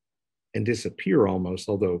dissolve and disappear almost,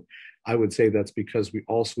 although I would say that's because we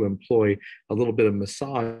also employ a little bit of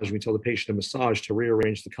massage. We tell the patient to massage to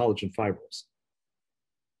rearrange the collagen fibrils.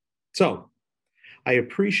 So I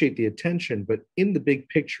appreciate the attention, but in the big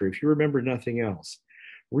picture, if you remember nothing else,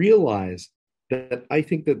 realize that I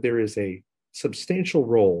think that there is a substantial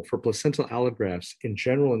role for placental allografts in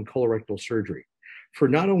general and colorectal surgery for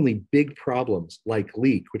not only big problems like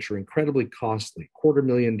leak, which are incredibly costly,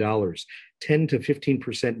 $250,000, 10 to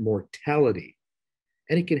 15% mortality,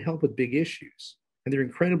 and it can help with big issues. And they're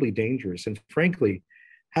incredibly dangerous. And frankly,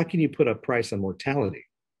 how can you put a price on mortality?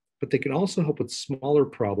 But they can also help with smaller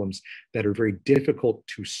problems that are very difficult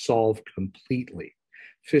to solve completely.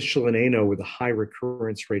 Fistula and ano with a high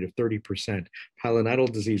recurrence rate of 30%, pilonidal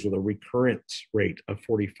disease with a recurrence rate of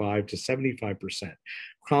 45 to 75%,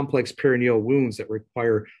 complex perineal wounds that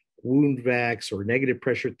require wound vacs or negative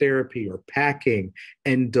pressure therapy or packing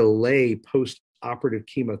and delay post-operative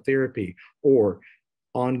chemotherapy, or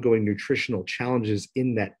ongoing nutritional challenges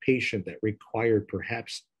in that patient that required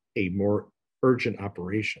perhaps a more urgent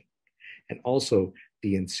operation. And also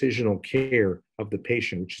the incisional care of the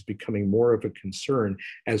patient, which is becoming more of a concern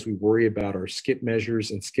as we worry about our skip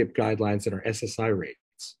measures and skip guidelines and our SSI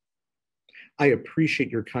rates. I appreciate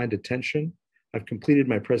your kind attention. I've completed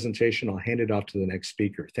my presentation. I'll hand it off to the next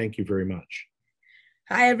speaker. Thank you very much.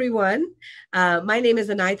 Hi, everyone. My name is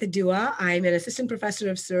Anaitha Dua. I'm an assistant professor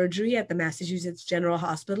of surgery at the Massachusetts General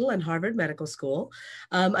Hospital and Harvard Medical School.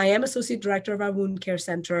 I am associate director of our wound care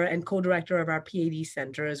center and co-director of our PAD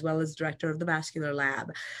center, as well as director of the vascular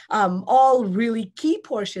lab. All really key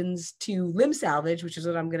portions to limb salvage, which is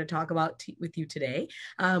what I'm going to talk about with you today.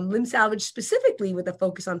 Limb salvage specifically with a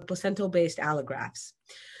focus on placental-based allografts.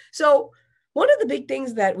 So one of the big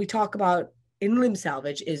things that we talk about in limb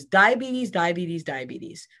salvage is diabetes, diabetes,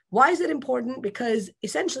 diabetes. Why is it important? Because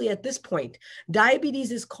essentially at this point,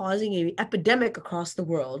 diabetes is causing an epidemic across the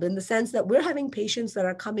world in the sense that we're having patients that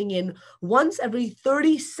are coming in once every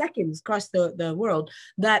 30 seconds across the world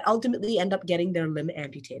that ultimately end up getting their limb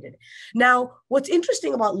amputated. Now, what's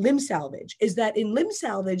interesting about limb salvage is that in limb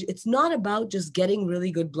salvage, it's not about just getting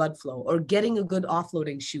really good blood flow or getting a good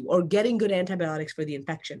offloading shoe or getting good antibiotics for the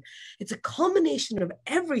infection. It's a combination of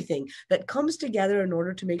everything that comes together in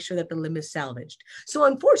order to make sure that the limb is salvaged. So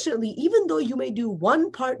unfortunately, even though you may do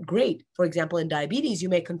one part great, for example, in diabetes, you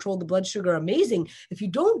may control the blood sugar amazing. If you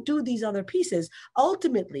don't do these other pieces,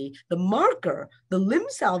 ultimately the marker, the limb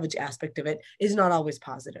salvage aspect of it is not always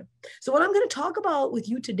positive. So what I'm going to talk about with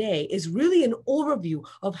you today is really an overview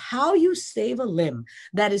of how you save a limb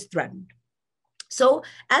that is threatened. So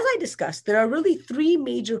as I discussed, there are really three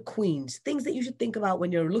major queens, things that you should think about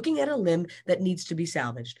when you're looking at a limb that needs to be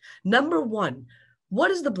salvaged. Number one,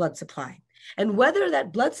 what is the blood supply? And whether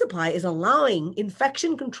that blood supply is allowing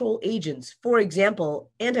infection control agents, for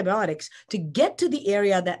example, antibiotics, to get to the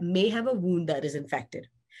area that may have a wound that is infected.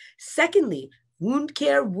 Secondly, wound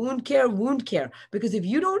care, wound care, wound care. Because if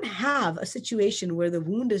you don't have a situation where the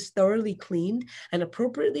wound is thoroughly cleaned and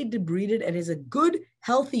appropriately debrided and is a good,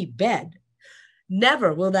 healthy bed,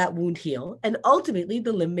 never will that wound heal, and ultimately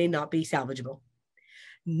the limb may not be salvageable.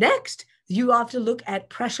 Next, you have to look at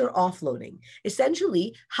pressure offloading.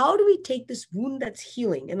 Essentially, how do we take this wound that's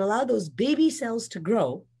healing and allow those baby cells to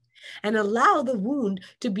grow and allow the wound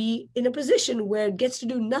to be in a position where it gets to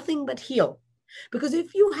do nothing but heal? Because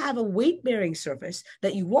if you have a weight-bearing surface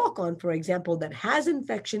that you walk on, for example, that has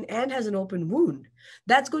infection and has an open wound,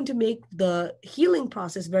 that's going to make the healing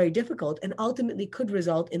process very difficult and ultimately could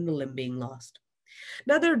result in the limb being lost.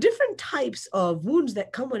 Now, there are different types of wounds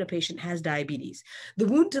that come when a patient has diabetes. The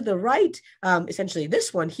wound to the right, essentially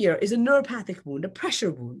this one here, is a neuropathic wound, a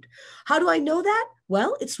pressure wound. How do I know that?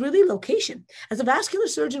 Well, it's really location. As a vascular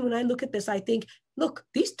surgeon, when I look at this, I think, look,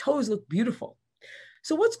 these toes look beautiful.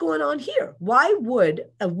 So what's going on here? Why would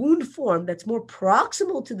a wound form that's more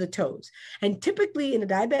proximal to the toes? And typically in a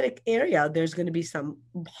diabetic area, there's going to be some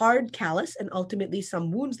hard callus and ultimately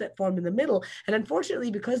some wounds that form in the middle. And unfortunately,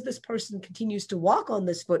 because this person continues to walk on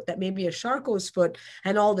this foot, that may be a Charcot's foot,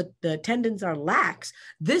 and all the tendons are lax,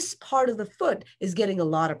 this part of the foot is getting a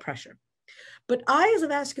lot of pressure. But I, as a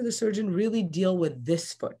vascular surgeon, really deal with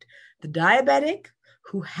this foot, the diabetic,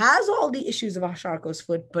 who has all the issues of a Charcot's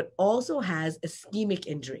foot, but also has ischemic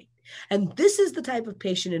injury. And this is the type of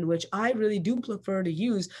patient in which I really do prefer to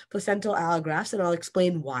use placental allografts, and I'll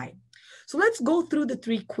explain why. So let's go through the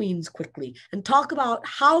three queens quickly and talk about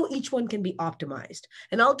how each one can be optimized.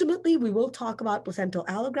 And ultimately, we will talk about placental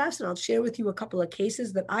allografts, and I'll share with you a couple of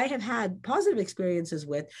cases that I have had positive experiences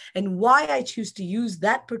with and why I choose to use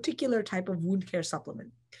that particular type of wound care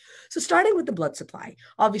supplement. So starting with the blood supply,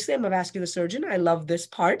 obviously I'm a vascular surgeon. I love this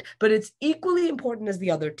part, but it's equally important as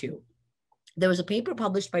the other two. There was a paper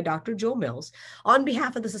published by Dr. Joe Mills on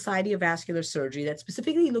behalf of the Society of Vascular Surgery that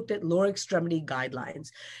specifically looked at lower extremity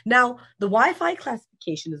guidelines. Now, the Wi-Fi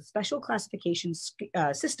classification is a special classification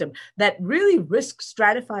system that really risk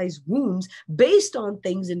stratifies wounds based on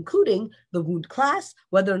things including the wound class,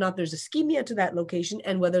 whether or not there's ischemia to that location,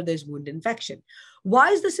 and whether there's wound infection. Why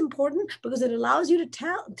is this important? Because it allows you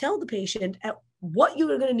to tell the patient what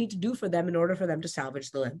you are going to need to do for them in order for them to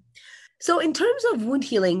salvage the limb. So in terms of wound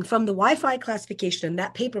healing from the Wi-Fi classification in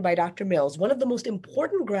that paper by Dr. Mills, one of the most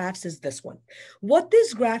important graphs is this one. What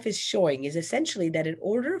this graph is showing is essentially that in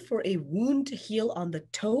order for a wound to heal on the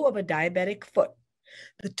toe of a diabetic foot,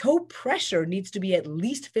 the toe pressure needs to be at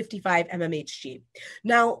least 55 mmHg.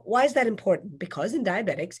 Now, why is that important? Because in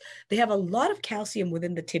diabetics, they have a lot of calcium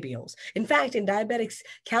within the tibials. In fact, in diabetics,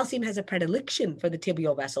 calcium has a predilection for the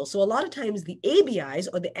tibial vessel. So a lot of times the ABIs,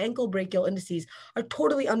 or the ankle brachial indices, are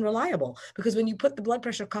totally unreliable because when you put the blood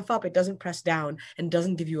pressure cuff up, it doesn't press down and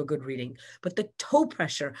doesn't give you a good reading. But the toe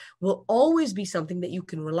pressure will always be something that you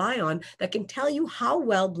can rely on that can tell you how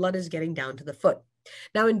well blood is getting down to the foot.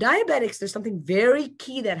 Now, in diabetics, there's something very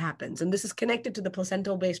key that happens, and this is connected to the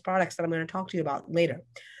placental-based products that I'm going to talk to you about later.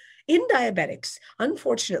 In diabetics,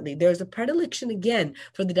 unfortunately, there's a predilection again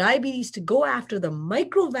for the diabetes to go after the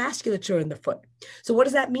microvasculature in the foot. So what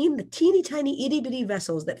does that mean? The teeny tiny itty bitty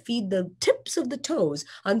vessels that feed the tips of the toes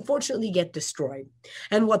unfortunately get destroyed.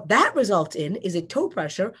 And what that results in is a toe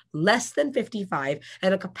pressure less than 55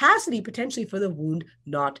 and a capacity potentially for the wound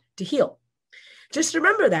not to heal. Just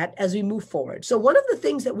remember that as we move forward. So one of the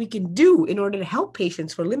things that we can do in order to help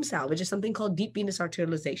patients for limb salvage is something called deep venous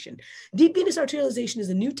arterialization. Deep venous arterialization is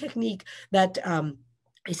a new technique that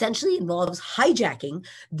essentially involves hijacking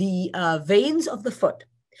the veins of the foot,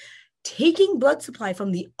 taking blood supply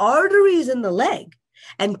from the arteries in the leg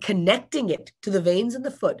and connecting it to the veins in the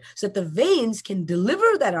foot so that the veins can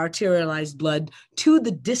deliver that arterialized blood to the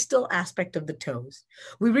distal aspect of the toes.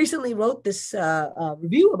 We recently wrote this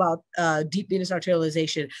review about deep venous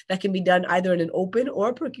arterialization that can be done either in an open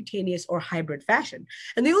or percutaneous or hybrid fashion.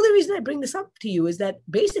 And the only reason I bring this up to you is that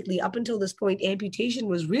basically up until this point, amputation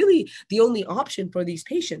was really the only option for these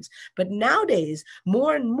patients. But nowadays,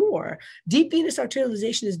 more and more, deep venous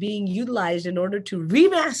arterialization is being utilized in order to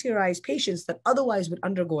revascularize patients that otherwise would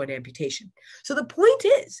undergo an amputation. So the point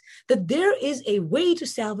is that there is a way to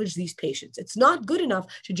salvage these patients. It's not good enough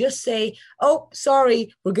to just say, oh,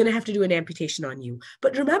 sorry, we're going to have to do an amputation on you.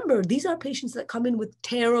 But remember, these are patients that come in with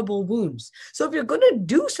terrible wounds. So if you're going to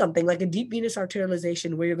do something like a deep venous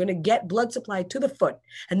arterialization where you're going to get blood supply to the foot,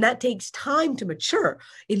 and that takes time to mature,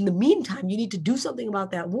 in the meantime, you need to do something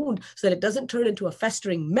about that wound so that it doesn't turn into a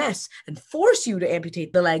festering mess and force you to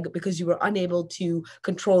amputate the leg because you were unable to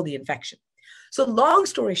control the infection. So long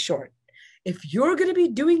story short, if you're going to be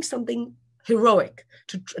doing something heroic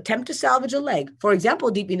to attempt to salvage a leg, for example,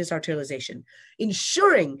 deep venous arterialization,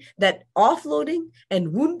 ensuring that offloading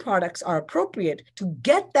and wound products are appropriate to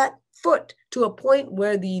get that foot to a point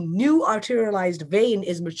where the new arterialized vein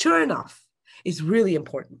is mature enough is really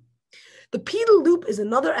important. The pedal loop is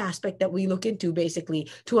another aspect that we look into basically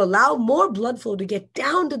to allow more blood flow to get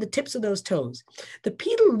down to the tips of those toes. The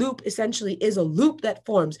pedal loop essentially is a loop that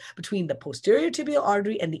forms between the posterior tibial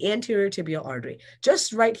artery and the anterior tibial artery,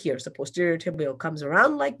 just right here. So posterior tibial comes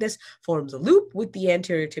around like this, forms a loop with the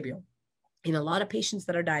anterior tibial. In a lot of patients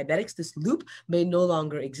that are diabetics, this loop may no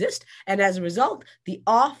longer exist. And as a result, the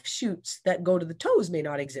offshoots that go to the toes may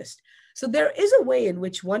not exist. So there is a way in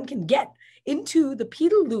which one can get into the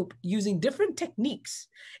pedal loop using different techniques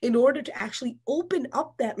in order to actually open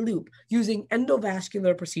up that loop using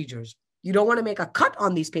endovascular procedures. You don't want to make a cut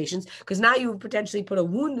on these patients because now you've potentially put a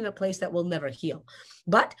wound in a place that will never heal.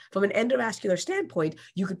 But from an endovascular standpoint,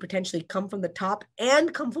 you could potentially come from the top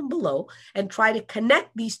and come from below and try to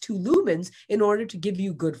connect these two lumens in order to give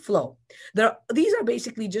you good flow. These are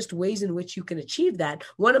basically just ways in which you can achieve that.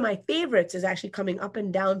 One of my favorites is actually coming up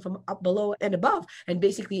and down from up below and above and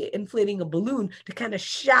basically inflating a balloon to kind of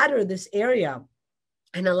shatter this area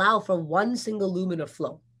and allow for one single lumen of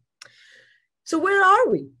flow. So where are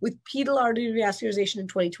we with pedal artery revascularization in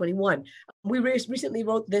 2021? We recently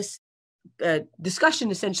wrote this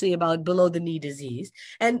discussion essentially about below the knee disease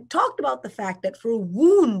and talked about the fact that for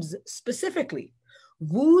wounds specifically,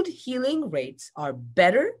 wound healing rates are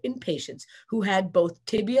better in patients who had both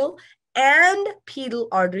tibial and pedal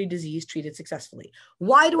artery disease treated successfully.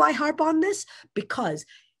 Why do I harp on this? Because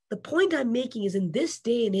the point I'm making is in this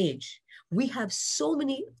day and age, we have so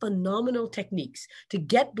many phenomenal techniques to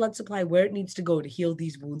get blood supply where it needs to go to heal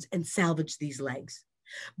these wounds and salvage these legs.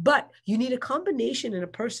 But you need a combination in a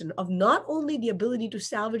person of not only the ability to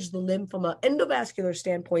salvage the limb from an endovascular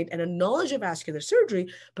standpoint and a knowledge of vascular surgery,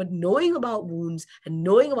 but knowing about wounds and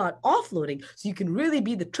knowing about offloading so you can really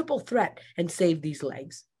be the triple threat and save these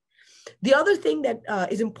legs. The other thing that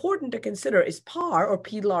is important to consider is PAR, or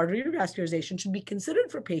pedal artery revascularization, should be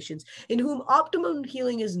considered for patients in whom optimum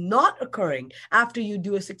healing is not occurring after you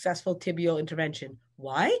do a successful tibial intervention.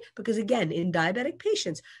 Why? Because again, in diabetic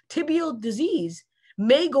patients, tibial disease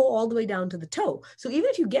may go all the way down to the toe. So even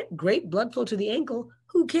if you get great blood flow to the ankle,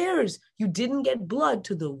 who cares? You didn't get blood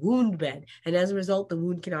to the wound bed, and as a result, the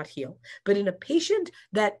wound cannot heal. But in a patient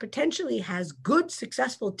that potentially has good,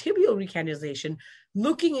 successful tibial recanalization,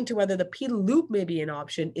 looking into whether the pedal loop may be an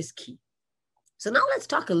option is key. So now let's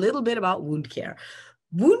talk a little bit about wound care.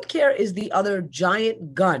 Wound care is the other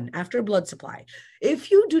giant gun after blood supply. If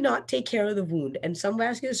you do not take care of the wound, and some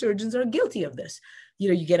vascular surgeons are guilty of this,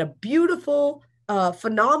 you get a beautiful,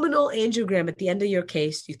 phenomenal angiogram at the end of your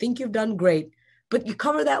case. You think you've done great, but you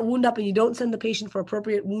cover that wound up and you don't send the patient for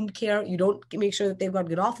appropriate wound care. You don't make sure that they've got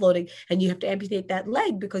good offloading, and you have to amputate that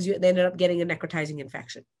leg because they ended up getting a necrotizing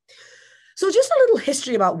infection. So just a little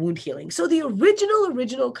history about wound healing. So the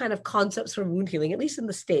original kind of concepts for wound healing, at least in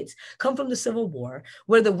the States, come from the Civil War,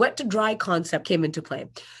 where the wet to dry concept came into play.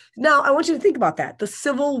 Now, I want you to think about that, the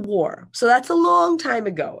Civil War. So that's a long time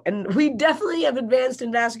ago, and we definitely have advanced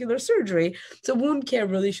in vascular surgery, so wound care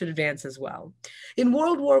really should advance as well. In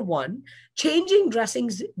World War I, changing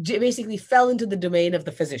dressings basically fell into the domain of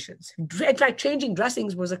the physicians. In fact, changing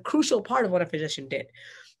dressings was a crucial part of what a physician did.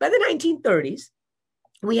 By the 1930s,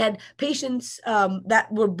 we had patients that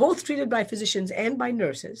were both treated by physicians and by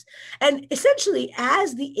nurses. And essentially,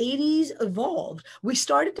 as the 80s evolved, we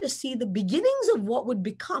started to see the beginnings of what would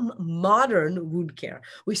become modern wound care.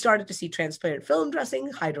 We started to see transparent film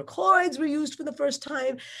dressing, hydrochlorides were used for the first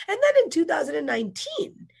time. And then in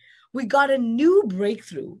 2019, we got a new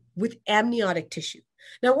breakthrough with amniotic tissue.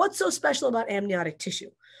 Now, what's so special about amniotic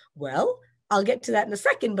tissue? Well, I'll get to that in a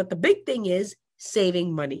second, but the big thing is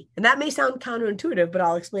saving money. And that may sound counterintuitive, but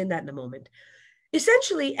I'll explain that in a moment.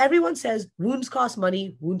 Essentially, everyone says wounds cost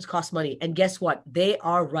money, wounds cost money. And guess what? They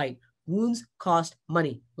are right. Wounds cost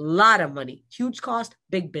money, a lot of money, huge cost,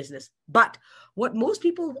 big business. But what most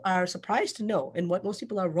people are surprised to know, and what most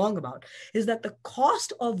people are wrong about, is that the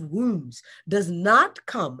cost of wounds does not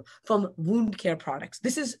come from wound care products.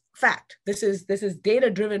 This is fact. This is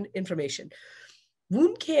data-driven information.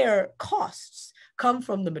 Wound care costs come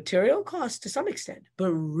from the material costs to some extent,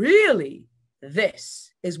 but really,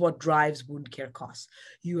 this is what drives wound care costs.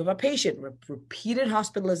 You have a patient, repeated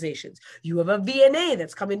hospitalizations. You have a VNA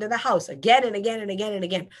that's come into the house again and again and again and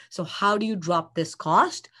again. So how do you drop this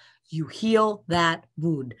cost? You heal that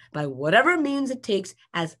wound by whatever means it takes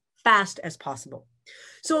as fast as possible.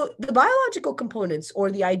 So the biological components,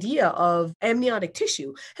 or the idea of amniotic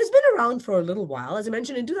tissue, has been around for a little while. As I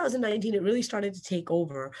mentioned, in 2019, it really started to take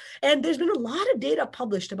over. And there's been a lot of data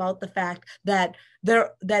published about the fact that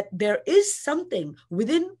there is something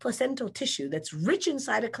within placental tissue that's rich in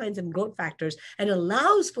cytokines and growth factors and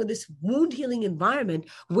allows for this wound healing environment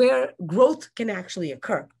where growth can actually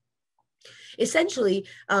occur. Essentially,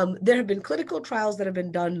 there have been clinical trials that have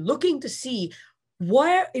been done looking to see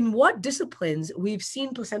in what disciplines we've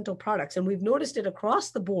seen placental products, and we've noticed it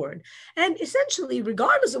across the board. And essentially,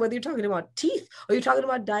 regardless of whether you're talking about teeth or you're talking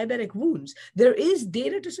about diabetic wounds, there is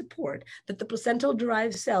data to support that the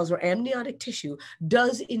placental-derived cells or amniotic tissue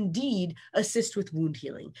does indeed assist with wound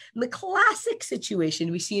healing. And the classic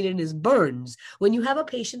situation we see it in is burns. When you have a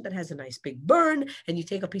patient that has a nice big burn and you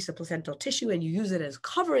take a piece of placental tissue and you use it as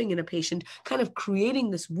covering in a patient, kind of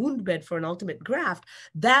creating this wound bed for an ultimate graft,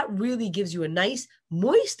 that really gives you a nice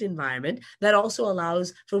moist environment that also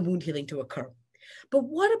allows for wound healing to occur. But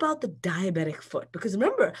what about the diabetic foot? Because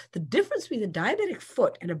remember, the difference between a diabetic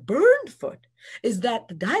foot and a burned foot is that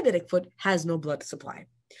the diabetic foot has no blood supply.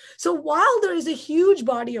 So while there is a huge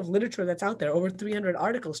body of literature that's out there, over 300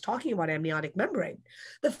 articles talking about amniotic membrane,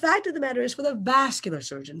 the fact of the matter is, for the vascular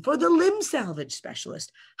surgeon, for the limb salvage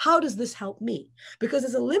specialist, how does this help me? Because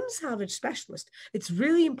as a limb salvage specialist, it's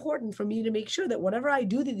really important for me to make sure that whatever I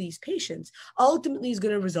do to these patients ultimately is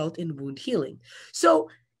going to result in wound healing. So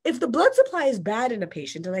if the blood supply is bad in a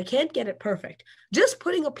patient and I can't get it perfect, just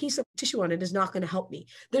putting a piece of tissue on it is not going to help me.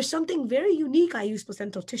 There's something very unique I use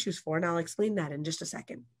placental tissues for, and I'll explain that in just a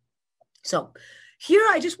second. So here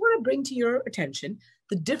I just want to bring to your attention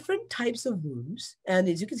the different types of wounds, and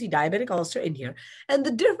as you can see, diabetic ulcer in here, and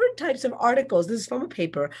the different types of articles, this is from a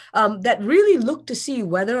paper, that really look to see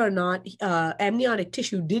whether or not amniotic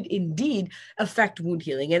tissue did indeed affect wound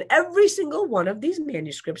healing. And every single one of these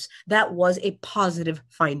manuscripts, that was a positive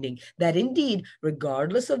finding, that indeed,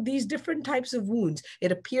 regardless of these different types of wounds,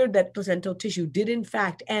 it appeared that placental tissue did in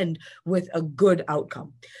fact end with a good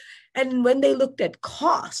outcome. And when they looked at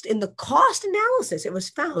cost, in the cost analysis, it was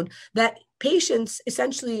found that patients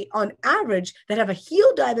essentially on average that have a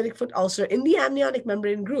healed diabetic foot ulcer in the amniotic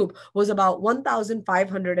membrane group was about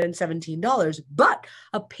 $1,517. But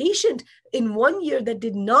a patient in 1 year that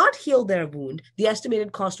did not heal their wound, the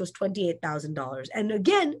estimated cost was $28,000. And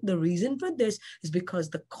again, the reason for this is because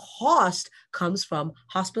the cost comes from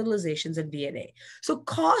hospitalizations and VNA. So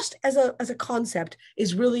cost as a concept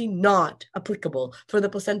is really not applicable for the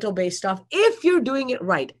placental-based stuff if you're doing it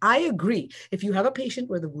right. I agree. If you have a patient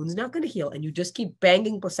where the wound's not going to heal and you just keep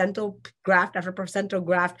banging placental graft after placental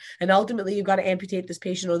graft, and ultimately you've got to amputate this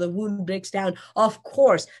patient or the wound breaks down, of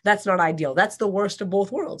course, that's not ideal. That's the worst of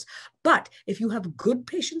both worlds. But if you have good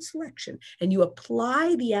patient selection and you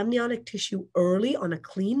apply the amniotic tissue early on a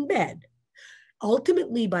clean bed,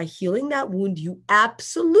 ultimately by healing that wound, you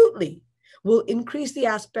absolutely will increase the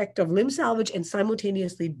aspect of limb salvage and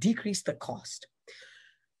simultaneously decrease the cost.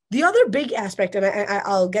 The other big aspect, and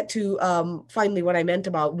I'll get to finally what I meant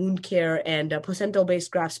about wound care and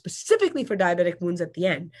placental-based grafts specifically for diabetic wounds at the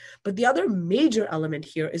end, but the other major element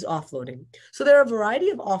here is offloading. So there are a variety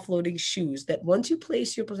of offloading shoes that once you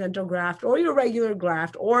place your placental graft or your regular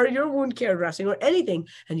graft or your wound care dressing or anything,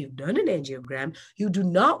 and you've done an angiogram, you do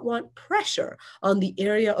not want pressure on the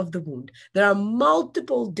area of the wound. There are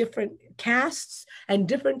multiple different casts and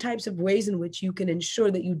different types of ways in which you can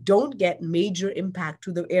ensure that you don't get major impact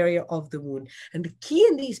to the area of the wound. And the key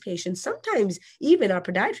in these patients, sometimes even our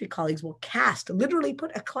podiatry colleagues will literally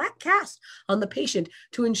put a cast on the patient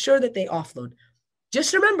to ensure that they offload.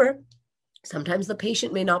 Just remember, sometimes the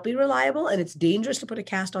patient may not be reliable and it's dangerous to put a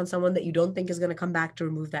cast on someone that you don't think is going to come back to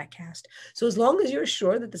remove that cast. So as long as you're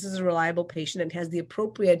sure that this is a reliable patient and has the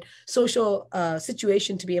appropriate social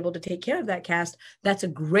situation to be able to take care of that cast, that's a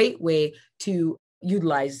great way to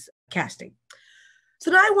utilize casting. So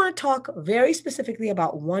now I want to talk very specifically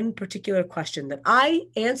about one particular question that I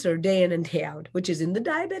answer day in and day out, which is in the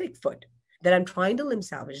diabetic foot that I'm trying to limb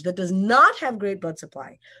salvage that does not have great blood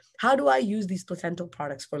supply. How do I use these placental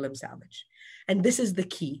products for limb salvage? And this is the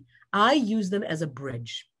key. I use them as a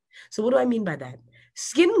bridge. So what do I mean by that?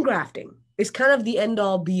 Skin grafting is kind of the end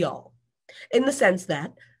all be all, in the sense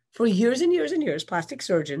that for years and years and years, plastic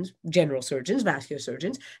surgeons, general surgeons, vascular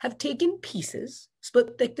surgeons have taken pieces,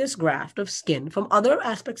 split thickness graft of skin from other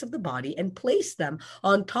aspects of the body and placed them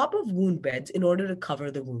on top of wound beds in order to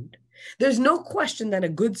cover the wound. There's no question that a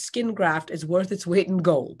good skin graft is worth its weight in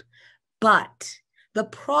gold. But the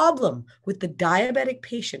problem with the diabetic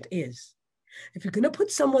patient is if you're going to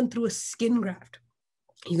put someone through a skin graft,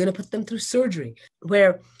 you're going to put them through surgery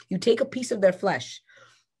where you take a piece of their flesh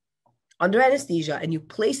under anesthesia and you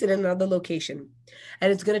place it in another location,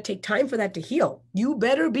 and it's going to take time for that to heal. You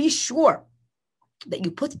better be sure that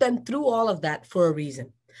you put them through all of that for a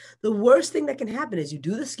reason. The worst thing that can happen is you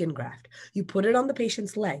do the skin graft, you put it on the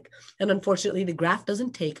patient's leg, and unfortunately the graft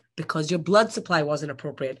doesn't take because your blood supply wasn't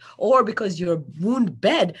appropriate, or because your wound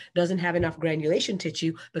bed doesn't have enough granulation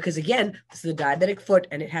tissue, because again, this is a diabetic foot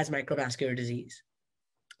and it has microvascular disease.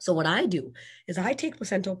 So what I do is I take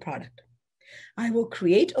placental product. I will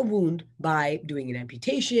create a wound by doing an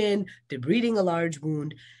amputation, debriding a large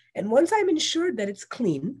wound. And once I'm ensured that it's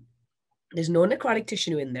clean, there's no necrotic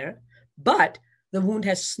tissue in there, but the wound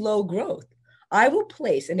has slow growth, I will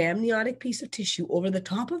place an amniotic piece of tissue over the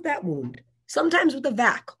top of that wound, sometimes with a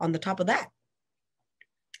vac on the top of that.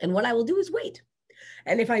 And what I will do is wait.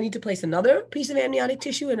 And if I need to place another piece of amniotic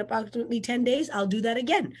tissue in approximately 10 days, I'll do that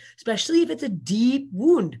again, especially if it's a deep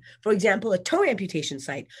wound. For example, a toe amputation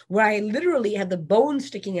site where I literally have the bone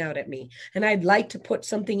sticking out at me, and I'd like to put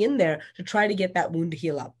something in there to try to get that wound to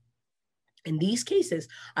heal up. In these cases,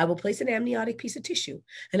 I will place an amniotic piece of tissue,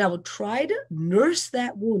 and I will try to nurse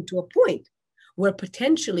that wound to a point where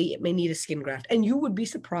potentially it may need a skin graft. And you would be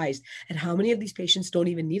surprised at how many of these patients don't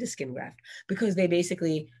even need a skin graft because they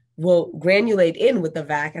basically will granulate in with the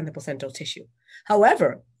vac and the placental tissue.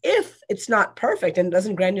 However, if it's not perfect and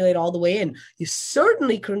doesn't granulate all the way in, you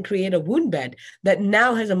certainly can create a wound bed that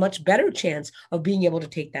now has a much better chance of being able to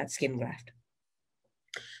take that skin graft.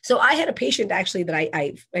 So I had a patient actually that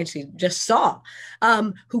I actually just saw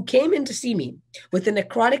who came in to see me with a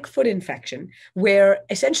necrotic foot infection where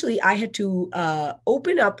essentially I had to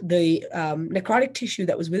open up the necrotic tissue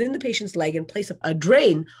that was within the patient's leg and place a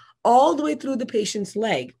drain all the way through the patient's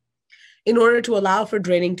leg in order to allow for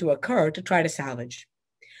draining to occur to try to salvage.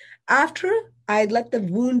 After I let the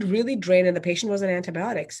wound really drain and the patient was on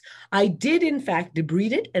antibiotics, I did in fact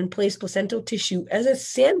debride it and place placental tissue as a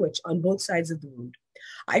sandwich on both sides of the wound.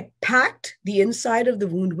 I packed the inside of the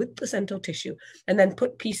wound with placental tissue and then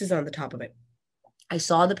put pieces on the top of it. I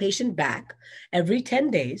saw the patient back every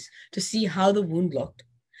 10 days to see how the wound looked.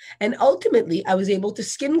 And ultimately, I was able to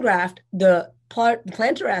skin graft the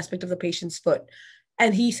plantar aspect of the patient's foot,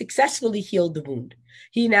 and he successfully healed the wound.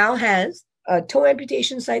 He now has a toe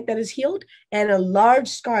amputation site that is healed and a large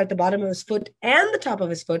scar at the bottom of his foot and the top of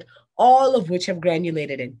his foot, all of which have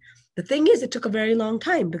granulated in. The thing is, it took a very long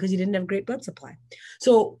time because he didn't have great blood supply.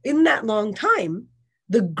 So in that long time,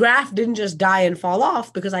 the graft didn't just die and fall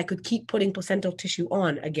off because I could keep putting placental tissue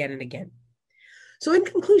on again and again. So in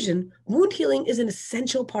conclusion, wound healing is an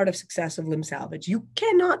essential part of success of limb salvage. You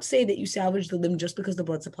cannot say that you salvage the limb just because the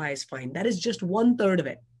blood supply is fine. That is just 1/3 of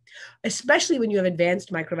it, especially when you have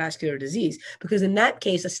advanced microvascular disease, because in that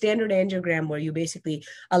case, a standard angiogram where you basically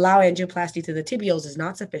allow angioplasty to the tibials is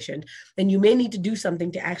not sufficient, and you may need to do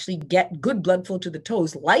something to actually get good blood flow to the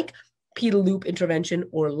toes, like pedal loop intervention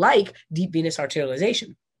or like deep venous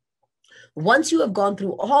arterialization. Once you have gone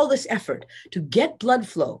through all this effort to get blood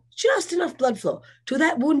flow, just enough blood flow to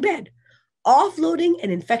that wound bed, offloading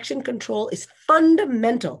and infection control is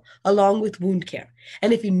fundamental along with wound care.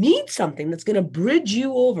 And if you need something that's going to bridge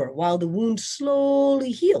you over while the wound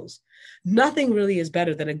slowly heals, nothing really is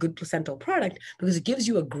better than a good placental product because it gives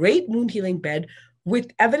you a great wound healing bed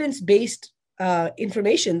with evidence-based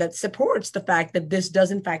information that supports the fact that this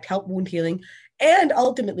does in fact help wound healing. And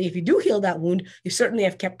ultimately, if you do heal that wound, you certainly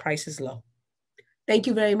have kept prices low. Thank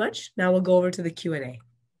you very much. Now we'll go over to the Q&A.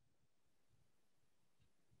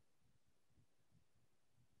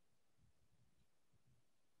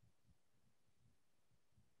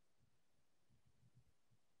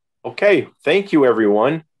 Okay, thank you,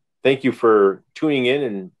 everyone. Thank you for tuning in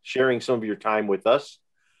and sharing some of your time with us.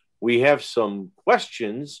 We have some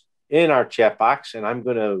questions in our chat box, and I'm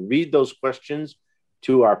going to read those questions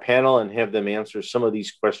to our panel and have them answer some of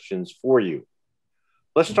these questions for you.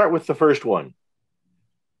 Let's start with the first one.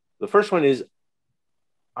 The first one is,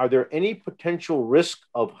 are there any potential risk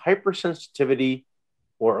of hypersensitivity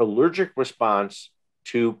or allergic response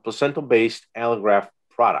to placental-based allograft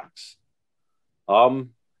products?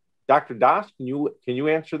 Dr. Das, can you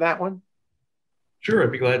answer that one? Sure,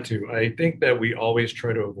 I'd be glad to. I think that we always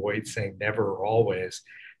try to avoid saying never or always,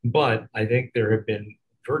 but I think there have been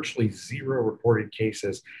virtually zero reported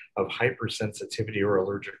cases of hypersensitivity or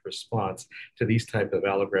allergic response to these type of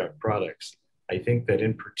allograft products. I think that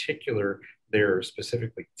in particular, they're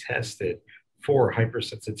specifically tested for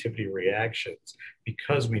hypersensitivity reactions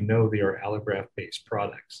because we know they are allograft-based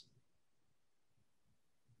products.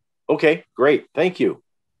 Okay, great. Thank you.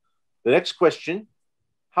 The next question,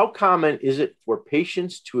 how common is it for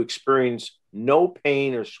patients to experience no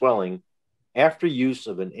pain or swelling after use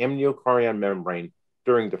of an amniochorion membrane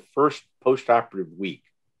during the first postoperative week?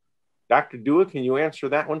 Dr. Dua, can you answer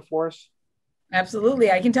that one for us? Absolutely.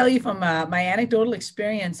 I can tell you from my anecdotal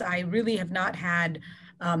experience, I really have not had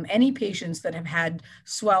any patients that have had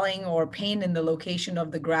swelling or pain in the location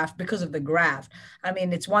of the graft because of the graft. I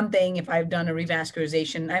mean, it's one thing if I've done a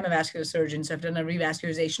revascularization, I'm a vascular surgeon, so I've done a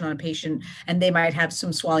revascularization on a patient and they might have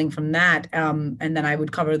some swelling from that. And then I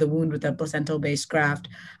would cover the wound with a placental-based graft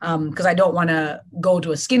because I don't want to go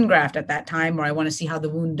to a skin graft at that time, or I want to see how the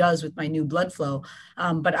wound does with my new blood flow.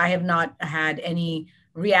 But I have not had any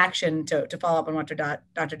reaction to follow up on what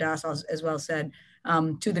Dr. Das as well said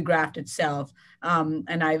to the graft itself.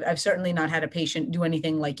 And I've certainly not had a patient do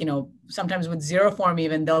anything like, sometimes with Xeroform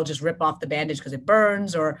even, they'll just rip off the bandage because it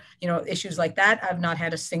burns or, issues like that. I've not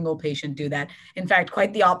had a single patient do that. In fact,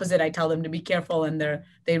 quite the opposite. I tell them to be careful and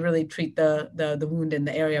they really treat the wound in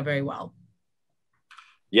the area very well.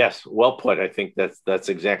 Yes, well put. I think that's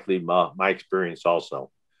exactly my experience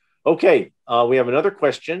also. Okay, we have another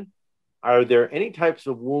question. Are there any types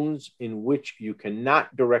of wounds in which you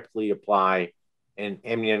cannot directly apply an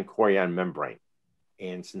amniochorion membrane?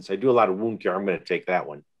 And since I do a lot of wound care, I'm going to take that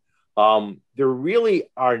one. There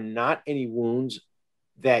really are not any wounds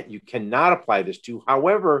that you cannot apply this to.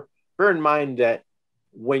 However, bear in mind that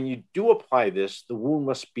when you do apply this, the wound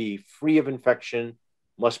must be free of infection,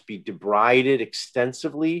 must be debrided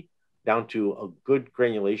extensively down to a good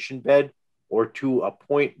granulation bed or to a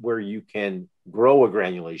point where you can grow a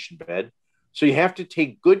granulation bed. So you have to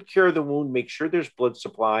take good care of the wound, make sure there's blood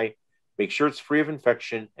supply, make sure it's free of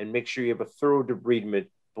infection, and make sure you have a thorough debridement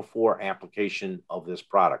before application of this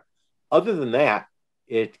product. Other than that,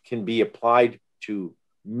 it can be applied to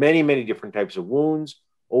many, many different types of wounds,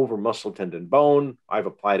 over muscle, tendon, bone. I've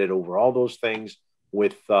applied it over all those things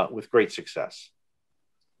with great success.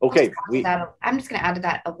 Okay. I'm just going to add to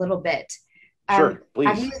that a little bit. Sure, please.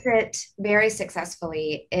 I've used it very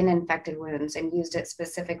successfully in infected wounds and used it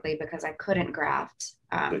specifically because I couldn't graft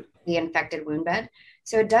the infected wound bed.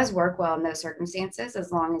 So it does work well in those circumstances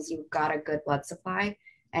as long as you've got a good blood supply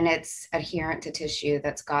and it's adherent to tissue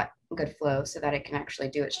that's got good flow so that it can actually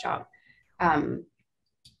do its job. And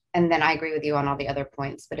then I agree with you on all the other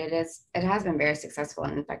points, but it has been very successful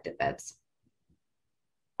in infected beds.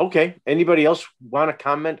 Okay. Anybody else want to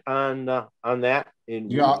comment on that in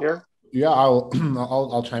wound care? Yeah,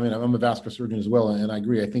 I'll chime in. I'm a vascular surgeon as well, and I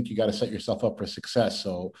agree. I think you got to set yourself up for success.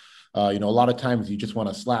 So, a lot of times you just want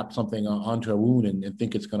to slap something onto a wound and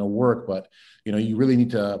think it's going to work, but you really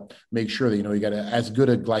need to make sure that you got as good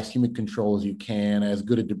a glycemic control as you can, as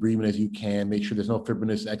good a debridement as you can. Make sure there's no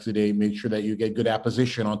fibrinous exudate. Make sure that you get good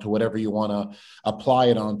apposition onto whatever you want to apply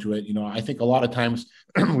it onto it. I think a lot of times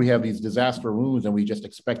we have these disaster wounds and we just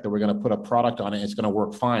expect that we're going to put a product on it and it's going to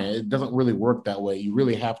work fine. It doesn't really work that way. You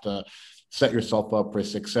really have to set yourself up for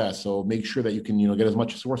success. So make sure that you can, get as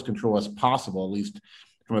much source control as possible, at least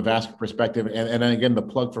from a vascular perspective. And then again, the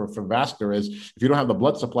plug for vascular is if you don't have the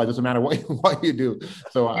blood supply, it doesn't matter what you do.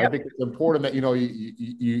 So I think it's important that,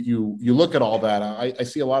 you look at all that. I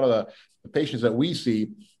see a lot of the patients that we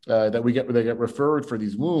see that they get referred for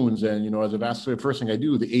these wounds. And, as a vascular, first thing I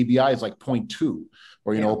do, the ABI is like 0.2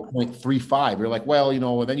 or, 0.35. You're like, well,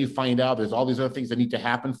 and then you find out there's all these other things that need to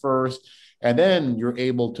happen first. And then you're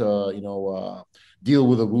able to, deal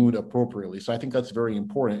with a wound appropriately. So I think that's very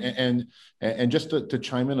important. And just to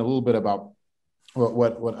chime in a little bit about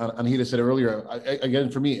what Anahita said earlier,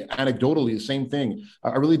 again, for me, anecdotally, the same thing.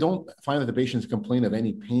 I really don't find that the patients complain of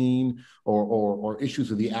any pain or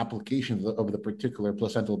issues with the application of the particular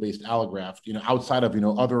placental-based allograft, outside of,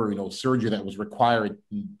 other, surgery that was required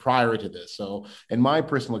prior to this. So in my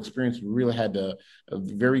personal experience, we really had a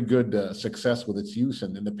very good success with its use.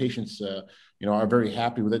 And the patients, are very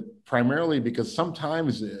happy with it, primarily because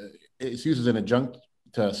sometimes it's used as an adjunct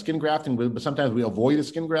to skin grafting, but sometimes we avoid a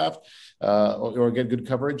skin graft or get good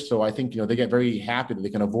coverage. So I think, they get very happy that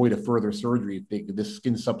they can avoid a further surgery if this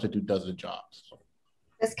skin substitute does the job. So.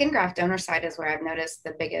 The skin graft donor side is where I've noticed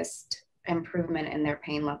the biggest improvement in their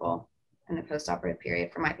pain level in the postoperative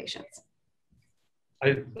period for my patients.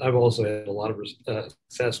 I've also had a lot of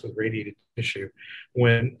success with radiated tissue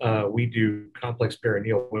when we do complex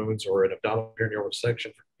perineal wounds or an abdominal perineal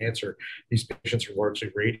resection for cancer. These patients are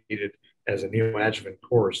largely radiated as a neoadjuvant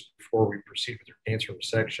course before we proceed with their cancer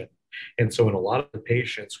resection. And so in a lot of the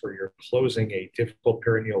patients where you're closing a difficult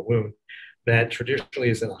perineal wound that traditionally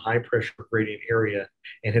is in a high pressure gradient area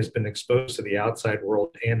and has been exposed to the outside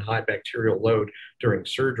world and high bacterial load during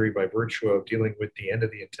surgery by virtue of dealing with the end of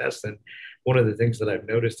the intestine, one of the things that I've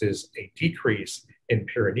noticed is a decrease in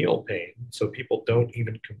perineal pain. So people don't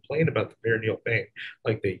even complain about the perineal pain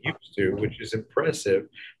like they used to, which is impressive.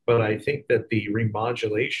 But I think that the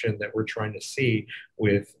remodulation that we're trying to see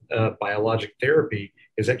with biologic therapy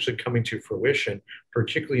is actually coming to fruition,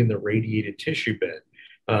 particularly in the radiated tissue bed.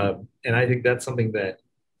 And I think that's something that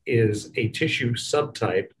is a tissue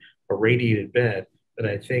subtype, a radiated bed, that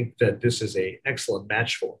I think that this is an excellent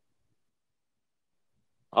match for.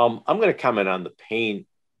 I'm going to comment on the pain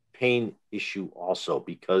issue also,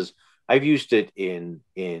 because I've used it in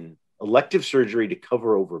elective surgery to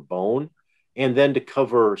cover over bone and then to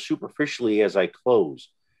cover superficially as I close.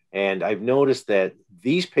 And I've noticed that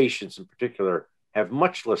these patients in particular have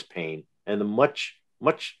much less pain and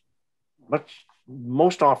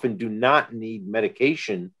most often do not need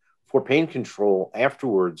medication for pain control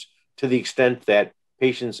afterwards, to the extent that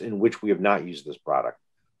patients in which we have not used this product.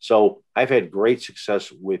 So I've had great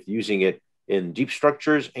success with using it in deep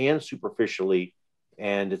structures and superficially,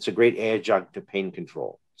 and it's a great adjunct to pain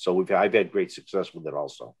control. So I've had great success with it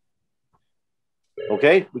also.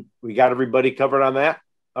 Okay, we got everybody covered on that.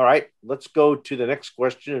 All right, let's go to the next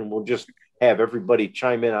question, and we'll just have everybody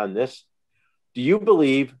chime in on this. Do you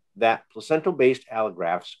believe that placental-based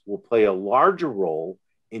allografts will play a larger role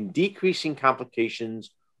in decreasing complications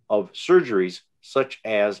of surgeries such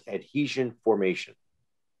as adhesion formation?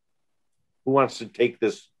 Who wants to take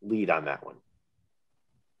this lead on that one?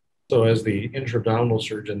 So as the intra-abdominal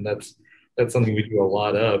surgeon, that's something we do a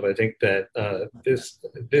lot of. I think that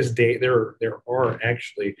this day there are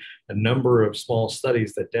actually a number of small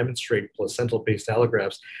studies that demonstrate placental-based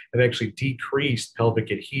allografts have actually decreased pelvic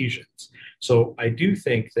adhesions. So I do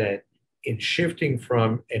think that in shifting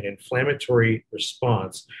from an inflammatory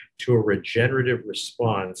response to a regenerative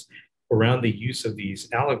response around the use of these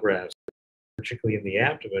allografts, particularly in the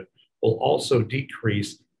abdomen, will also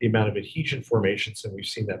decrease the amount of adhesion formations, and we've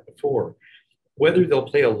seen that before. Whether they'll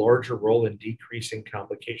play a larger role in decreasing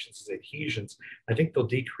complications as adhesions, I think they'll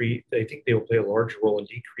play a larger role in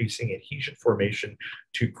decreasing adhesion formation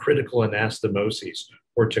to critical anastomoses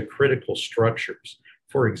or to critical structures.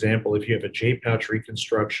 For example, if you have a J-pouch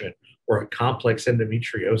reconstruction or a complex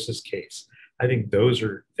endometriosis case, I think those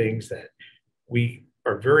are things that we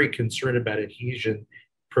are very concerned about adhesion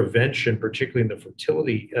prevention, particularly in the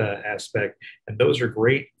fertility aspect, and those are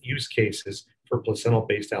great use cases for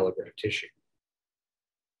placental-based allograft tissue.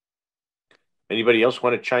 Anybody else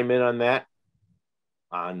want to chime in on that,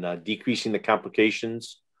 on decreasing the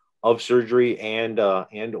complications of surgery and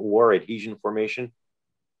or adhesion formation?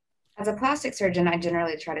 As a plastic surgeon, I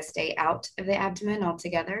generally try to stay out of the abdomen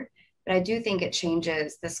altogether, but I do think it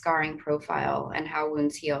changes the scarring profile and how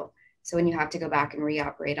wounds heal. So when you have to go back and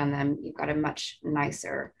reoperate on them, you've got a much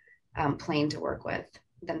nicer plane to work with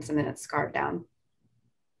than something that's scarred down.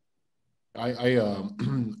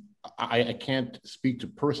 I can't speak to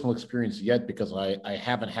personal experience yet because I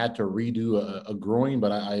haven't had to redo a groin,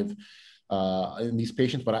 but I've in these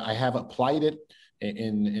patients, but I have applied it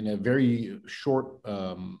in a very short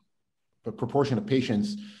proportion of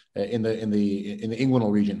patients in the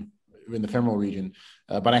inguinal region, in the femoral region,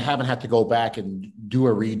 but I haven't had to go back and do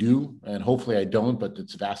a redo, and hopefully I don't, but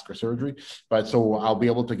it's vascular surgery. But so I'll be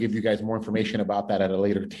able to give you guys more information about that at a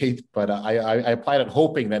later date. But I applied it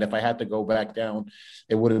hoping that if I had to go back down,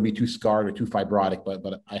 it wouldn't be too scarred or too fibrotic,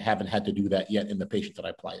 but I haven't had to do that yet in the patient that I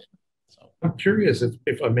applied it. So I'm curious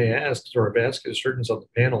if I may ask to our vascular surgeons on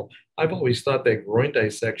the panel, I've always thought that groin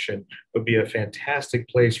dissection would be a fantastic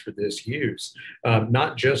place for this use,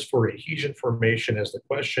 not just for adhesion formation as the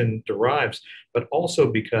question derives, but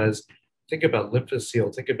also because think about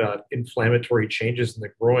lymphocele, think about inflammatory changes in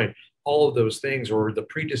the groin, all of those things, or the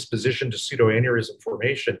predisposition to pseudoaneurysm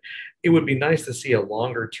formation. It would be nice to see a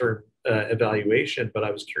longer term evaluation, but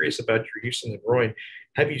I was curious about your use in the groin.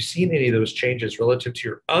 Have you seen any of those changes relative to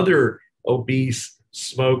your other obese,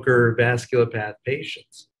 smoker, vasculopath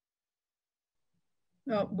patients?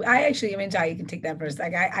 I actually, I mean, Jai, you can take that first.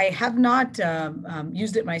 Like, I have not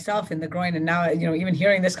used it myself in the groin, and now, even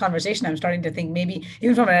hearing this conversation, I'm starting to think maybe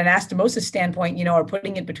even from an anastomosis standpoint, or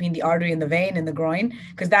putting it between the artery and the vein in the groin,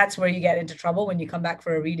 because that's where you get into trouble when you come back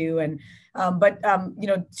for a redo. And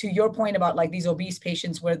to your point about like these obese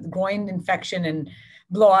patients where the groin infection and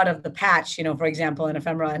blowout of the patch, for example, in a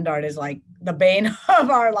femoral end art is like the bane of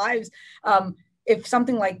our lives. If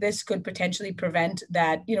something like this could potentially prevent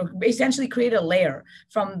that, essentially create a layer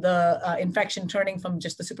from the infection turning from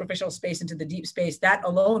just the superficial space into the deep space, that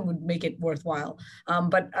alone would make it worthwhile.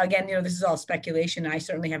 But again, this is all speculation. I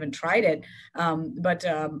certainly haven't tried it. But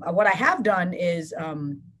what I have done is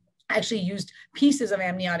actually used pieces of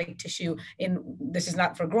amniotic tissue this is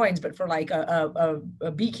not for groins, but for like a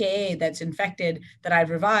BKA that's infected that I've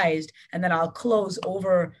revised, and then I'll close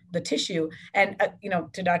over the tissue. And,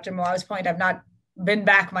 to Dr. Malawa's point, I've not been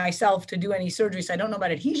back myself to do any surgery, so I don't know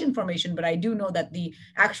about adhesion formation, but I do know that the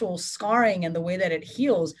actual scarring and the way that it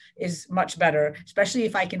heals is much better, especially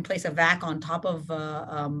if I can place a vac on top of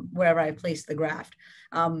wherever I place the graft.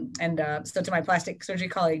 So to my plastic surgery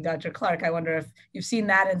colleague, Dr. Clark, I wonder if you've seen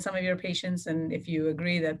that in some of your patients, and if you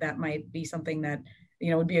agree that that might be something that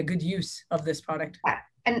would be a good use of this product.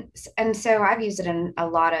 And so I've used it in a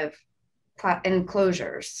lot of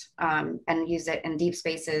enclosures and use it in deep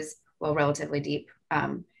spaces, well, relatively deep,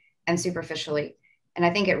 and superficially. And I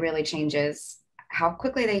think it really changes how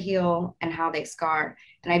quickly they heal and how they scar.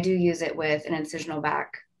 And I do use it with an incisional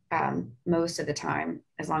vac most of the time,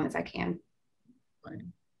 as long as I can.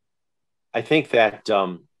 I think that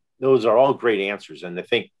those are all great answers. And I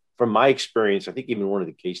think from my experience, I think even one of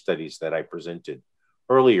the case studies that I presented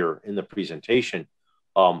earlier in the presentation,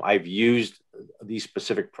 I've used these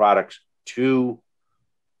specific products to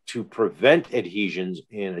prevent adhesions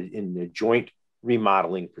in the joint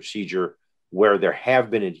remodeling procedure where there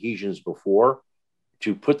have been adhesions before,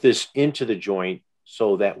 to put this into the joint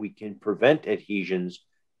so that we can prevent adhesions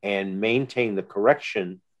and maintain the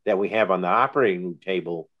correction that we have on the operating room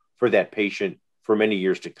table for that patient for many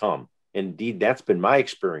years to come. Indeed, that's been my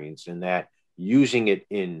experience, in that using it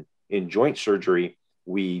in joint surgery,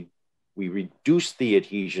 we reduce the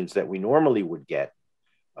adhesions that we normally would get,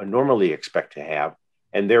 normally expect to have,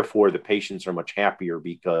 and therefore the patients are much happier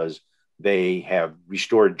because they have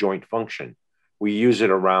restored joint function. We use it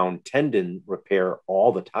around tendon repair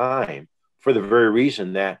all the time for the very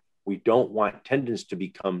reason that we don't want tendons to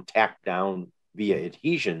become tacked down via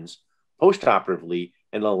adhesions postoperatively,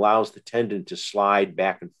 and allows the tendon to slide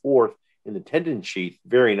back and forth in the tendon sheath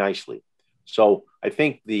very nicely. So I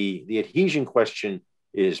think the adhesion question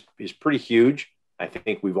is pretty huge. I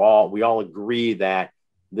think we all agree that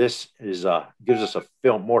this is gives us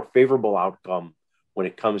a more favorable outcome when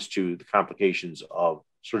it comes to the complications of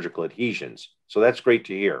surgical adhesions. So that's great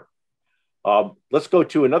to hear. Let's go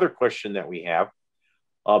to another question that we have.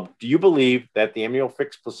 Do you believe that the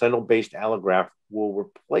AmnioFix placental-based allograft will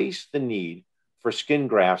replace the need for skin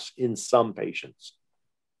grafts in some patients?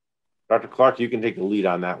 Dr. Clark, you can take the lead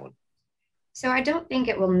on that one. So I don't think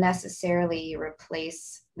it will necessarily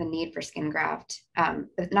replace the need for skin graft,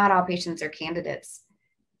 but not all patients are candidates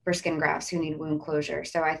for skin grafts who need wound closure.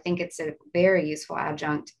 So I think it's a very useful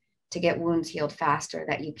adjunct to get wounds healed faster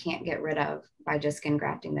that you can't get rid of by just skin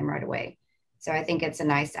grafting them right away. So I think it's a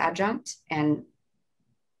nice adjunct, and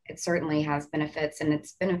it certainly has benefits, and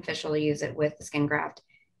it's beneficial to use it with the skin graft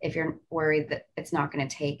if you're worried that it's not going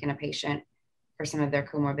to take in a patient for some of their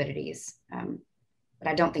comorbidities. But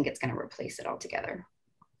I don't think it's going to replace it altogether.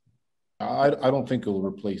 I don't think it'll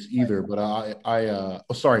replace either, but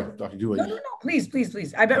sorry, Dr. Dewey. No, please.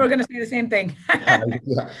 I bet we're going to say the same thing.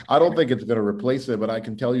 I don't think it's going to replace it, but I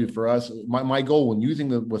can tell you for us, my goal when using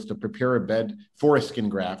them was to prepare a bed for a skin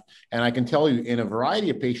graft. And I can tell you in a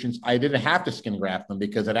variety of patients, I didn't have to skin graft them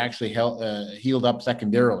because it actually healed up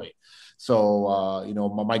secondarily. So,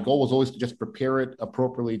 my goal was always to just prepare it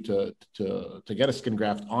appropriately to get a skin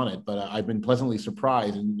graft on it. But I've been pleasantly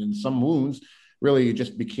surprised in some wounds. Really, it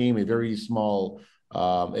just became a very small,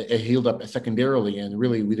 it healed up secondarily, and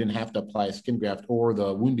really we didn't have to apply a skin graft, or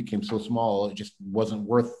the wound became so small, it just wasn't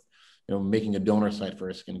worth, making a donor site for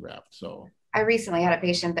a skin graft. So I recently had a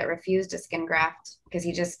patient that refused a skin graft because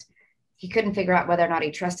he couldn't figure out whether or not he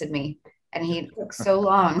trusted me. And he took so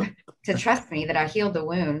long to trust me that I healed the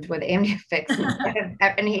wound with AmnioFix. And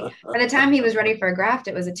by the time he was ready for a graft,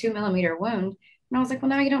 it was a 2 millimeter wound. And I was like, well,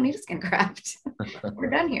 now you don't need a skin graft. We're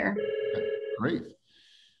done here. Great.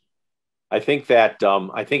 I think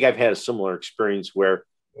I've had a similar experience where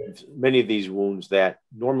many of these wounds that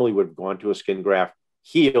normally would have gone to a skin graft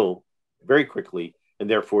heal very quickly, and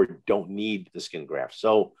therefore don't need the skin graft.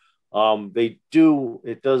 So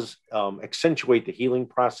It does accentuate the healing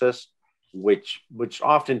process, which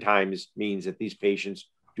oftentimes means that these patients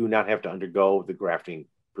do not have to undergo the grafting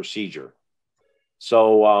procedure.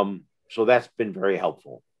 So that's been very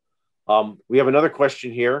helpful. We have another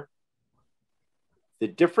question here. The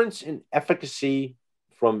difference in efficacy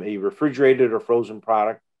from a refrigerated or frozen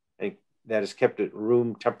product that is kept at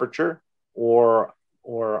room temperature or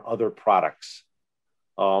other products.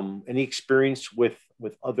 Any experience with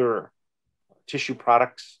other tissue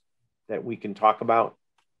products that we can talk about?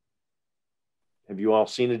 Have you all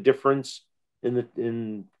seen a difference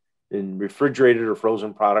in refrigerated or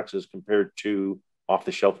frozen products as compared to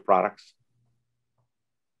off-the-shelf products?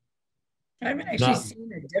 I haven't actually seen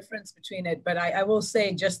a difference between it, but I will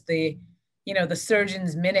say just the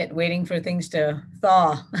surgeon's minute waiting for things to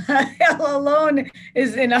thaw alone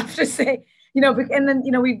is enough to say, and then,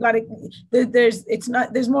 we've got to,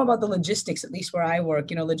 there's more about the logistics, at least where I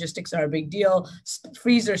work, logistics are a big deal.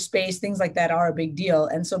 Freezer space, things like that are a big deal.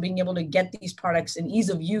 And so being able to get these products and ease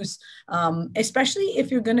of use, especially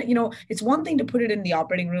if you're going to, it's one thing to put it in the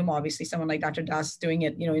operating room. Obviously someone like Dr. Das doing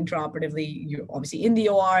it, intraoperatively, you're obviously in the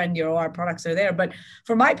OR and your OR products are there. But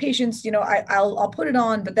for my patients, I'll put it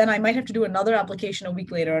on, but then I might have to do another application a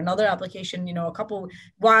week later, another application,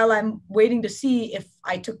 while I'm waiting to see if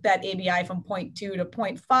I took that ABI from 0.2 to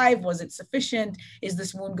 0.5, was it sufficient? Is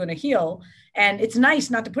this wound going to heal? And it's nice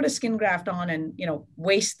not to put a skin graft on and,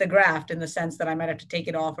 waste the graft in the sense that I might have to take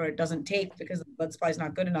it off or it doesn't take because the blood supply is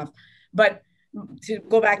not good enough. But to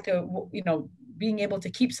go back to, being able to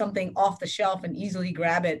keep something off the shelf and easily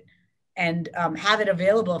grab it and have it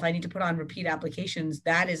available if I need to put on repeat applications,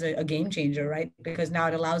 that is a game changer, right? Because now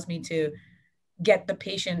it allows me to get the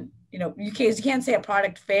patient, you can't say a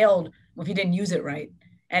product failed if you didn't use it right.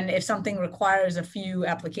 And if something requires a few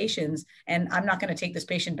applications, and I'm not going to take this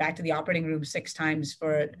patient back to the operating room 6 times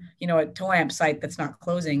for, a TOAMP site that's not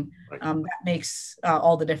closing, that makes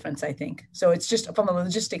all the difference, I think. So it's just from a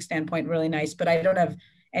logistics standpoint, really nice, but I don't have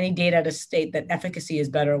any data to state that efficacy is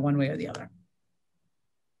better one way or the other.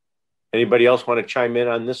 Anybody else want to chime in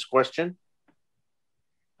on this question?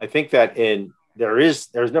 I think that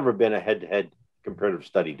there's never been a head-to-head comparative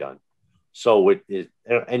study done. So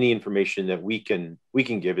any information that we can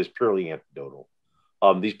give is purely anecdotal.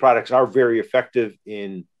 These products are very effective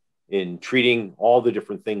in treating all the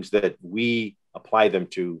different things that we apply them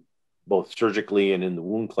to, both surgically and in the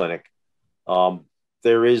wound clinic.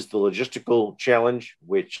 There is the logistical challenge,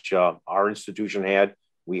 which our institution had.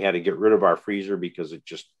 We had to get rid of our freezer because it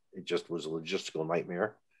just was a logistical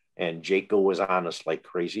nightmare. And Jaco was on us like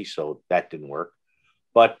crazy, so that didn't work.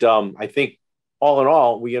 But I think all in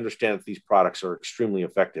all, we understand that these products are extremely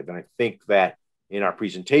effective. And I think that in our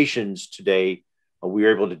presentations today, we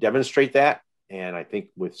were able to demonstrate that. And I think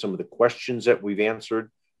with some of the questions that we've answered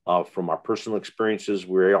from our personal experiences,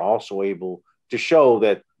 we're also able to show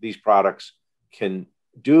that these products can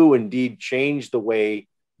do indeed change the way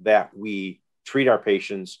that we treat our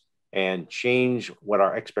patients and change what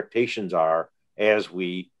our expectations are as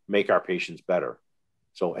we make our patients better.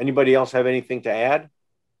 So anybody else have anything to add?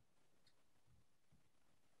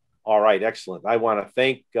 All right, excellent. I want to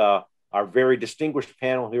thank our very distinguished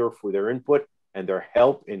panel here for their input and their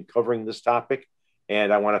help in covering this topic.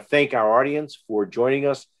 And I want to thank our audience for joining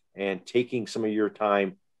us and taking some of your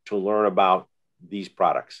time to learn about these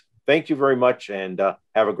products. Thank you very much and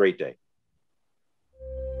have a great day.